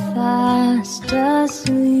you're fast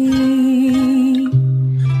asleep.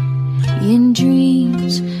 In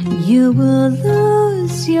dreams you will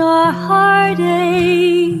lose your heartaches.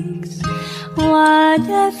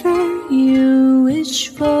 Whatever you wish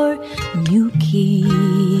for, you keep.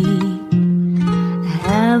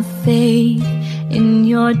 Have faith in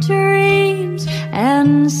your dreams,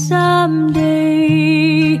 and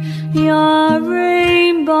someday your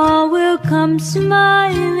rainbow will come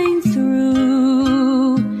smiling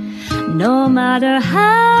through. No matter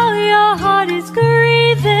how your heart is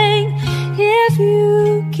grieving, if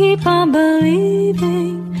you keep on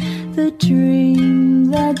believing, the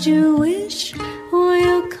dream that you wish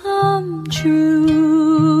will come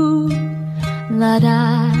true. La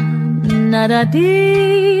da, la da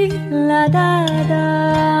dee, la da da.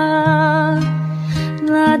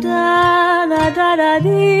 La da la da da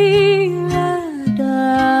dee, la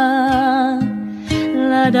da,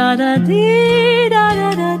 la da da dee, da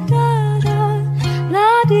da da da da, la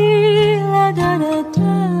dee, la da da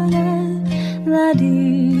da da, la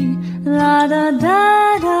dee, la da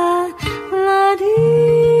da da, la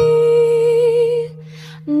dee.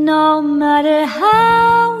 No matter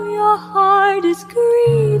how your heart is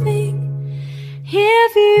grieving,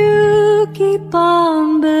 if you keep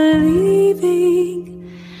on believing,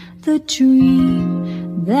 the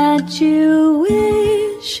dream that you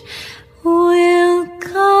wish will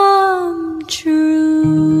come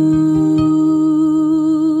true.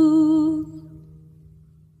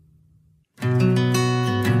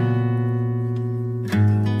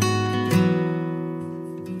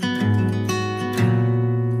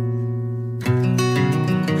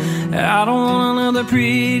 I don't want another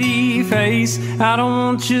pretty face. I don't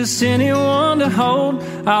want just anyone to hold.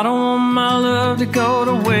 I don't want my love to go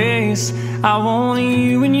to waste. I want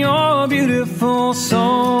you and your beautiful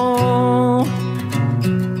soul.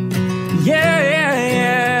 Yeah, yeah,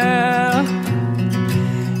 yeah.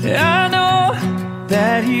 I know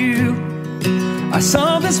that you are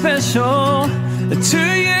something special. To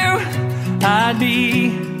you I'd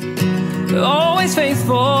be always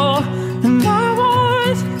faithful, and I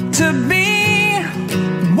want to be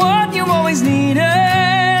what you always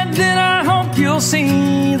needed. Then I hope you'll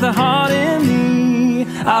see the heart in me.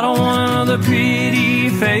 I don't want another pretty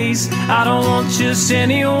face. I don't want just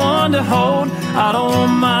anyone to hold. I don't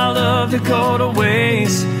want my love to go to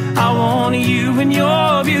waste. I want you and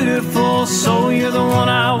your beautiful soul. You're the one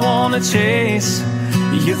I wanna chase.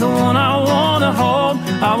 You're the one I wanna hold.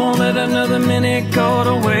 I won't let another minute go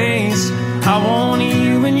to waste. I want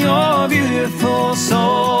you and your beautiful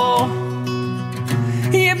soul.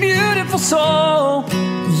 Your beautiful soul.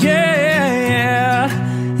 Yeah, yeah.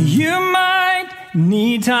 You might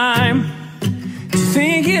need time to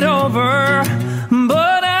think it over,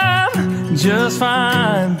 but I'm just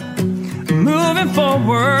fine moving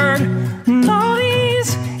forward. Not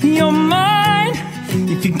ease your mind.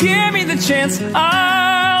 If you give me the chance,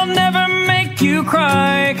 I'll never make you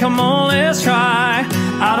cry. Come on, let's try.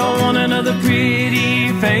 I don't want another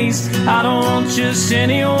pretty face. I don't want just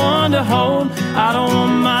anyone to hold. I don't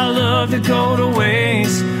want my love to go to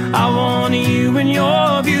waste. I want you and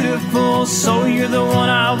your beautiful soul. You're the one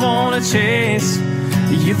I wanna chase.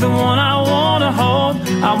 You're the one I wanna hold.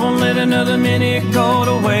 I won't let another minute go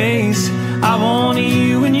to waste. I want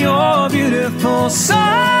you and your beautiful soul.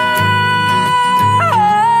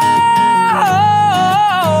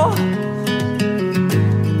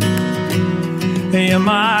 Am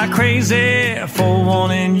I crazy for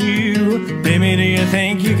wanting you? Baby, do you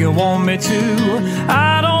think you could want me too?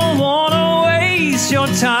 I don't wanna waste your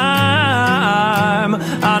time.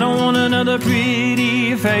 I don't want another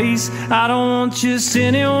pretty face. I don't want just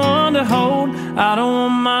anyone to hold. I don't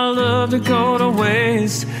want my love to go to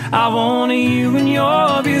waste. I want you and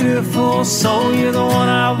your beautiful soul. You're the one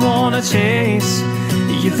I wanna chase.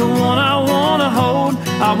 You're the one I wanna hold.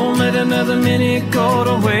 I won't let another minute go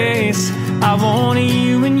to waste. I want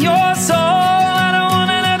you and your soul. I don't want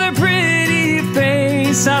another pretty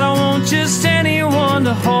face. I don't want just anyone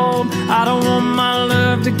to hold. I don't want my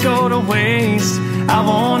love to go to waste. I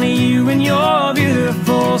want you and your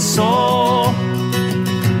beautiful soul.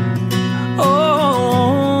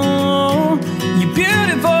 Oh, your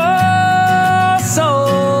beautiful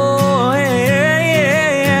soul. Yeah,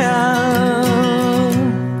 yeah, yeah.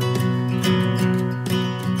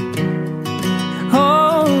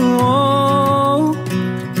 Oh,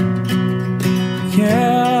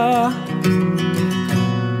 yeah.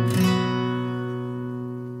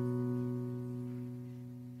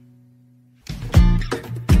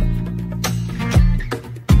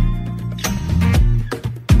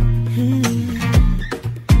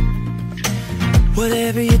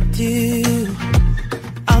 Whatever you do,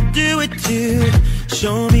 I'll do it too.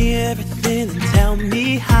 Show me everything and tell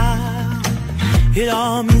me how. It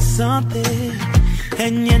all means something,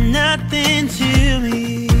 and you're nothing to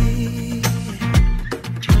me.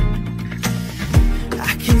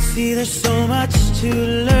 I can see there's so much to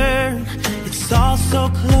learn. It's all so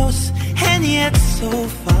close and yet so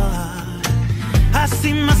far. I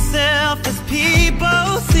see myself as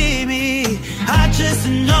people see me. I just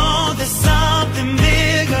know there's something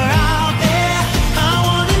bigger out there. I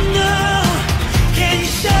wanna know, can you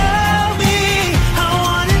show me? I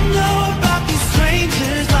wanna know about these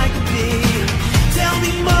strangers like me. Tell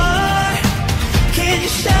me more, can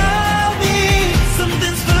you show me?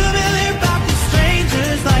 Something's familiar about these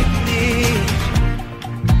strangers like me.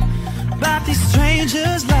 About these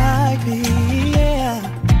strangers like me, yeah.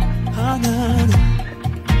 Oh, no, no.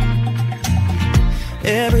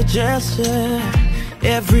 Every gesture,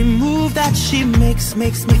 every move that she makes me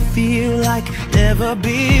feel like never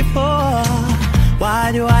before.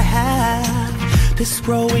 Why do I have this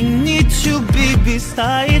growing need to be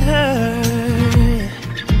beside her?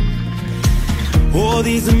 All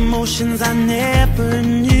these emotions I never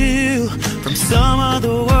knew, from some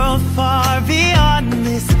other world far beyond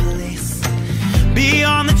this place,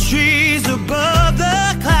 beyond the trees, above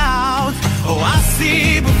the clouds. Oh, I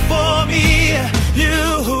see before me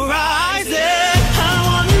new horizon. I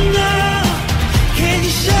wanna know, can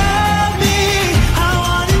you show me? I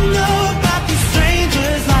wanna know about these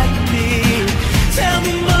strangers like me. Tell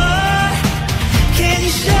me more, can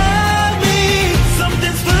you show me?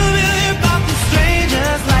 Something's familiar about these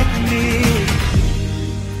strangers like me.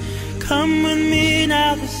 Come with me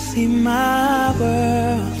now to see my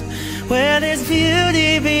world.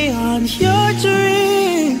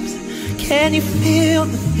 Can you feel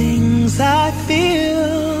the things I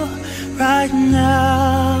feel right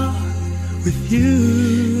now with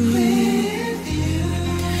you?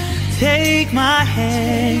 Take my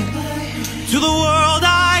hand to the world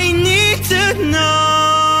I need to know.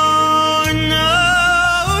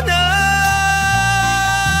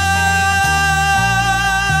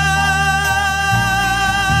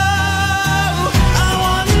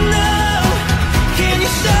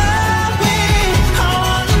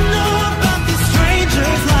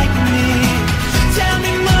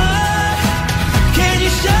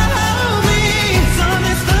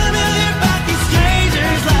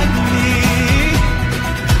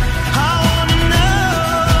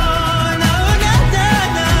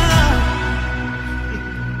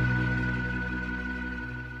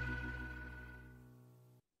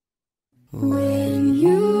 When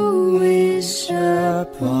you wish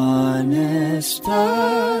upon a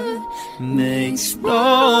star, makes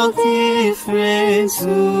no difference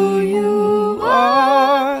who you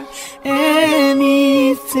are.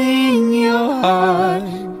 Anything your heart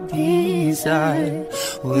desire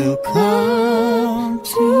will come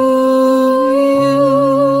to you.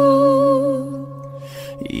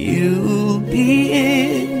 You'll be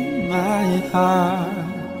in my heart.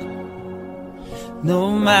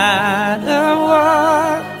 No matter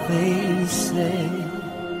what they say,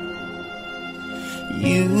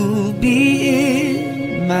 you'll be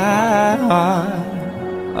in my heart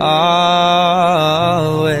always.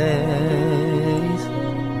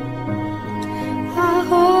 I'll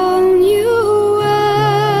hold you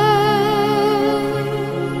up,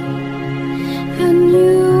 a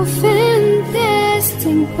new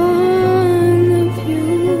fantastic point of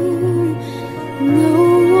view. No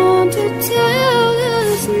one to tell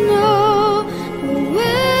know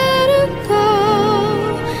where to go.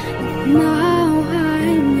 Now I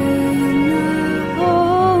may not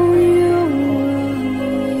hold you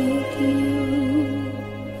with you.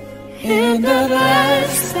 And at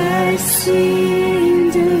last I see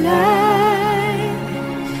the light,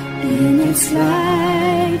 and it's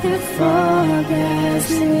like the fog has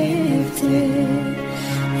lifted.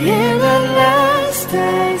 And at last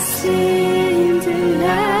I see the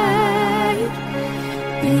light,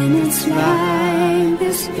 and it's like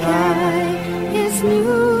the sky is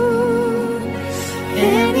new,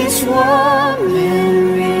 and it's warm and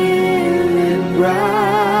really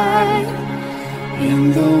bright, and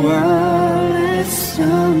the world has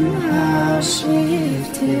somehow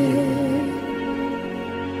shifted.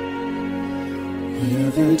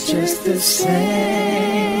 Never just the same,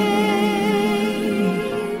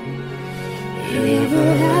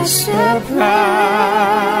 ever a surprise.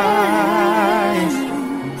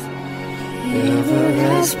 Ever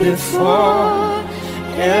as before,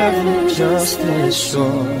 ever just as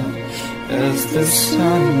sure as the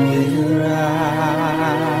sun will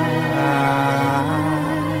rise.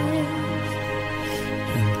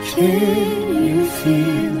 And can you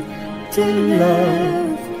feel the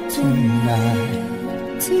love tonight?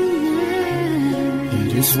 Tonight,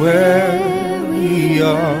 it is where we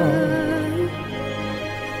are.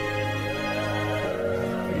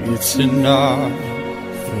 It's enough.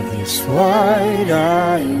 This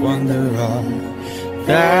wide-eyed wonder of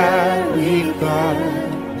that we got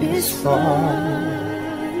this far.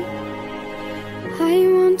 I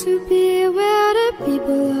want to be where the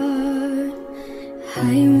people are.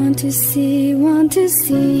 I want to see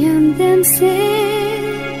and then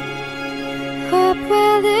sing. Up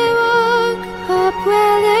where they walk, up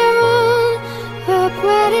where they run, up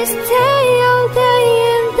where they stay all day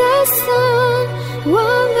in the sun,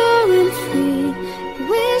 wandering free.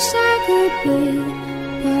 Wish I could be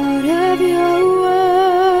part of your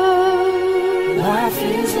world. Life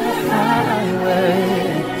is a highway,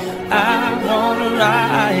 I'm gonna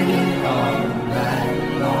ride it all night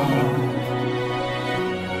long.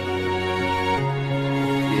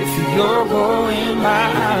 If you're going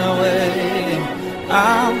my way,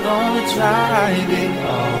 I'm gonna drive it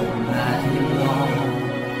all night long.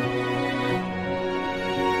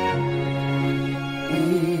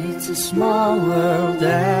 It's a small world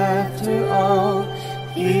after all.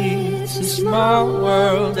 It's a small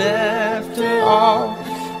world after all.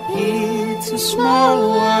 It's a small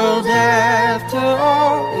world after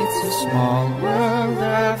all. It's a small world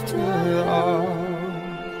after all.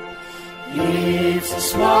 It's a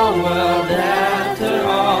small world after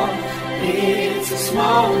all. It's a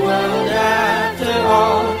small world after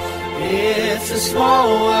all. It's a small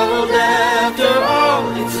world after all.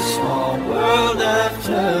 It's a small world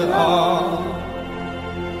after all.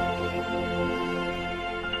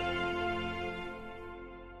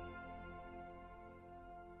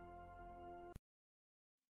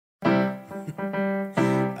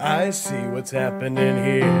 I see what's happening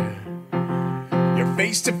here. You're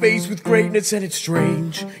face to face with greatness and it's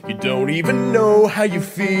strange. You don't even know how you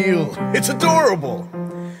feel. It's adorable.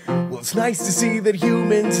 Well, it's nice to see that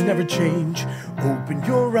humans never change. Open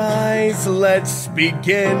your eyes, let's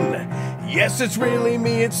begin. Yes, it's really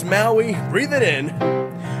me, it's Maui. Breathe it in.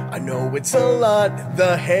 I know it's a lot,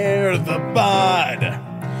 the hair, the bod.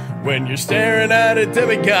 When you're staring at a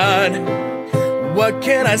demigod, what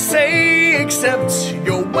can I say except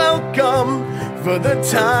you're welcome? For the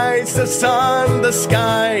tides, the sun, the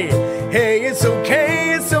sky. Hey, it's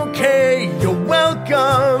okay, you're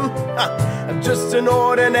welcome. I'm just an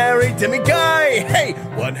ordinary demiguy. Hey,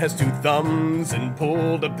 one has two thumbs and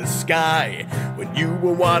pulled up the sky. When you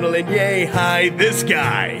were waddling yay high, this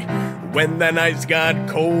guy. When the nights got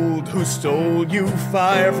cold, who stole you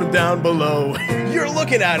fire from down below? You're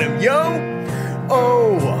looking at him, yo.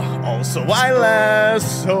 Oh, also I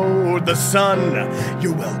lassoed the sun.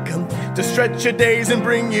 You're welcome to stretch your days and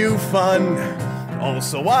bring you fun.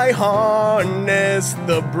 Also I harness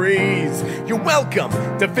the breeze. You're welcome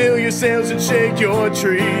to fill your sails and shake your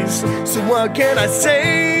trees. So what can I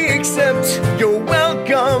say except you're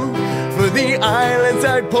welcome? For the islands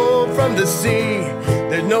I pulled from the sea,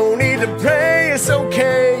 there's no need to pray, it's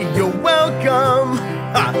okay, you're welcome.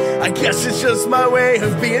 I guess it's just my way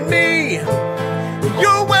of being me.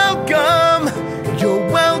 You're welcome, you're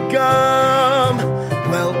welcome.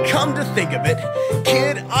 Well, come to think of it,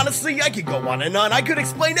 kid, honestly, I could go on and on. I could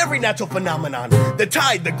explain every natural phenomenon. The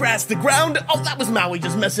tide, the grass, the ground. Oh, that was Maui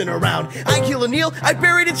just messing around. I killed an eel, I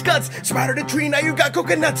buried its guts. Sprouted a tree, now you got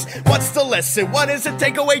coconuts. What's the lesson? What is the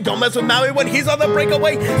takeaway? Don't mess with Maui when he's on the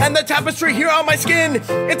breakaway. And the tapestry here on my skin,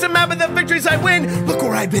 it's a map of the victories I win. Look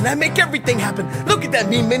where I've been, I make everything happen. Look at that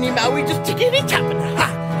me mini Maui just ticking and tapping. Ha,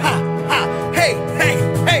 ha, ha. Hey, hey,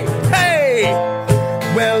 hey, hey.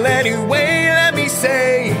 Well, anyway, let me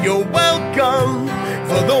say you're welcome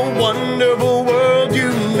for the wonderful world you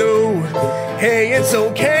know. Hey, it's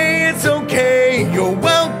okay, you're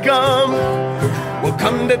welcome. Well,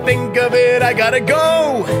 come to think of it, I gotta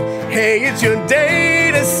go. Hey, it's your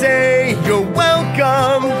day to say you're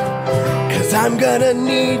welcome. Cause I'm gonna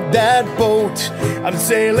need that boat. I'm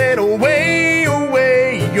sailing away,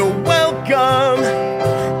 away, you're welcome.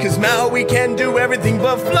 Cause now we can do everything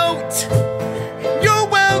but float. You're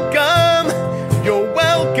welcome, you're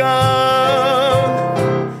welcome.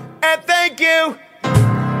 And thank you.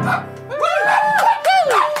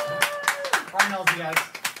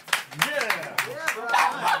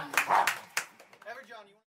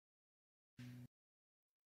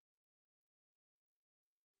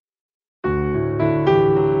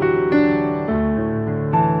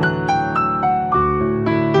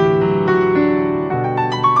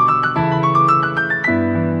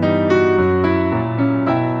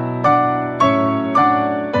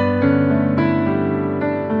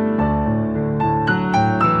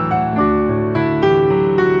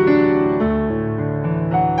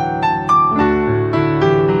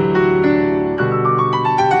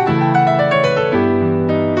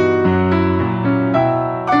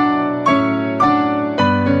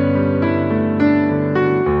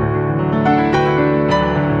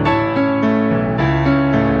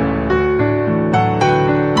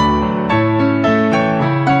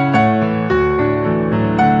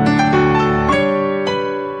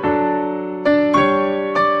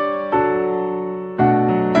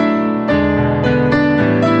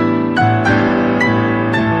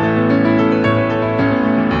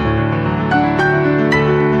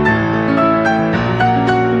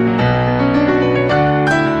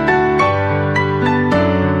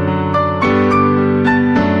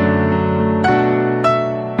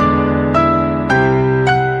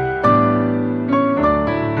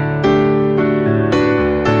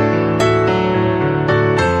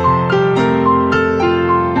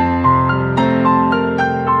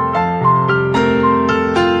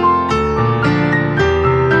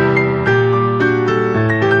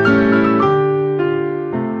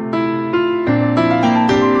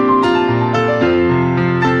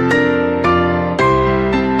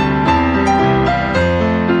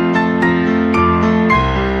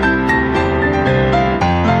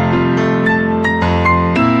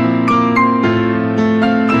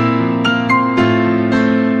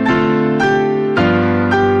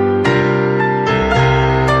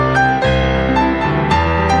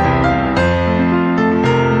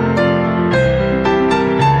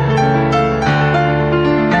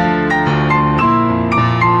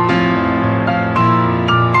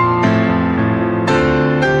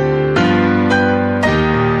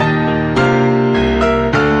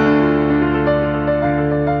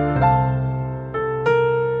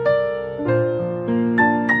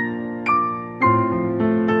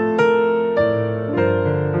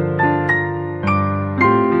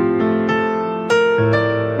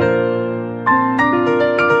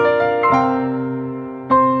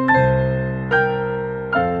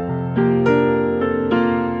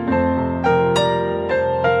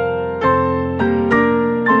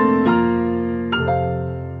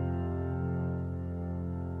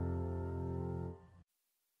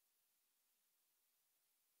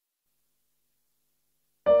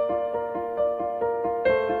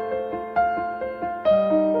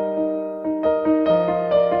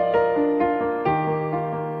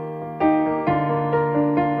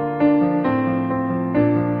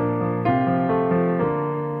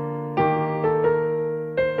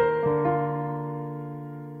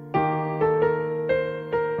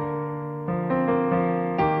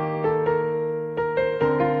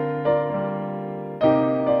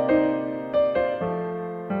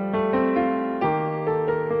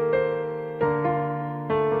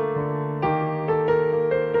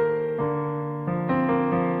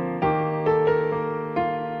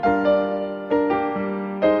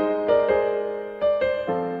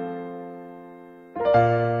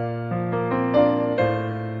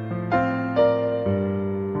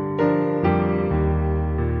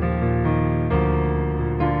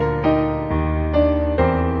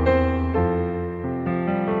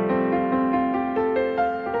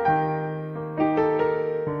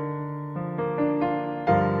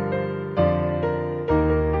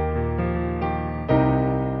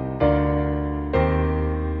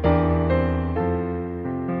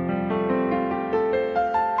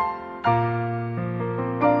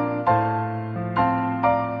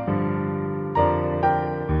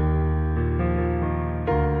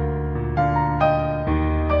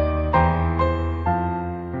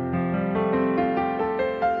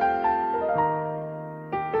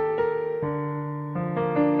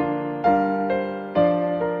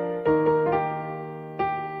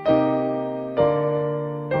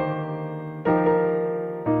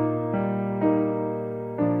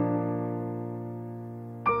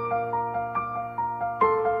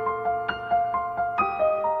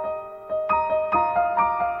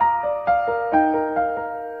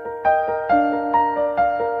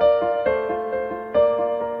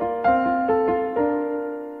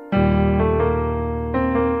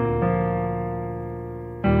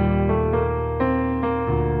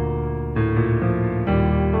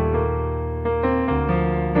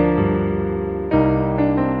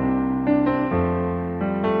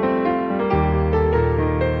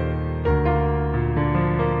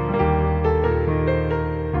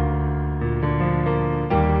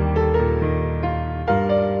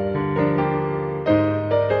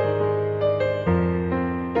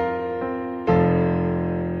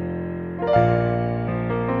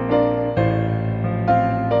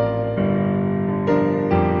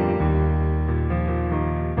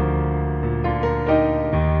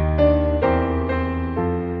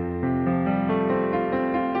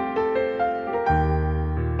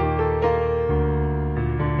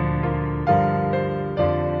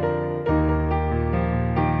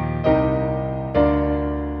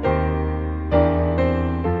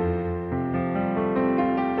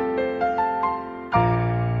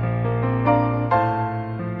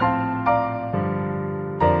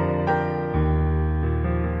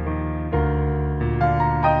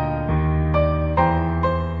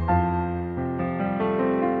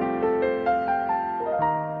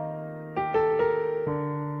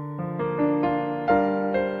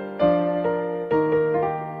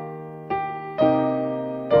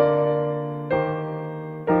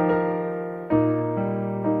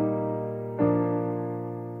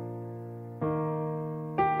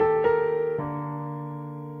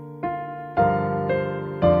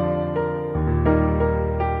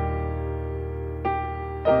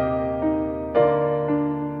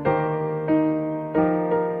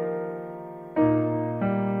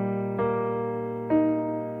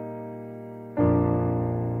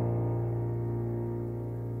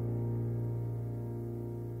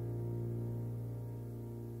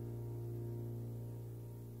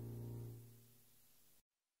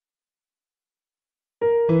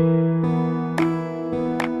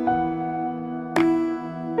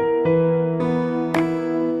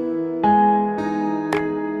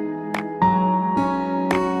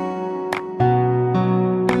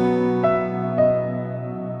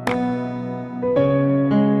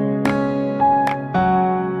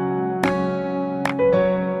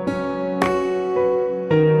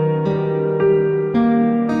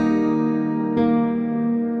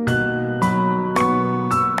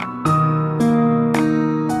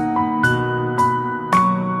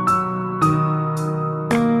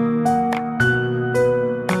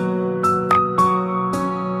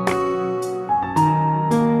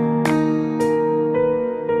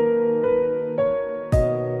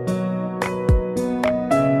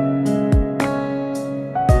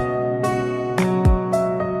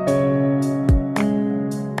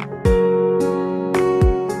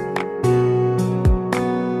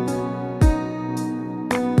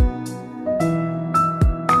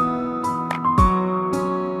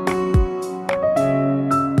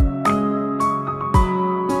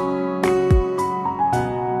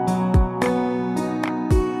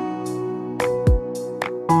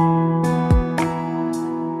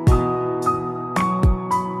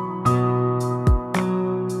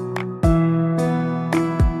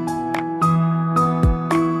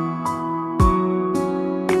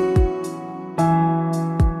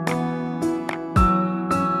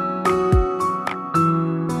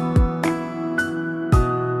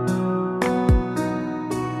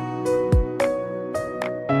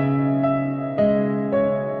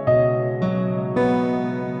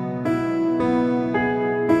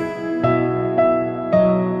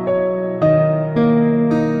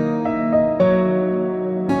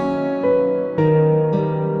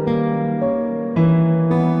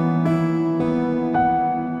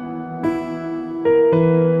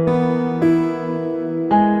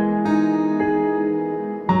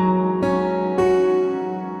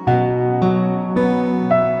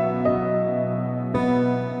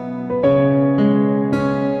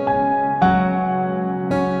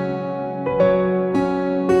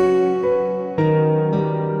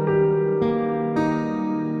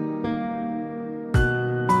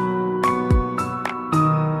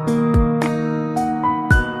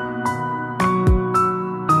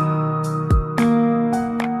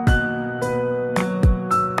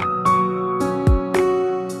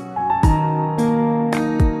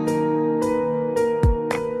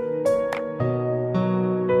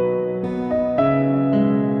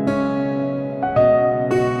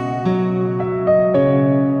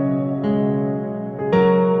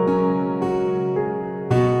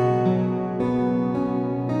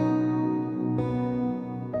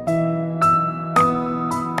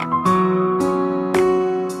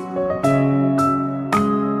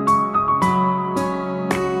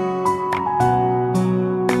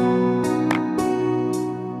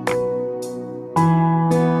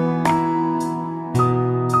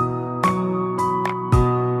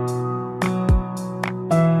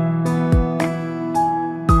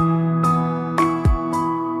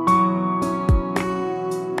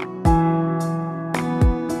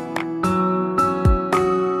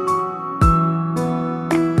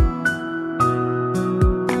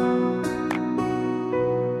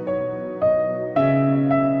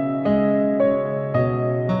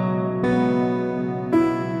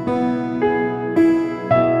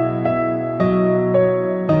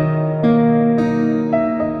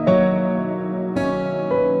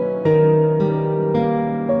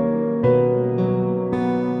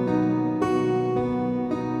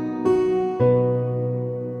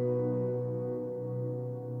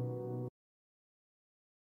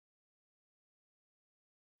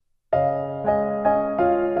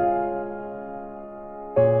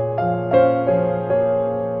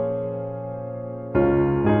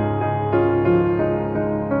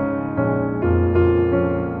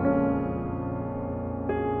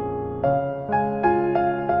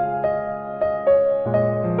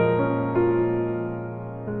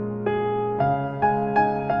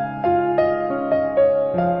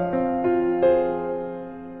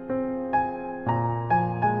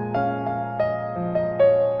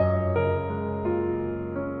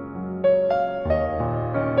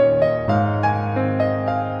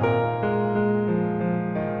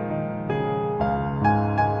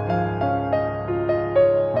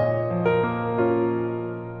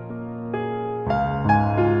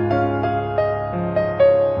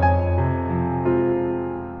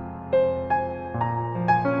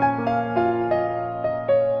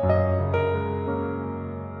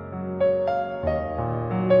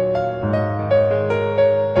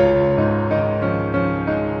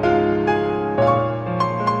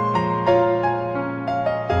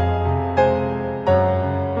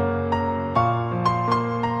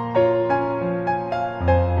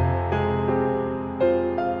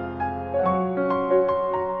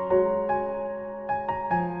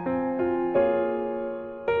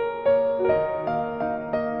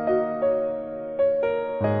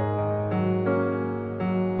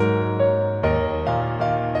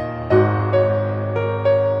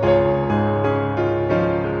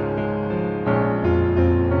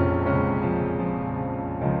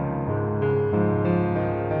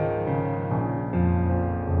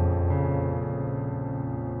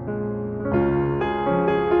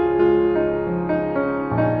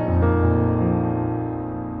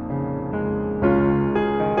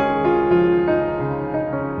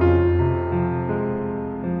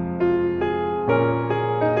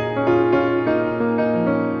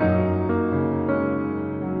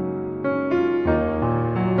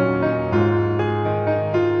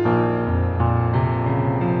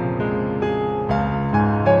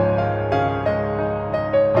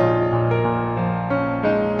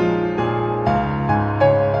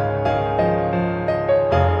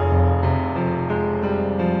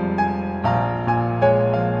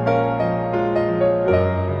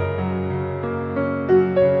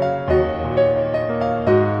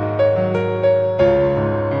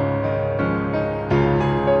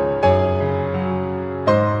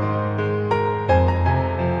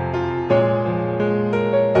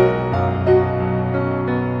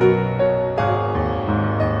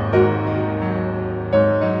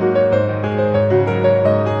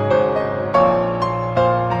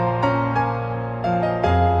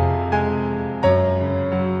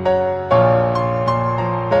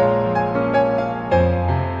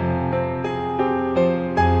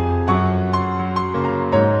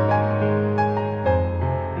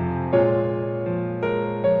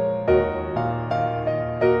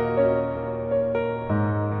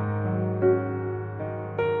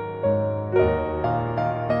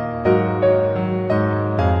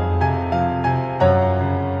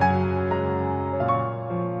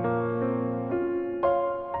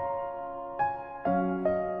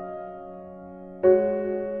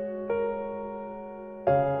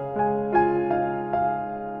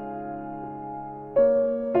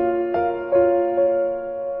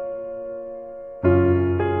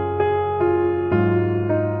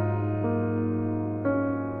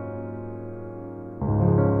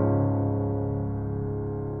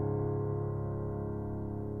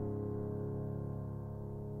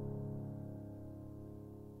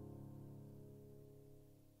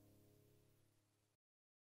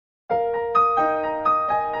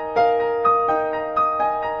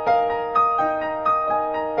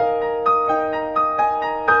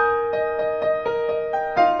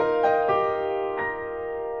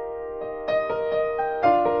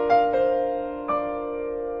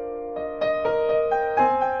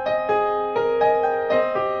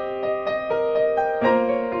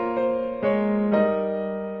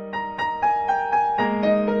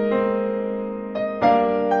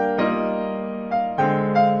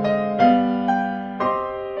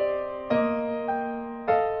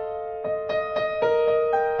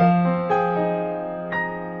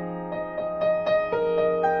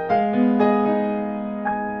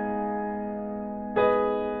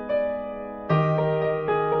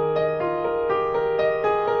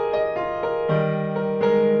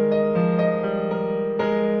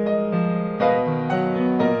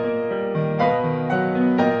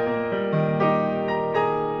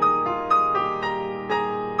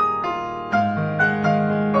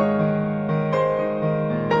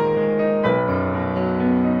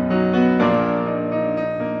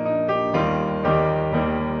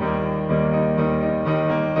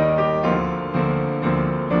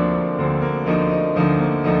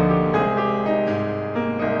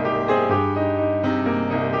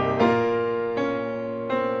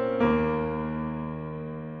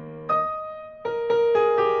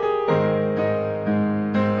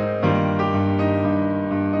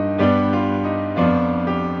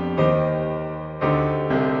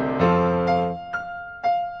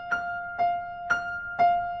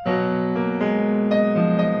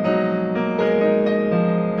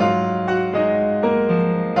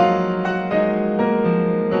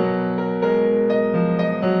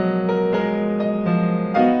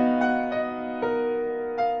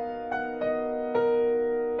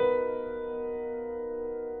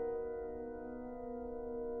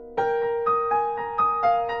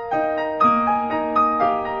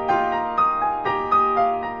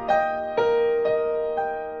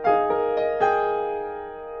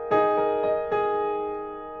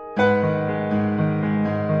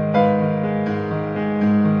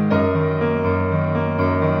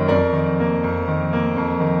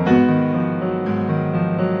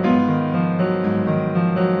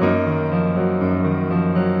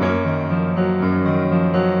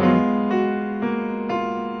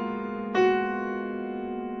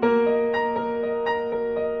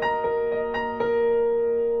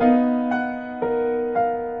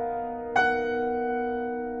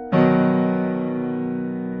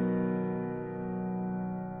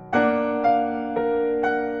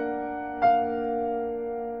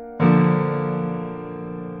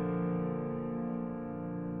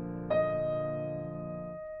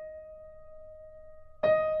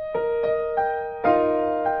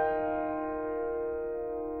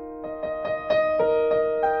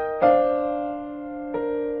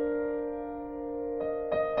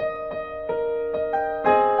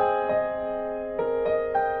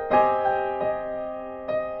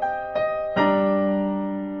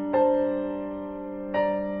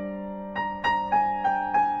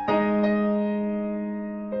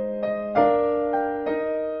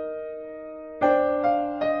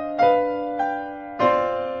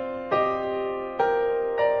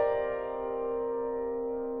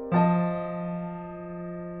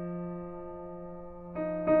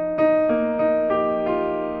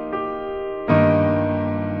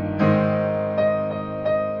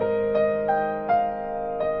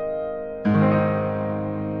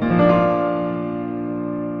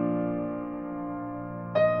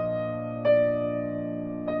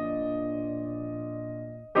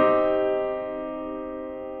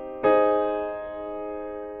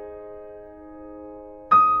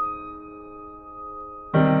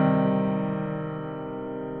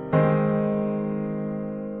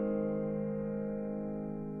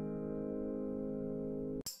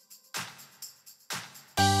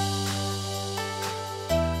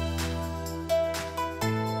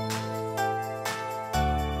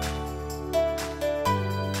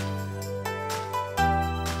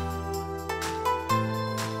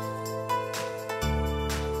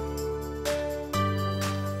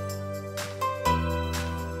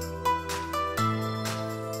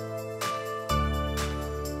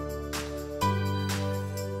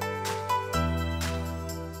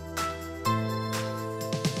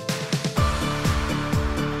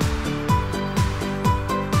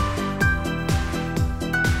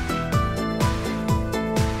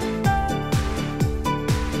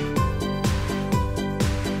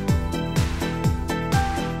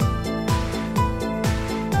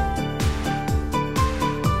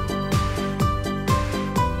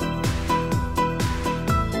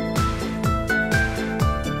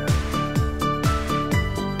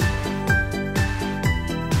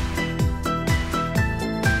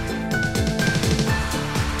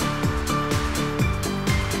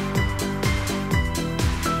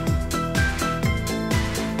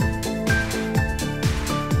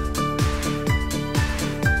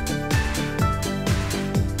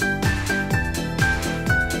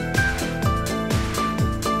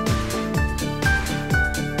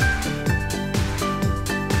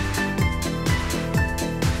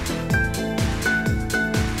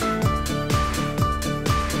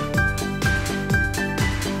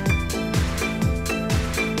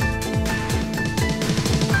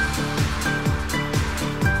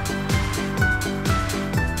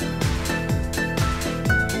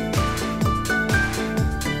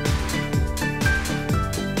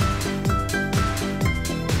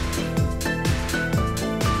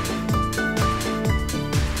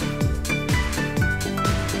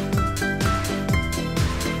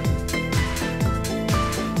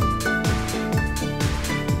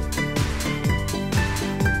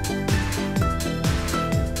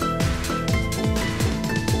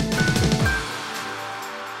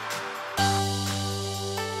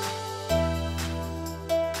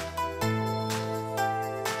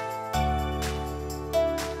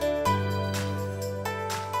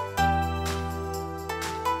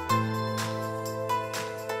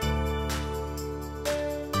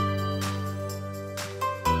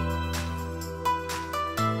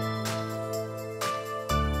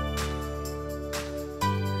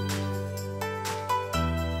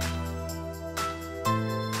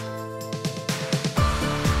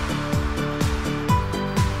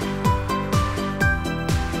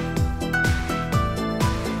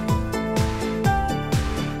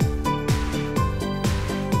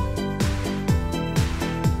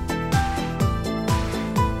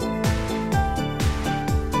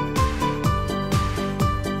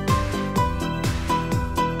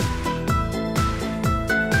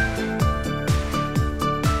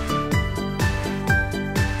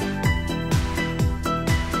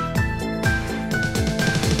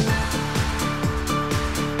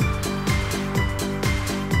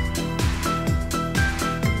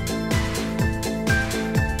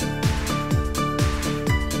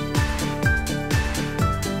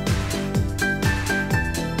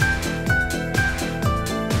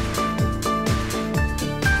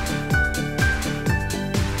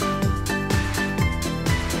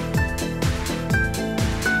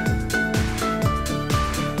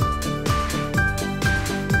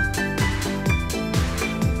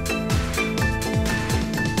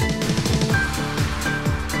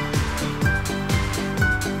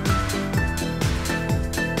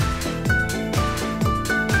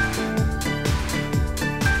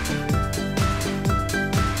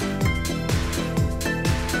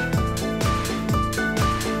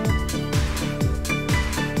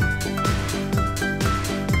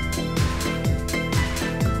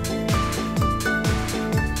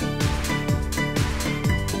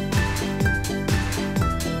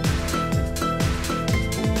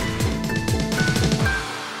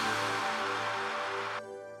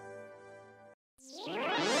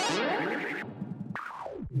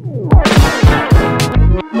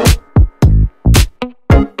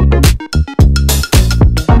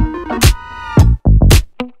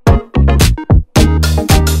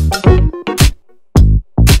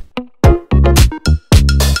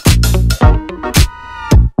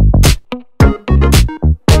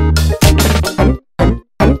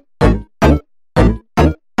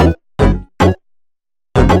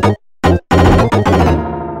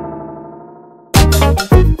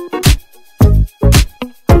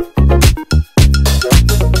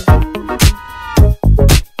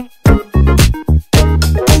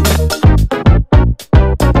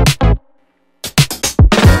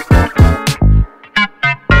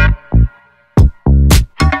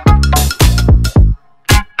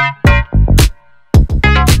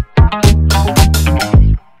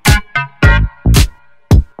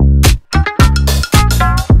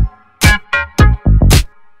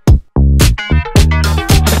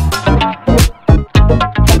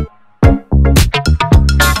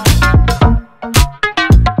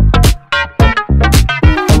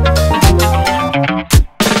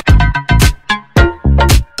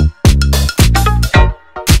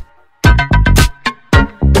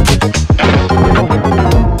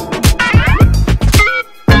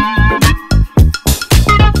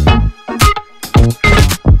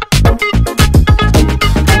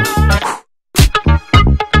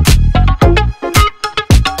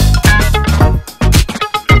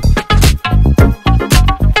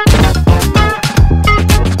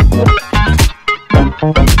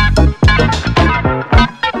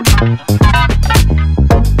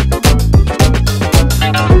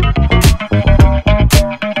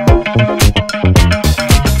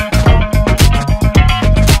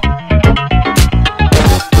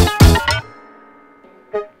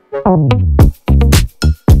 you.